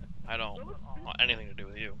knife? I don't want anything to do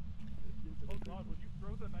with you. Oh god, when you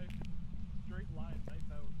throw the knife, straight line, knife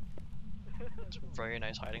out. It's very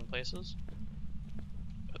nice hiding places.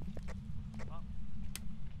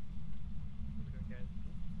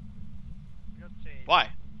 Why?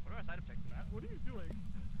 What are our side effects? Matt, what are you doing?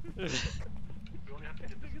 We only have to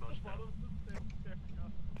get Sitting this at the smudge bottom down. of the stairs staring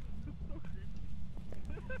up. It's so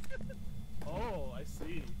creepy. Oh, I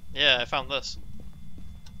see. Yeah, I found this.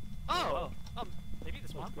 Oh! Maybe the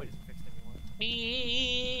spawn point isn't fixed anymore.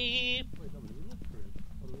 Beep. Wait, no, but we look for it.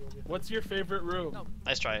 Or do we only have- What's your favorite room? No.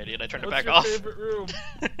 Nice try, idiot. I turned it What's back your off. favorite room?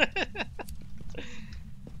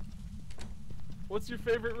 What's your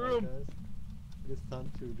favorite Alright, room? guys. It is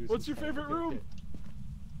time to do What's some your science. favorite Okay, room?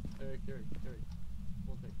 okay. Eric.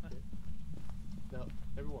 One thing, okay? Now,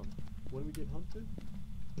 everyone, when we get hunted,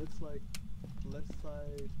 let's like, left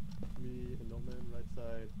side, me and Norman, right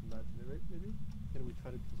side, Matt and Eric, maybe? And we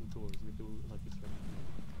try to close the doors. We do like this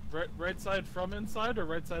Right side from inside or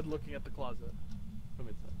right side looking at the closet? from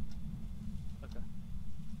inside. Okay.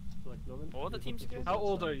 So like Norman. What were the you teams look again? close How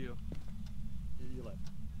old outside. are you? You left.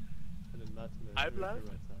 And then Matt and then I'm Eric, left.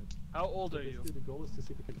 your right side. How old So are you? basically the goal is to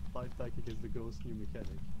see if we can fight back against the ghost new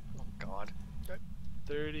mechanic. Oh God.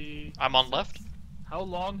 30. I'm on left? How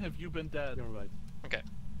long have you been dead? You're right. Okay.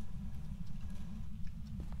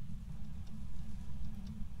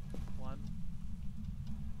 1,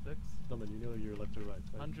 6, No man, you know you're left or right,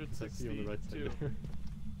 right? 'Cause I see you on the right side 162. there.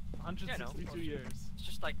 162 years. It's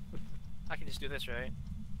just like I can just do this, right?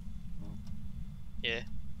 Yeah.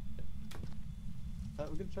 We're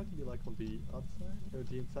gonna try to be like on the outside, or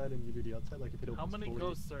the inside, and you do the outside. Like if it opens How many fully,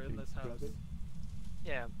 ghosts are in you this grab house? it.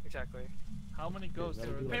 Yeah, exactly. How many Okay, ghosts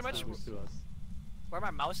that'll are do in Pretty like this much house? to us. Where my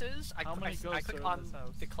mouse is, I, How many I ghosts click are in on this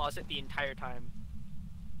house? the closet the entire time.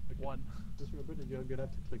 Okay. 1. Just remember that you're gonna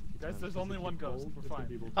have to click a few Guys, times, there's 'cause only if one you ghost, hold, we're it won't fine.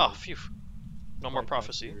 be able to Oh, phew. No more fight back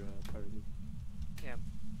prophecy. your, party. Yeah.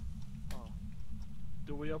 Oh.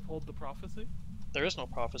 Do we uphold the prophecy? There is no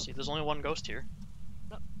prophecy. There's only one ghost here.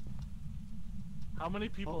 How many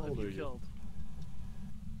people How have old you are you? killed?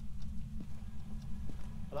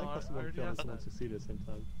 I like Oh, how I someone already kills and asked someone that. succeed at the same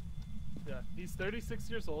time. Yeah, he's 36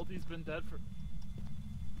 years old. He's been dead for.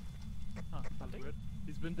 Huh, that's weird.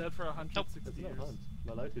 He's been dead for 160 That's years. not hunt.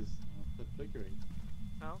 My light is not flickering.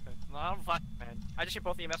 Oh, okay. Well, I'm fine, man. I just hear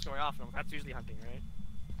both EMS going off, and that's usually hunting, right?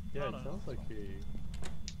 Yeah, No, it no, sounds no. like a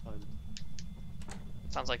hunt.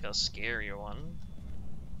 Sounds like a scary one.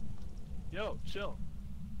 Yo, chill.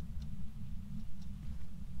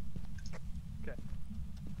 Okay.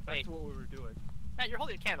 Back Wait. to what we were doing. Matt, you're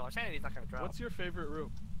holding a candle. Our sanity's not gonna drop. What's your favorite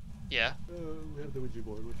room? Yeah. We have the Ouija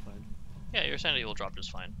board, we're fine. Yeah, your sanity will drop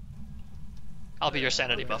just fine. I'll be your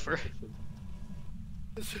sanity okay. buffer.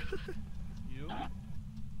 You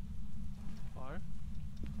are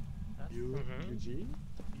You, Mhm. Eugene?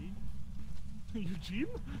 Eugene?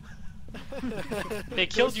 They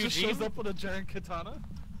killed Ghost just Eugene? shows up with a giant katana.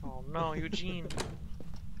 Oh no, Eugene.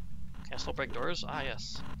 Can I still break doors? Ah,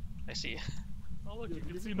 yes. I see. Oh look, Yeah, you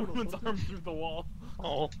can you see can put a Norman's photo. arm through the wall.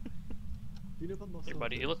 Oh, Do you know about hey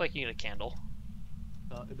buddy, you look like you need a candle.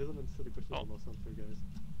 It doesn't answer the question Oh. about Monster Hunter, guys.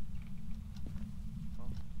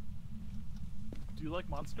 Do you like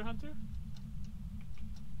Monster Hunter?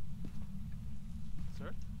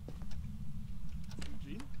 Sir?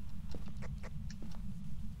 Eugene?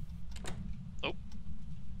 Oh.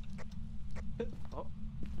 Oh,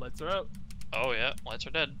 lights are out. Oh yeah, lights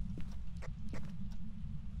are dead.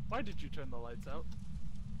 Why did you turn the lights out?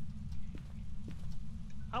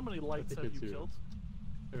 How many lights think have it's you you. killed?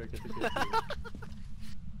 Eric, I think it's you.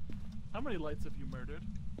 How many lights have you murdered?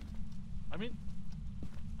 I mean,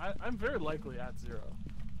 I'm very likely at 0.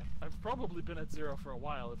 I've probably been at 0 for a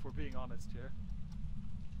while, if we're being honest here.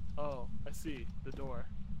 Oh, I see. The door.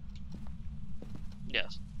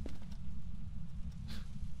 Yes.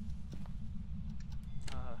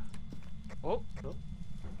 Oh,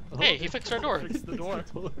 Hey, he fixed our door. Fixed the door.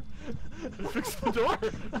 He fix the door!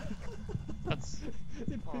 That's.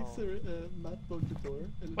 It fixed Matt broke the door.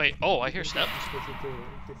 And Wait, oh, I hear steps.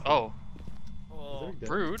 Oh, Oh.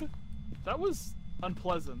 rude. That was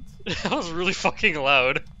unpleasant. That was really fucking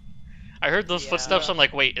loud. I heard those Yeah. footsteps. I'm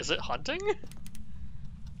like, wait, is it hunting?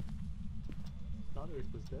 Not Eric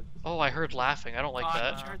was dead. Oh, I heard laughing. I don't like Oh,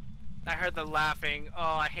 that. I heard the laughing. Oh,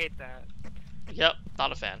 I hate that. Yep,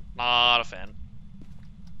 not a fan. Not a fan.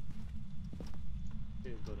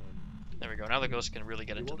 Okay, but There we go. Now the ghost can really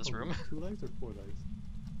get you into walk this on room. 2 legs or 4 legs?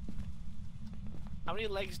 How many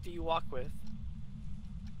legs do you walk with?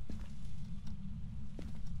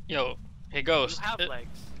 Yo, hey You ghost. have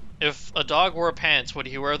legs. If a dog wore pants, would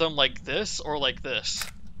he wear them like this or like this?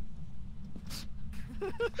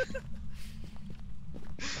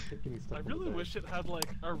 I really wish it had like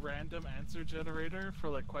a random answer generator for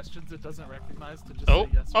like questions it doesn't recognize to just Oh,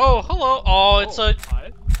 say yes or oh, no. hello. Oh, it's Oh,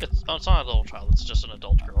 hi. it's not a little child. It's just an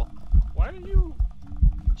adult girl. Why are you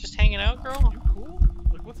Just hanging out, girl. you cool?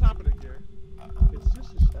 Like what's happening here? It's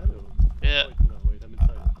just a shadow. Yeah, Wait, no, wait, I'm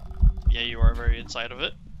inside. yeah, you are very inside of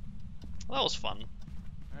it. Well, that was fun.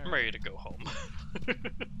 I'm Alright. ready to go home.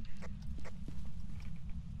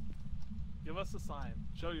 Give us a sign.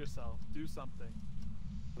 Show yourself. Do something.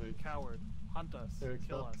 Wait, Coward. Hunt us. Eric,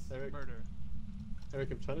 Kill stop. us. Eric. Murder.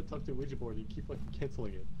 Eric, I'm trying to talk to the Ouija board and you keep fucking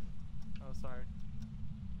canceling it. Oh, sorry.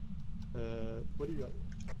 What do you got?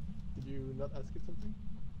 Did you not ask it something?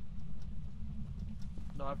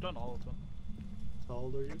 No, I've done all of them. How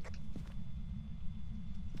old are you?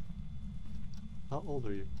 How old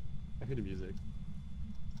are you? I hear the music.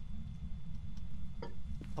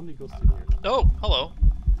 How many ghosts are here? Oh, hello.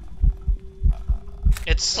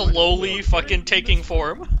 It's slowly fucking taking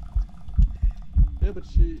form. Yeah, but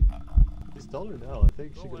she's taller now. I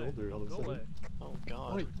think Go she got away. older all of a Go sudden. away. Oh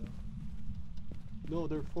god. Wait. No,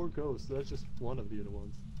 there are 4 ghosts. So that's just one of the other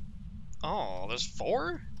ones. Oh, there's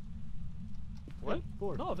 4? What? Yeah,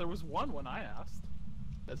 4. No, there was one when I asked.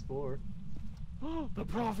 That's 4. The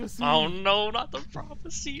prophecy! Oh no, not the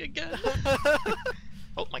prophecy again.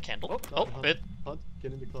 Oh, my candle. Oh, Hunt, it. Hunt,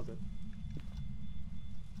 get in the closet.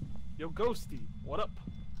 Yo, Ghosty, what up?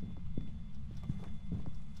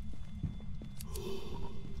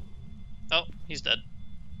 Oh, he's dead.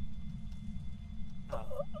 Oh.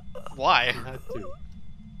 Why? You had to.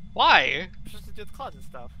 Why? Just to do the closet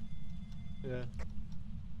stuff. Yeah.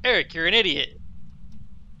 Eric, you're an idiot.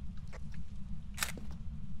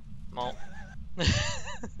 Well.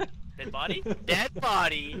 Dead body? Dead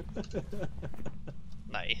body!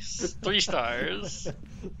 Nice. 3 stars.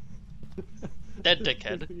 Dead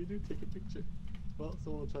dickhead. You do take a picture. Well,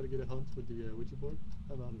 someone will try to get a hunt with the Ouija board.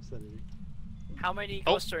 I'm out of sanity. How many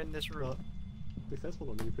Oh. ghosts are in this room? Successful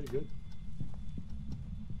one, you're pretty good.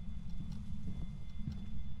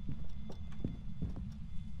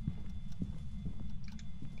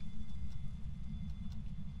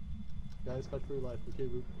 Guys, fight for your life. Okay,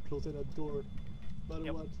 we're closing that door. No matter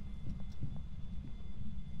Yep. what.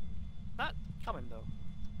 Not coming though.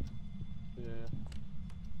 Yeah.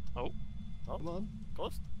 Oh. Oh. Come on.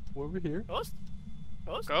 Ghost? We're over here. Ghost?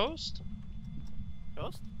 Ghost? Ghost?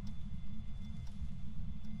 Ghost?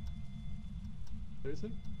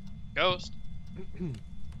 Seriously? Ghost?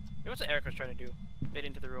 What's what Eric was trying to do? Get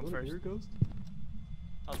into the room Over first. here, ghost?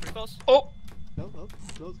 I was pretty close. Oh! No, no.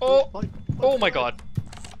 Ghost, Oh. ghost, fight. Fight Oh for my your life. god.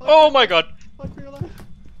 Fight Oh for my your god. life. Fight for your life.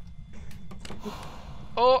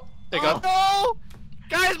 Oh! They got. Oh no!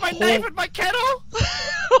 Guys, my knife and my kettle!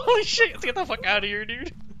 Holy shit! Let's get the fuck out of here,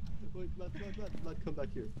 dude. Wait, Matt, come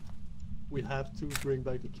back here. We have to bring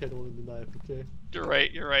back the kettle and the knife, okay? You're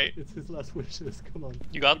right, you're right. It's his last wishes, come on.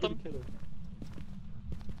 You got I get them? a kettle.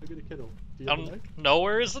 I get a kettle. Do you have a knife? No,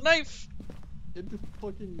 where is the knife? Get the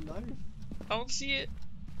fucking knife. I don't see it.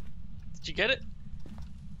 Did you get it?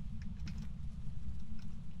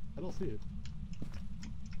 I don't see it.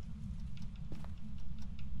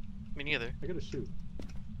 Me neither. I gotta shoot.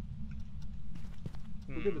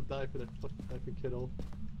 We're gonna die for that fucking knife and kettle.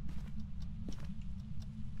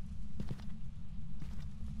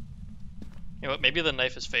 You know what? Maybe the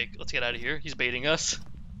knife is fake. Let's get out of here. He's baiting us.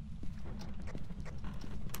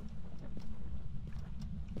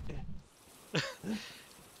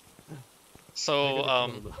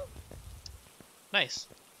 So, nice.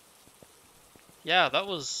 Yeah, that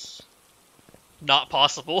was not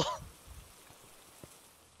possible.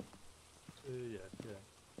 Yeah.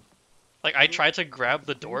 Like, I tried to grab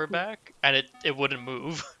the door back, and it wouldn't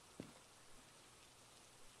move.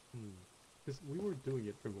 Because we were doing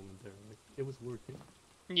it for a moment there, like, it was working.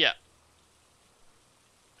 Yeah.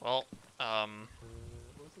 Well, What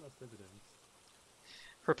was the last evidence?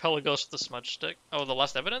 propel a ghost with the smudge stick. Oh, the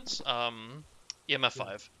last evidence? EMF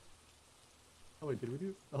 5. Oh wait, did we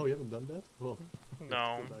do? Oh, we haven't done that? Well, let's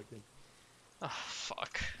No. go back in. Oh,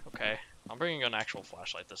 fuck. Okay. I'm bringing an actual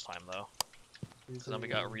flashlight this time, though. These So then we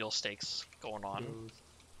are got real stakes going on.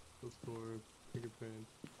 Ghost orb, fingerprint,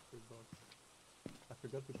 bird box. I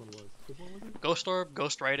forgot which one it was. Which one was it? Ghost orb,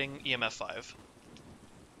 ghost writing, EMF 5.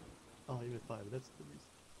 Oh, even 5. That's the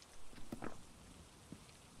reason.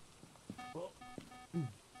 Well,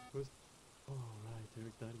 where's? Oh right,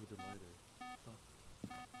 Eric died with the lighter. Oh.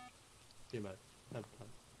 Hey Matt, have time.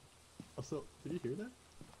 Also, did you hear that?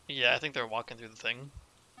 Yeah, I think they're walking through the thing.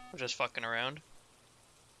 We're just fucking around.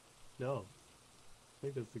 No. I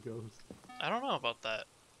think that's the ghost. I don't know about that.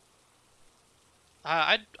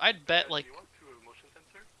 I'd bet like Do you want to motion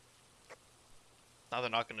sensor? now they're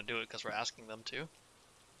not gonna do it because we're asking them to.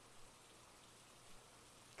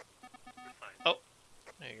 We're fine. Oh,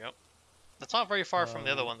 there you go. That's not very far from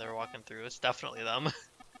the other one they were walking through. It's definitely them.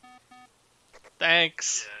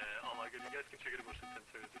 Thanks. Yeah, oh my god, you guys can trigger the motion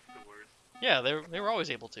sensor. This is the worst. Yeah, they were always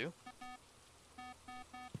able to.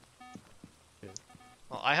 Okay.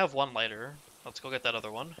 Well, I have one lighter. Let's go get that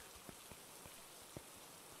other one.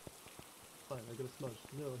 Fine, I got a smudge.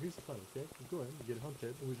 No, here's the plan, okay? We go in, we get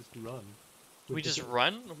hunted, and we just run. We just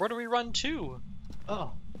run? Where do we run to?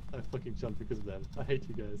 Oh! I fucking jumped because of them. I hate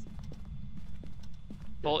you guys.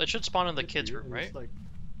 Well, it should spawn in the Get kids' here, room, and right? it's like...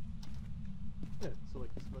 Yeah, so like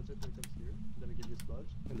we smudge it when it comes here, and then I give you a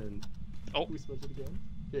smudge, and then Oh. we smudge it again.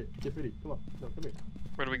 Okay, get ready. Come on. No, come here.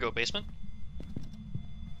 Where do we go? Basement?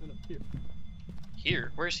 No, here.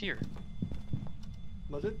 Here? Where's here?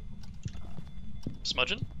 Smudge it.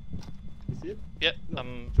 Smudging? You see it? Yep. No,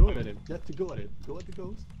 join I'm- at it. You have to go at it. Go at the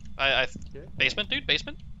ghost. I Okay? basement, dude.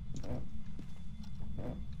 Basement. I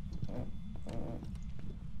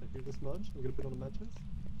hear the smudge. I'm gonna put it on the mattress.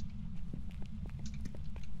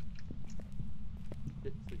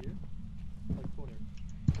 Okay, stay here. Right corner.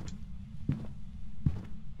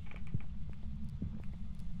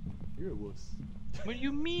 You're a wuss. What do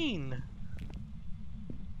you mean?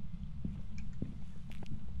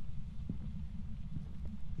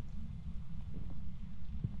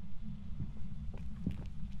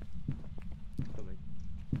 Coming.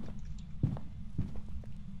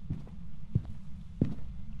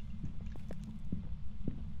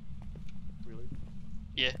 Really?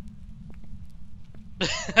 Yeah.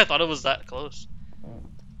 I thought it was that close.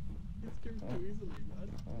 It scares too easily,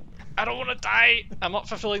 man. I don't want to die. I'm not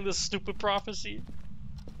fulfilling this stupid prophecy.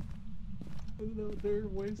 I don't know, there are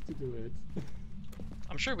ways to do it.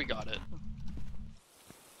 I'm sure we got it.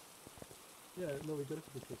 Yeah, no, we got it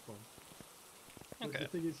for the first one. But Okay. the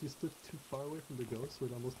thing is, you stood too far away from the ghost, so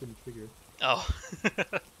it almost didn't trigger. Oh.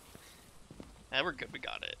 Yeah, we're good. We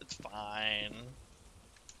got it. It's fine.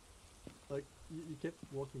 Like, you kept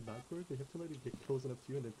walking backwards, you have to let it get close enough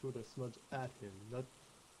to you and then throw the smudge at him, not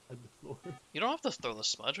at the floor. You don't have to throw the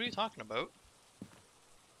smudge. What are you talking about?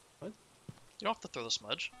 What? You don't have to throw the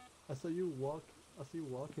smudge. I saw you walk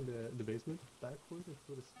in the basement backwards and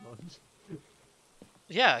throw the smudge.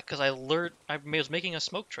 Yeah, because I was making a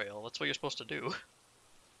smoke trail. That's what you're supposed to do.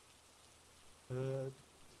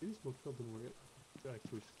 Maybe smoke trail didn't work. Actually,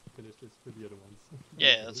 we should finish this for the other ones.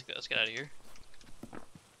 Yeah, let's get out of here.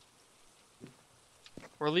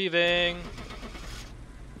 We're leaving.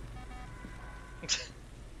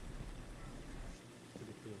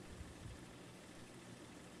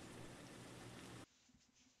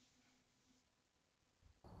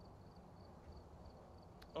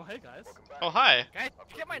 Oh, hey guys. Welcome back. Oh, hi. Guys,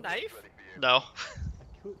 did you get my knife? Ready for you. No.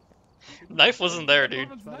 I could. Knife wasn't there, dude.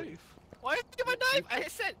 Norman's knife. Why did you get my knife? I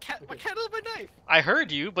said, my candle, my knife. I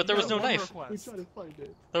heard you, but there was You no got one knife. We request. tried to find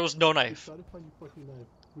it. There was no We knife. tried to find your fucking knife.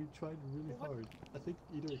 We tried really hard. I think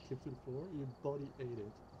either it came to the floor or your body ate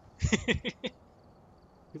it.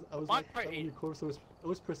 Because I was My like part on ate your corpse, I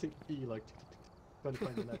was pressing E like trying to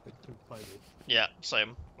find the knife and couldn't find it. Yeah,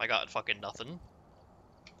 same. I got fucking nothing.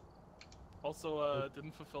 Also,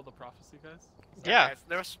 didn't fulfill the prophecy, guys. Sorry, Yeah. guys,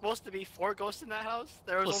 there was supposed to be 4 ghosts in that house.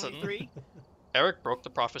 There was Listen. only 3. Eric broke the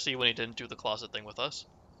prophecy when he didn't do the closet thing with us.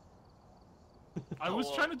 I was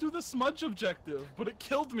Oh. trying to do the smudge objective, but it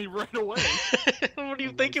killed me right away. What do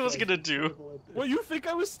you Oh, think it this was guy's gonna do? terrible at this. What, you think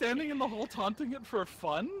I was standing in the hall taunting it for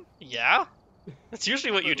fun? Yeah? That's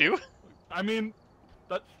usually what you do. I mean,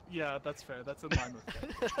 yeah, that's fair. That's in line with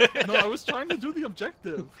that. No, I was trying to do the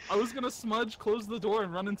objective. I was gonna smudge, close the door,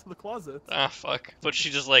 and run into the closet. Ah, fuck. But she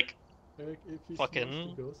just like, Eric, if you Fucking-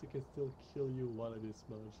 smudge the ghost, it can still kill you while it is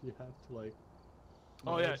smudged. You have to like.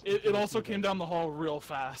 Oh yeah, smudge it and also then- came down the hall real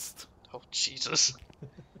fast. oh Jesus.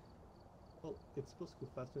 Well, it's supposed to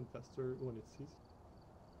go faster and faster when it sees.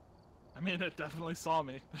 I mean, it definitely saw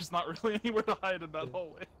me. There's not really anywhere to hide in that Yeah.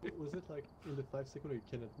 hallway. Was it like in the 5 second where you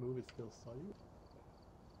cannot move, it still saw you?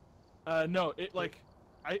 No,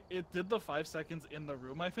 it did the 5 seconds in the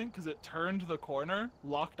room, I think, because it turned the corner,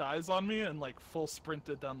 locked eyes on me, and like full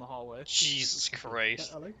sprinted down the hallway. Jesus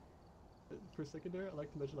Christ. I like. For a second there, I like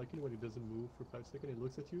to imagine like when it doesn't move for 5 seconds, it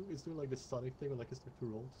looks at you. It's doing like this Sonic thing where like it starts to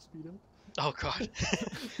roll to speed up. Oh god.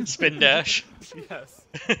 Spin dash. Yes.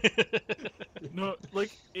 No,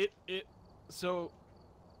 like so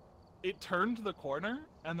it turned the corner,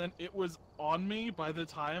 and then it was on me by the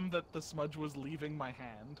time that the smudge was leaving my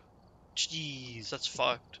hand. Jeez, that's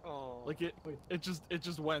fucked. Oh. Like it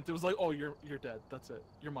just went. It was like, oh, you're dead. That's it.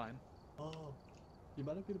 You're mine. Oh, you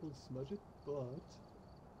might have been able to smudge it, but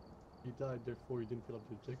you died, therefore you didn't fill up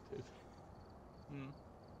the objective. Mm.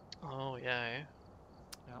 Oh yeah.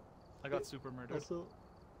 eh? I got super murdered. Also,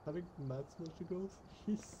 having Matt smudge the ghost,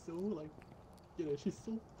 he's so like, you know, she's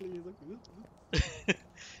so pleased. Like,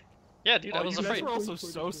 Yeah, dude, I Oh, was you guys afraid. were also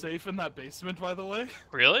so safe in that basement, by the way.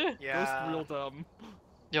 Really? yeah. Ghost real dumb.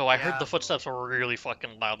 Yo, I heard Yeah. the footsteps were really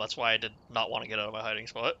fucking loud. That's why I did not want to get out of my hiding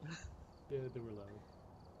spot. yeah, they were loud.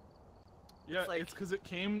 Yeah, like- it's because it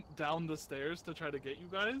came down the stairs to try to get you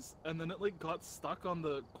guys, and then it like got stuck on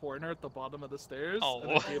the corner at the bottom of the stairs,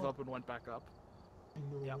 and Oh. it gave up and went back up. I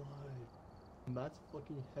know Yep. why. Matt's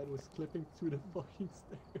fucking head was clipping through the fucking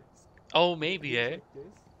stairs. Oh, maybe, He was eh?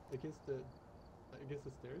 like this, against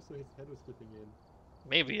the stairs, so his head was clipping in.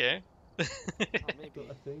 Maybe, eh? Oh, So maybe.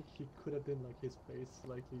 I think he could have been like his face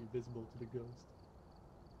slightly visible to the ghost.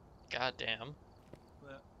 God damn.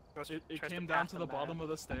 Ghost It tries came down pass to the man. bottom of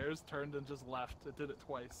the stairs, turned and just left. It did it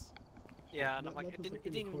twice. Yeah, and Matt- I'm like, Matt it was, didn't. like, It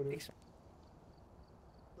in the didn't. corner.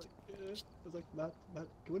 Like, I was like, Matt,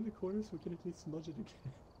 go in the corner so we can at least smudge it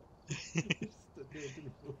again. He just stood there and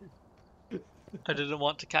didn't move. I didn't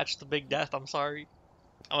want to catch the big death. I'm sorry.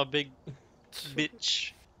 I'm a big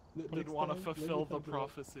bitch. Didn't Next want to time, let me fulfill the have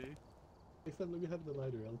prophecy. Next time, let me have the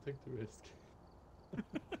lighter. I'll take the risk.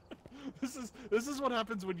 This is what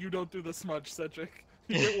happens when you don't do the smudge, Cedric.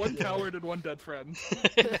 You get one coward and one dead friend.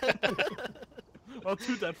 Well,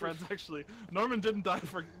 two dead friends actually. Norman didn't die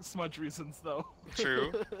for smudge reasons though.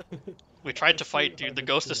 True. We tried to fight, How dude. The did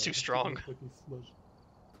ghost you is know? too It's strong. the fucking smudge.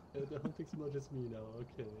 The hunting smudge is me now.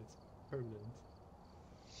 Okay, it's permanent.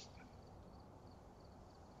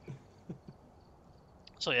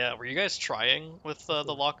 So yeah, were you guys trying with the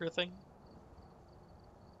locker thing?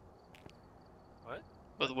 What?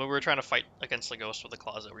 But when we were trying to fight against the ghost with the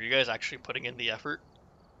closet, were you guys actually putting in the effort?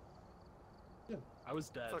 I was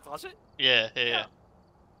dead. For the closet? Yeah. Yeah.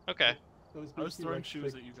 Okay. I was basically throwing like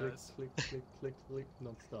shoes click, at you click, guys. Click, click, click, click,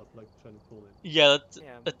 non-stop, like trying to pull it. Yeah,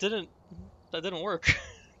 Yeah. that didn't work.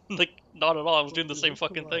 Like not at all. I was doing the It same worked for a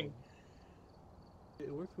fucking thing. while.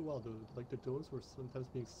 It worked for a while though. Like the doors were sometimes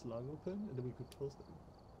being slung open, and then we could close them.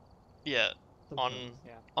 Yeah. On Sometimes.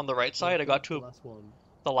 Yeah. on the right side, I Like, got the to last one.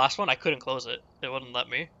 the last one. I couldn't close it. It wouldn't let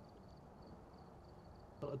me.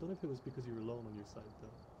 I don't know if it was because you were alone on your side though.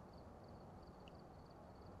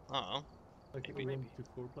 Oh. Like Maybe. 1 to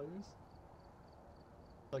 4 players.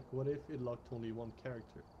 Like what if it locked only one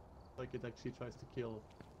character? Like it actually tries to kill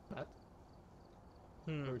Matt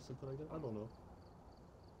or something like that. I don't know.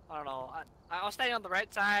 I don't know. I was standing on the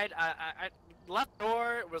right side. I left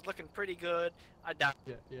door was looking pretty good. I died.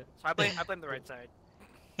 Yeah, yeah. So I blame the right side.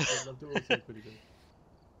 Yeah, that door was pretty good.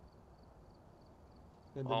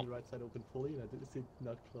 And then Well. the right side opened fully, and I did see it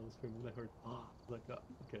not close for a minute. I heard, like,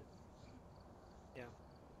 okay.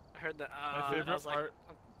 I heard that. My and I favorite was like, part.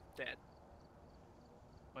 I'm dead.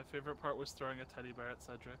 My favorite part was throwing a teddy bear at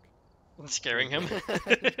Cedric. Scaring him.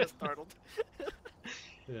 He got startled.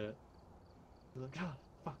 Yeah. I was like,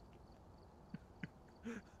 fuck.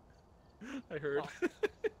 I heard. Oh.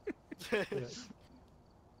 Yeah.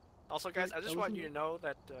 Also, guys, I just I want wasn't- you to know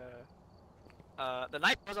that the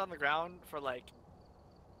knife was on the ground for like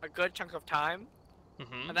a good chunk of time,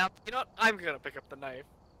 Hmm. and now you know what? I'm gonna pick up the knife.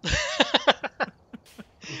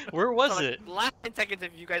 Where was So, like, it? the last 10 seconds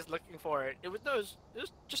of you guys looking for it, it was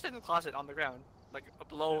just in the closet on the ground, like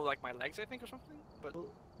below like my legs, I think, or something. But Well,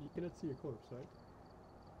 you cannot see your corpse, right?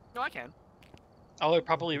 no, I can. Oh, it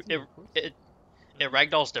probably You can see your corpse? it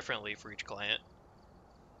ragdolls differently for each client.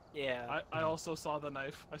 Yeah. I also saw the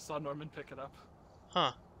knife. I saw Norman pick it up.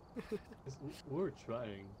 Huh. We were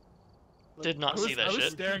trying. Like, Did not see that I was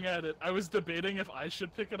shit. staring at it. I was debating if I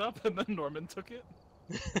should pick it up, and then Norman took it.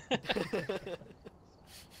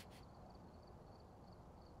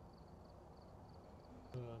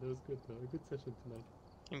 That was good though. A good session tonight.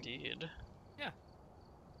 Indeed.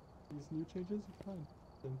 These new changes are fine.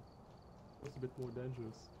 And it's a bit more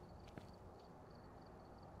dangerous.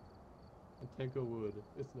 And Tango Wood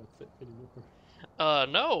is not safe anymore.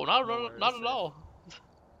 No, Nowhere not is at safe. all.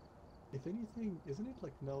 If anything, isn't it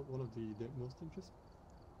like now one of the most dangerous?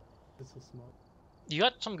 It's so small. You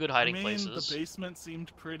got some good hiding I mean, places. the basement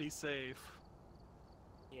seemed pretty safe.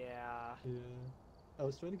 Yeah. Yeah. I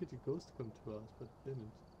was trying to get the ghost to come to us, but it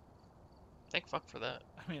didn't. Thank fuck for that.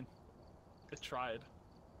 I mean, it tried.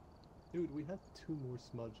 Dude, we had 2 more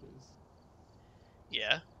smudges.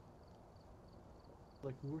 Yeah.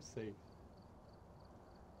 Like, we were safe.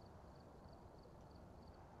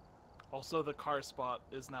 Also, the car spot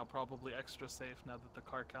is now probably extra safe now that the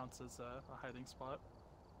car counts as a hiding spot.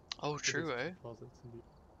 Oh, But true, there's eh? closets in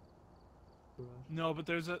the garage. No, but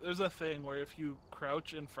there's a thing where if you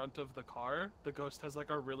crouch in front of the car, the ghost has like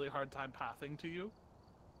a really hard time pathing to you.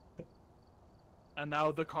 And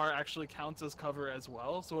now the car actually counts as cover as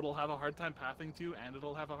well, so it'll have a hard time pathing to you, and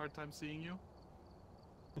it'll have a hard time seeing you.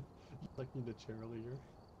 Like in the chair earlier.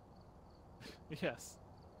 Yes.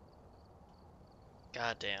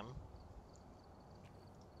 God damn.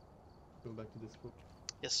 Going back to Discord.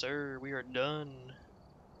 Yes, sir. We are done.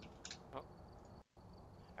 Oh.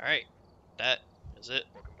 All right. That is it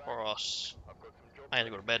Welcome back. for us. I've got some jobs I had to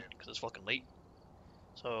go to ready bed for you. because it's fucking late.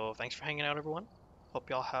 So thanks for hanging out, everyone. Hope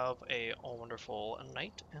y'all have a wonderful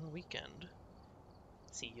night and weekend.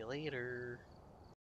 See you later.